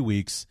first 3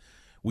 weeks,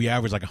 we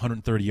averaged like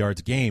 130 yards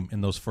a game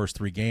in those first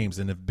 3 games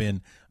and have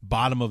been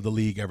bottom of the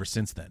league ever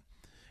since then.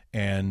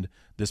 And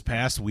this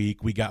past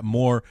week, we got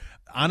more.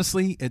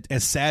 Honestly,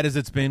 as sad as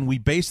it's been, we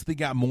basically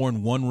got more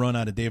in one run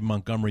out of David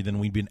Montgomery than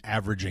we've been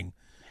averaging,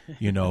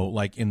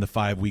 like in the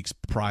 5 weeks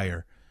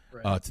prior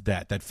to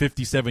that. That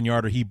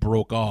 57-yarder he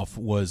broke off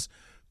was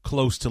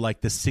close to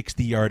like the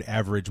 60-yard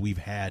average we've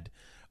had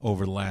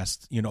over the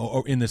last,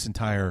 or in this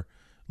entire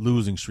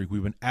losing streak.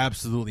 We've been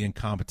absolutely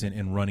incompetent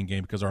in running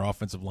game because our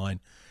offensive line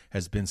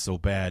has been so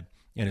bad.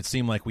 And it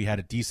seemed like we had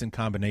a decent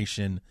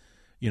combination,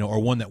 or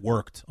one that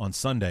worked on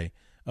Sunday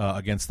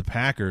against the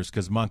Packers,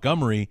 because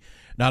Montgomery,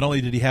 not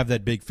only did he have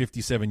that big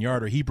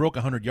 57-yarder, he broke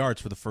 100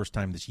 yards for the first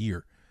time this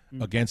year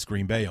against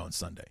Green Bay on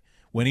Sunday,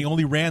 when he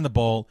only ran the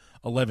ball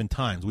 11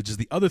 times, which is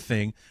the other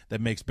thing that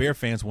makes Bear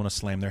fans want to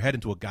slam their head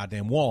into a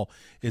goddamn wall,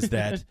 is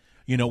that,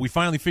 we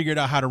finally figured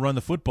out how to run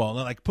the football.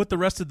 And like, put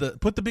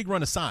the big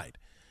run aside.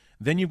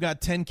 Then you've got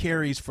 10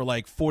 carries for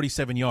like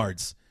 47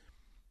 yards.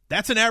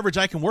 That's an average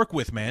I can work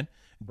with, man.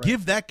 Right.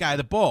 Give that guy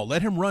the ball.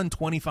 Let him run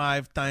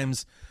 25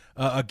 times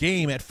a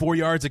game at 4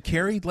 yards a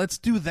carry. Let's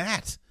do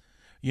that,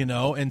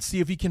 and see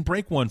if he can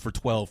break one for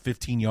 12,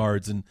 15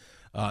 yards and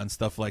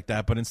stuff like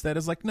that. But instead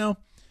it's like, no,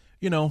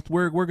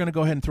 we're going to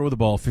go ahead and throw the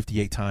ball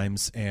 58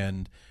 times.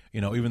 And,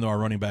 even though our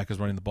running back is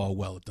running the ball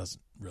well, it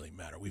doesn't really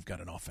matter. We've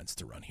got an offense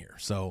to run here.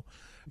 So,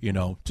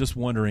 just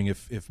wondering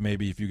if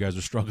maybe if you guys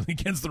are struggling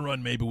against the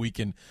run, maybe we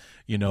can,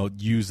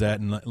 use that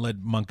and let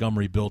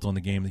Montgomery build on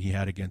the game that he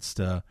had against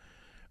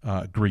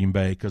Green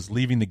Bay, because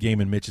leaving the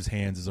game in Mitch's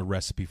hands is a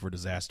recipe for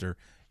disaster,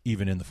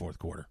 even in the fourth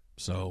quarter.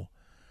 So,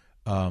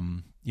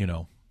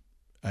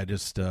 I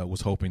just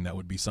was hoping that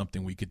would be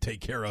something we could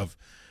take care of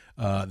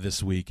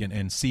this week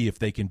and see if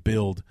they can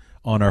build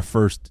on our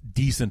first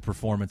decent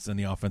performance in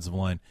the offensive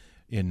line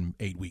in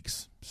 8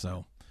 weeks.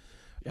 So,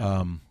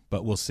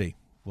 but we'll see.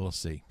 We'll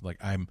see. Like,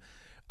 I'm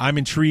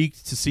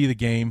intrigued to see the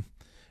game.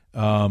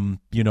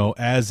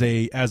 As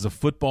a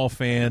football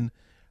fan,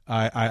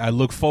 I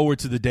look forward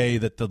to the day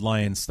that the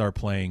Lions start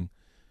playing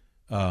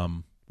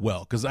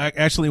well, because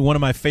actually one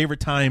of my favorite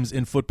times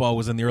in football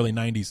was in the early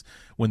 90s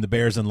when the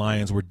Bears and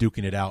Lions were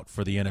duking it out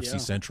for the NFC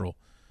Central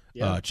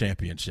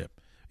championship.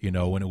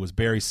 When it was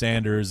Barry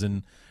Sanders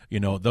and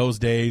those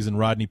days, and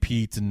Rodney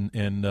Peete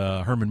and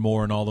Herman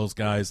Moore and all those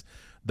guys.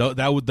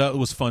 That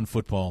was fun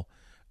football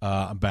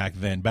back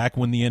then. Back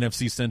when the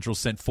NFC Central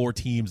sent 4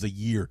 teams a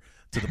year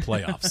to the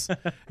playoffs.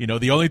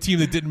 The only team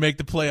that didn't make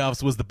the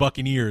playoffs was the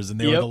Buccaneers, and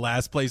they were the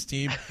last place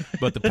team.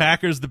 But the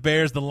Packers, the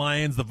Bears, the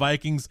Lions, the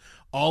Vikings,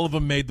 all of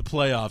them made the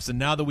playoffs. And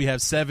now that we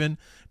have 7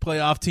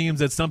 playoff teams,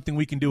 that's something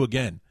we can do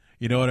again.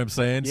 You know what I'm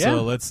saying? Yeah.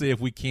 So let's see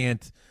if we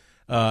can't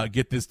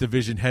get this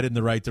division headed in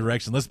the right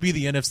direction. Let's be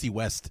the NFC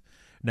West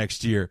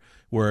next year,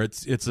 where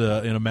it's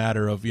in a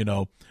matter of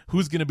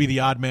who's going to be the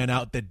odd man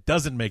out that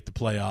doesn't make the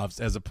playoffs,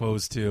 as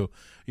opposed to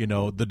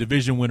the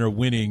division winner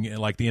winning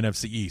like the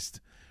NFC East.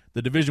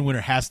 The division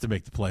winner has to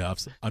make the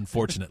playoffs,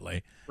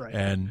 unfortunately. Right.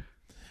 And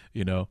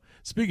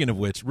speaking of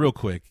which, real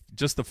quick,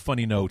 just a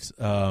funny note: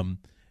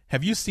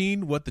 have you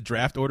seen what the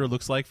draft order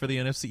looks like for the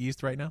NFC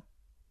East right now?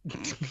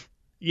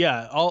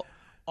 Yeah,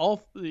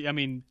 I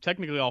mean,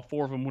 technically all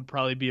 4 of them would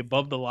probably be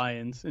above the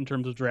Lions in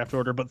terms of draft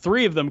order, but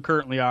 3 of them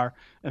currently are.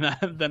 And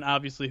then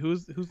obviously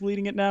who's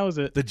leading it now? Is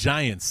it the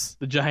Giants?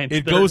 The Giants.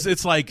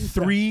 It's like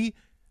 3,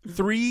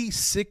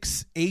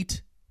 6,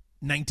 8,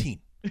 19.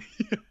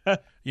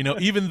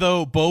 Even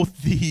though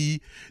both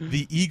the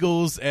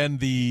Eagles and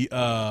the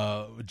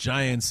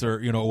Giants are,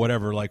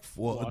 whatever, like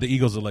the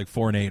Eagles are like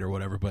 4-8 or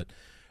whatever, but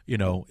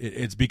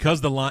it's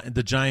because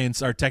the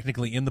Giants are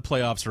technically in the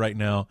playoffs right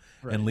now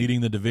and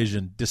leading the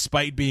division,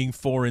 despite being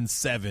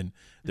 4-7.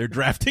 They're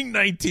drafting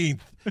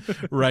 19th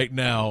right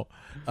now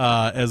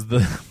as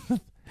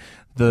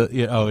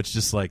it's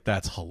just like,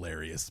 that's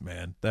hilarious,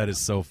 man. That is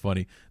so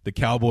funny. The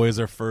Cowboys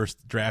are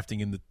first, drafting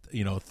in the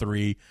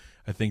 3.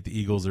 I think the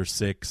Eagles are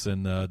 6,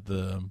 and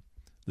the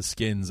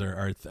Skins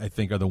are I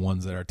think are the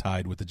ones that are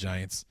tied with the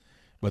Giants.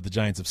 But the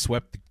Giants have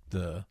swept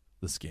the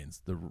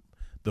Skins,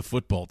 the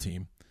football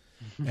team.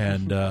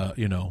 And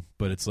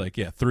but it's like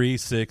 3,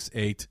 6,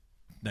 8,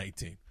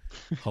 19.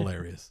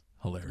 Hilarious.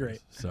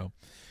 Great. So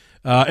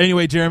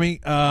anyway, Jeremy,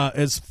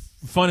 it's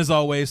fun as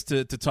always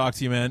to talk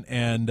to you, man.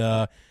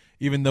 And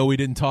even though we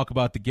didn't talk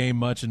about the game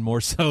much, and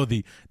more so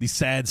the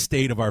sad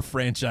state of our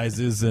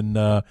franchises and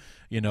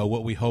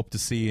what we hope to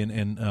see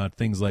and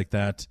things like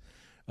that,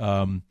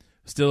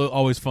 still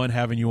always fun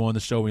having you on the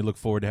show. We look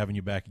forward to having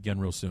you back again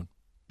real soon.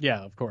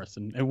 Yeah, of course.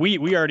 And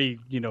we already,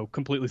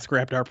 completely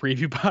scrapped our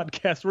preview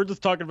podcast. We're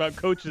just talking about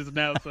coaches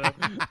now. So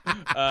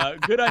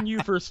good on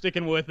you for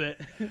sticking with it.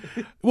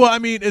 Well, I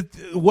mean,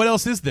 what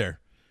else is there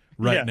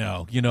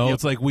now?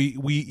 It's like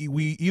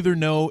we either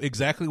know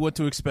exactly what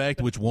to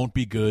expect, which won't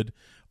be good,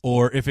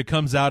 or if it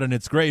comes out and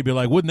it's great, be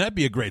like, wouldn't that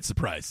be a great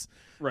surprise?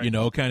 Right. You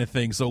know, kind of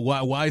thing. So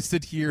why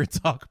sit here and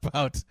talk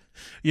about,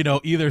 you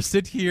know, either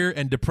sit here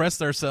and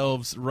depress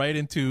ourselves right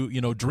into,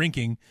 you know,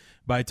 drinking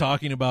by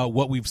talking about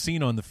what we've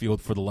seen on the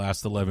field for the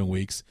last 11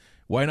 weeks.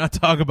 Why not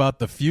talk about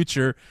the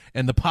future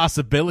and the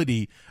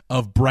possibility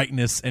of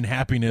brightness and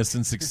happiness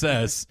and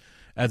success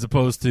as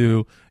opposed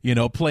to, you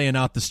know, playing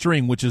out the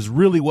string, which is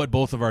really what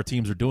both of our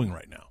teams are doing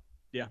right now.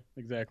 Yeah,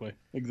 exactly.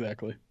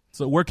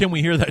 So where can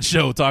we hear that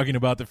show talking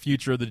about the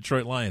future of the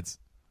Detroit Lions?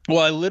 Well,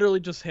 I literally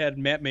just had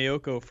Matt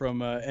Mayoko from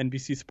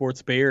NBC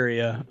Sports Bay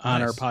Area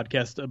on our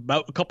podcast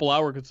about a couple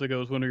hours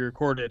ago when we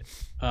recorded.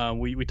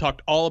 We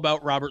talked all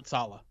about Robert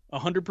Saleh,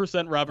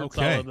 100% Robert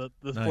Saleh,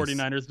 the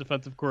 49ers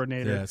defensive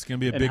coordinator. Yeah, it's going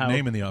to be a big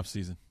name in the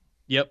offseason.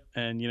 Yep,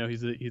 and you know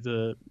he's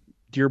a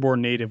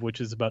Dearborn native, which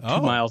is about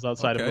 2 miles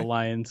outside of the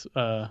Lions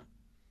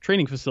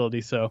training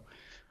facility. So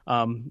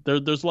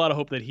there's a lot of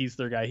hope that he's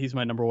their guy. He's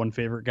my number one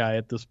favorite guy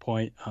at this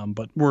point.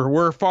 But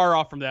we're far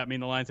off from that. I mean,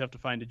 the Lions have to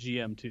find a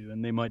GM too,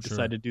 and they might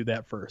decide to do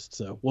that first.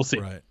 So we'll see.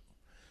 Right.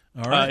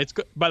 All right. It's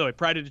by the way,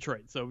 Pride of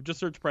Detroit. So just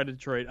search Pride of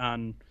Detroit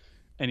on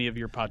any of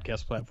your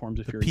podcast platforms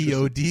if you're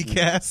POD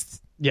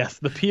cast. Yes,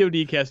 the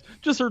POD cast.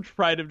 Just search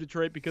Pride of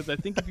Detroit, because I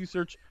think if you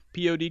search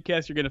POD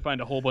cast, you're going to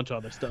find a whole bunch of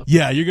other stuff.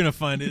 Yeah, you're going to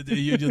find it.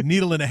 You're just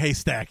needle in a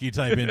haystack. You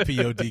type in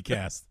POD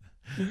cast.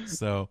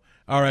 So,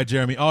 all right,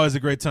 Jeremy, always a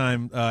great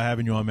time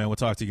having you on, man. We'll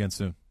talk to you again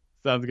soon.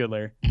 Sounds good,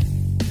 Larry.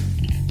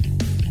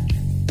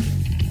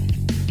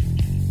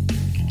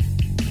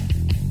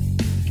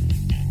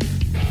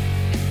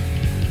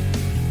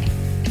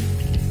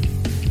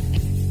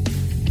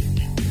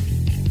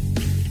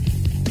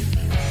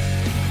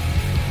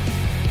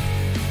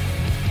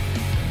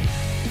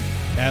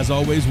 As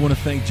always, want to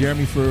thank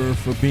Jeremy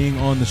for being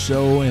on the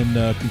show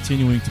and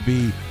continuing to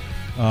be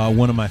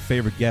one of my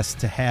favorite guests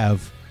to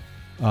have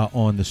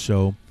on the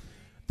show.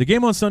 The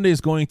game on Sunday is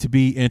going to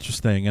be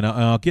interesting, and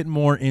I'll get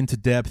more into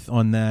depth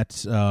on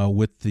that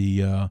with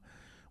the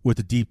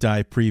deep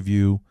dive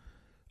preview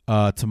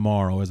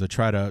tomorrow, as I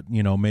try to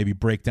maybe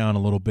break down a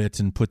little bit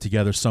and put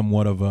together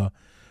somewhat of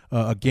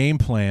a game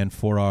plan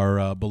for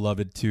our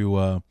beloved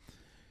to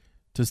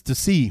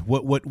see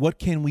what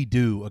can we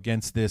do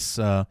against this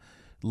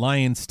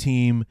Lions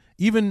team,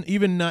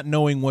 even not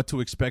knowing what to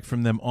expect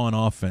from them on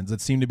offense.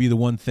 That seemed to be the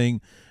one thing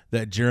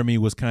that Jeremy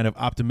was kind of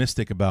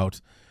optimistic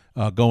about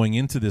going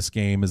into this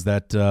game, is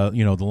that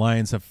the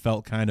Lions have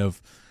felt kind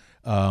of,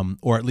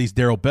 or at least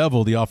Darrell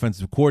Bevell, the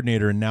offensive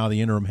coordinator and now the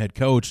interim head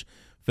coach,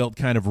 felt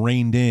kind of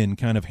reined in,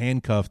 kind of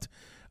handcuffed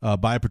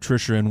by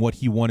Patricia and what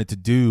he wanted to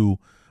do,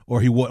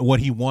 or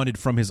what he wanted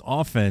from his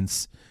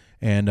offense.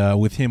 And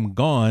with him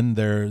gone,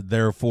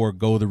 therefore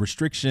go the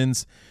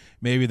restrictions.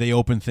 Maybe they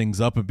open things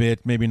up a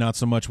bit, maybe not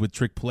so much with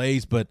trick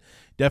plays, but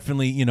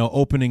definitely,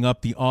 opening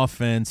up the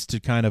offense to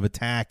kind of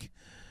attack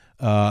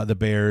the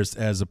Bears,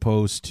 as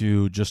opposed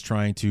to just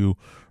trying to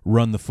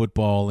run the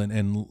football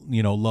and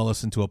lull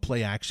us into a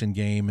play action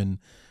game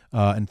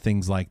and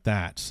things like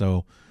that.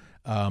 So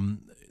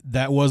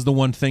that was the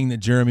one thing that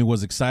Jeremy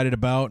was excited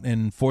about,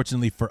 and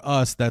fortunately for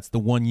us, that's the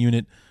one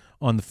unit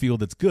on the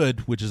field that's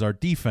good, which is our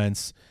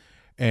defense.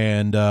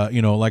 And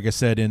like I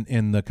said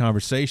in the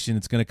conversation,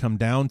 it's going to come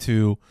down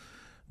to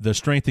the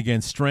strength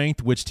against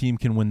strength, which team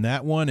can win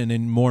that one, and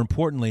then more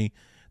importantly,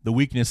 the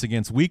weakness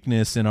against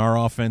weakness in our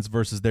offense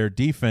versus their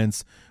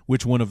defense,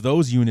 which one of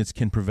those units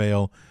can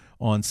prevail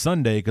on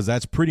Sunday, because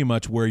that's pretty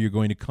much where you're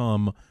going to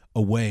come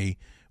away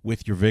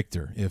with your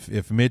victor.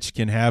 If Mitch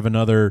can have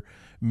another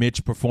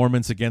Mitch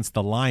performance against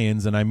the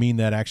Lions, and I mean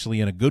that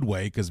actually in a good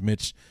way, because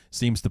Mitch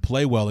seems to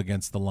play well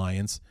against the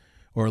Lions,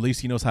 or at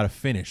least he knows how to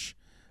finish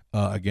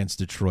against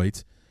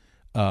Detroit.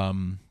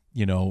 We'll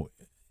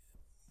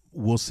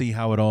see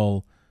how it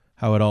all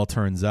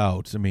turns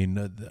out. I mean,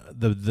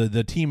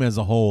 the team as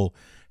a whole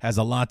has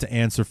a lot to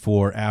answer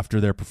for after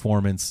their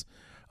performance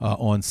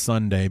on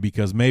Sunday,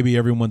 because maybe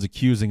everyone's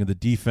accusing of the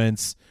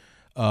defense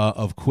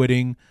of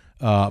quitting,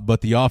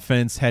 but the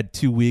offense had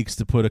 2 weeks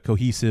to put a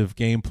cohesive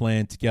game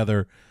plan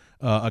together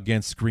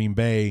against Green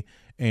Bay,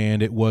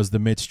 and it was the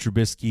Mitch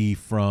Trubisky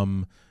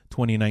from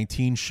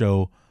 2019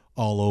 show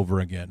all over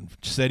again.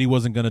 Said he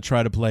wasn't going to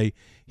try to play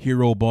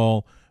hero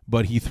ball,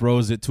 but he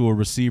throws it to a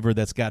receiver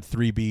that's got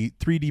three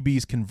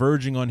DBs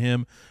converging on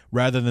him,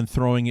 rather than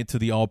throwing it to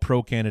the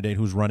all-pro candidate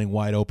who's running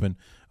wide open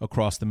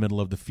across the middle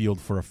of the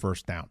field for a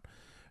first down.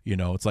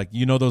 It's like,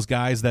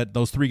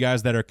 those three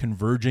guys that are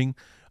converging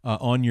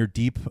on your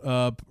deep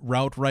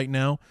route right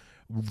now,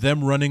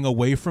 them running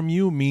away from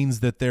you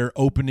means that they're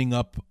opening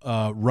up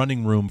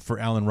running room for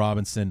Allen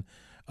Robinson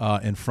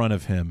in front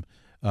of him.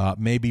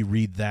 Maybe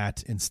read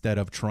that instead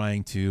of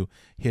trying to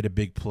hit a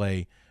big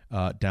play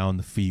down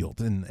the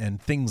field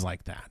and things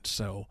like that.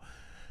 So,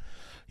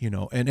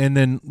 and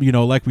then,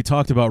 like we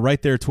talked about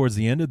right there towards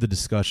the end of the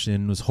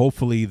discussion, was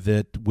hopefully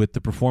that with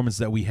the performance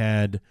that we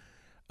had,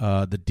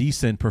 the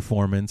decent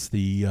performance,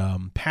 the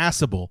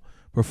passable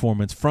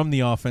performance from the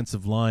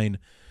offensive line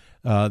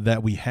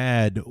that we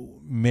had,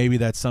 maybe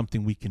that's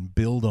something we can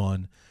build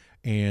on.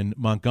 And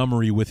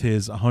Montgomery, with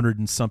his 100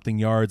 and something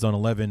yards on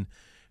 11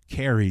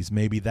 carries.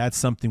 Maybe that's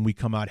something we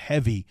come out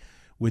heavy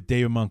with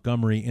David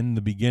Montgomery in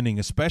the beginning,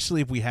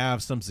 especially if we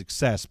have some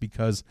success,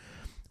 because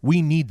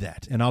we need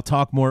that. And I'll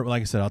talk more,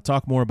 like I said, I'll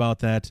talk more about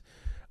that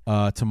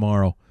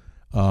tomorrow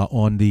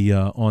on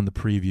the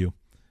preview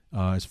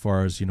as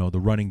far as, the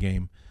running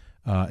game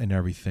and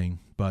everything.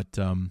 But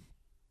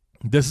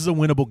this is a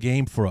winnable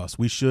game for us.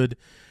 We should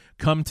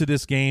come to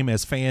this game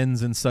as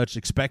fans and such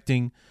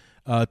expecting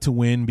to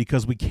win,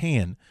 because we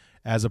can,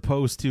 as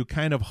opposed to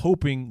kind of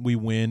hoping we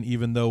win,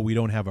 even though we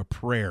don't have a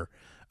prayer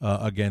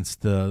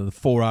against the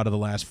 4 out of the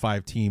last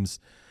 5 teams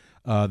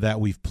that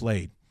we've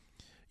played.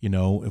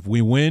 If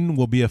we win,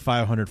 we'll be a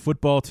 500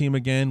 football team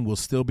again. We'll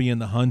still be in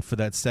the hunt for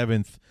that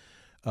 7th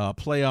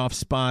playoff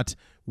spot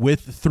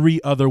with 3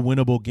 other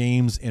winnable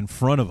games in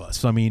front of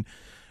us. I mean,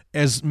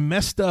 as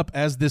messed up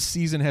as this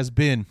season has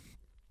been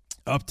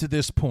up to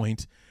this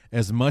point,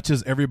 as much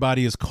as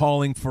everybody is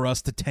calling for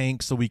us to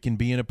tank so we can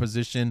be in a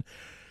position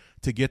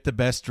to get the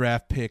best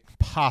draft pick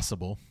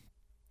possible,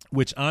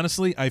 which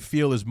honestly I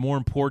feel is more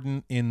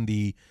important in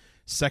the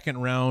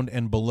second round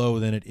and below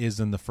than it is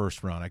in the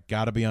first round. I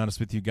got to be honest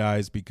with you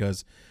guys,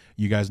 because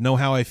you guys know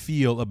how I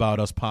feel about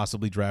us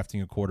possibly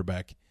drafting a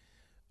quarterback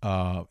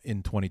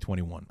in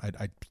 2021.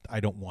 I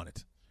don't want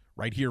it.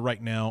 Right here,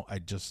 right now,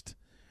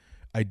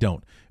 I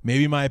don't.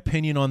 Maybe my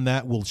opinion on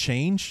that will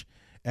change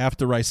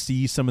after I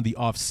see some of the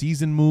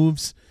off-season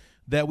moves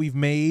that we've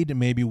made.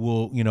 Maybe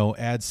we'll,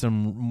 add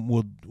some,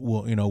 we'll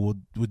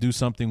do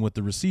something with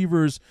the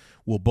receivers.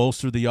 We'll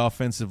bolster the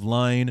offensive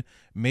line.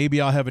 Maybe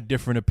I'll have a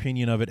different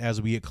opinion of it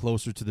as we get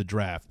closer to the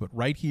draft. But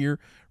right here,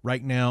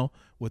 right now,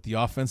 with the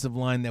offensive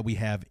line that we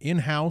have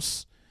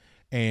in-house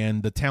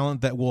and the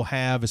talent that we'll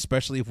have,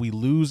 especially if we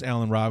lose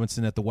Allen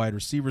Robinson at the wide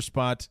receiver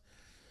spot,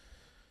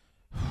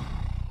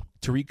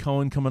 Tariq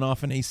Cohen coming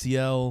off an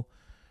ACL,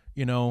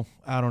 I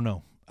don't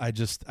know.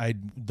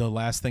 The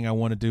last thing I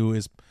want to do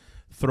is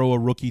throw a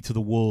rookie to the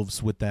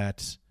wolves with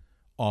that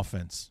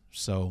offense.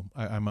 So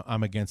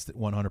I'm against it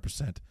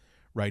 100%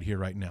 right here,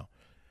 right now.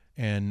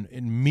 And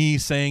me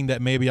saying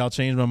that maybe I'll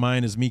change my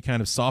mind is me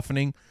kind of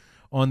softening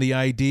on the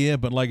idea.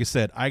 But like I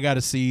said, I got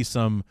to see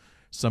some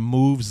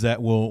moves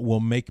that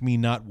will make me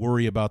not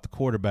worry about the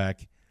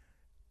quarterback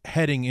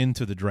heading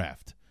into the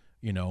draft,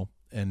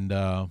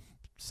 And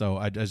so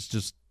I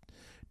just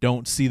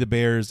don't see the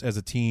Bears as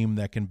a team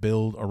that can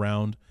build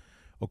around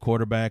a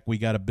quarterback. We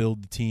got to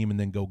build the team and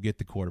then go get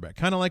the quarterback,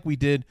 kind of like we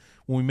did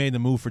when we made the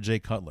move for Jay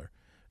Cutler.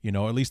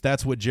 At least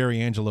that's what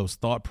Jerry Angelo's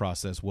thought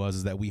process was,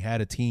 is that we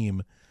had a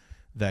team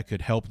that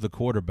could help the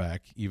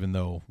quarterback, even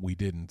though we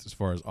didn't as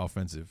far as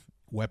offensive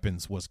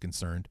weapons was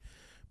concerned.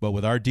 But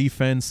with our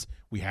defense,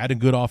 we had a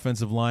good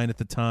offensive line at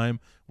the time.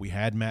 We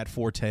had Matt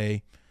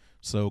Forte.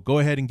 So go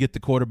ahead and get the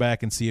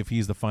quarterback and see if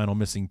he's the final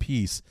missing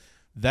piece.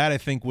 That, I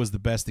think, was the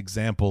best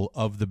example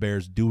of the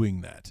Bears doing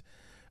that.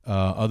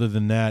 Other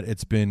than that,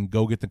 it's been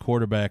go get the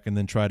quarterback and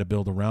then try to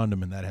build around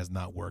him, and that has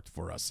not worked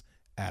for us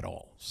at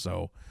all.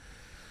 So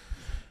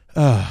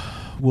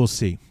we'll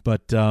see.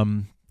 But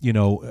I'm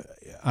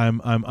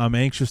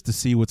anxious to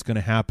see what's going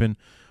to happen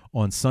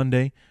on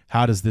Sunday.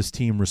 How does this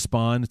team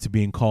respond to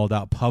being called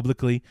out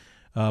publicly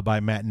by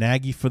Matt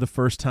Nagy for the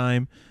first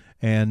time?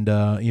 And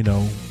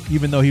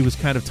even though he was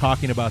kind of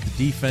talking about the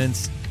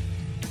defense,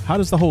 how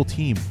does the whole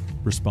team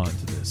respond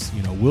to this?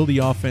 Will the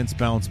offense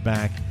bounce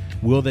back?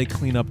 Will they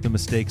clean up the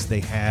mistakes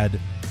they had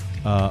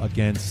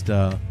against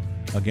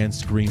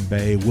Green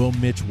Bay? Will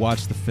Mitch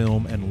watch the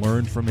film and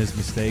learn from his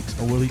mistakes,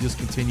 or will he just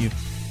continue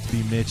to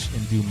be Mitch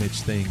and do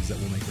Mitch things that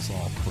will make us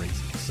all crazy?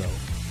 So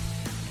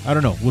I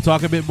don't know. We'll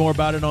talk a bit more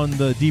about it on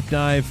the deep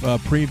dive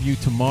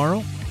preview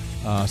tomorrow.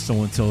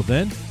 So until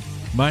then,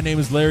 my name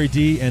is Larry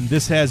D, and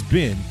this has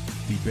been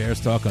the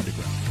Bears Talk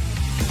Underground.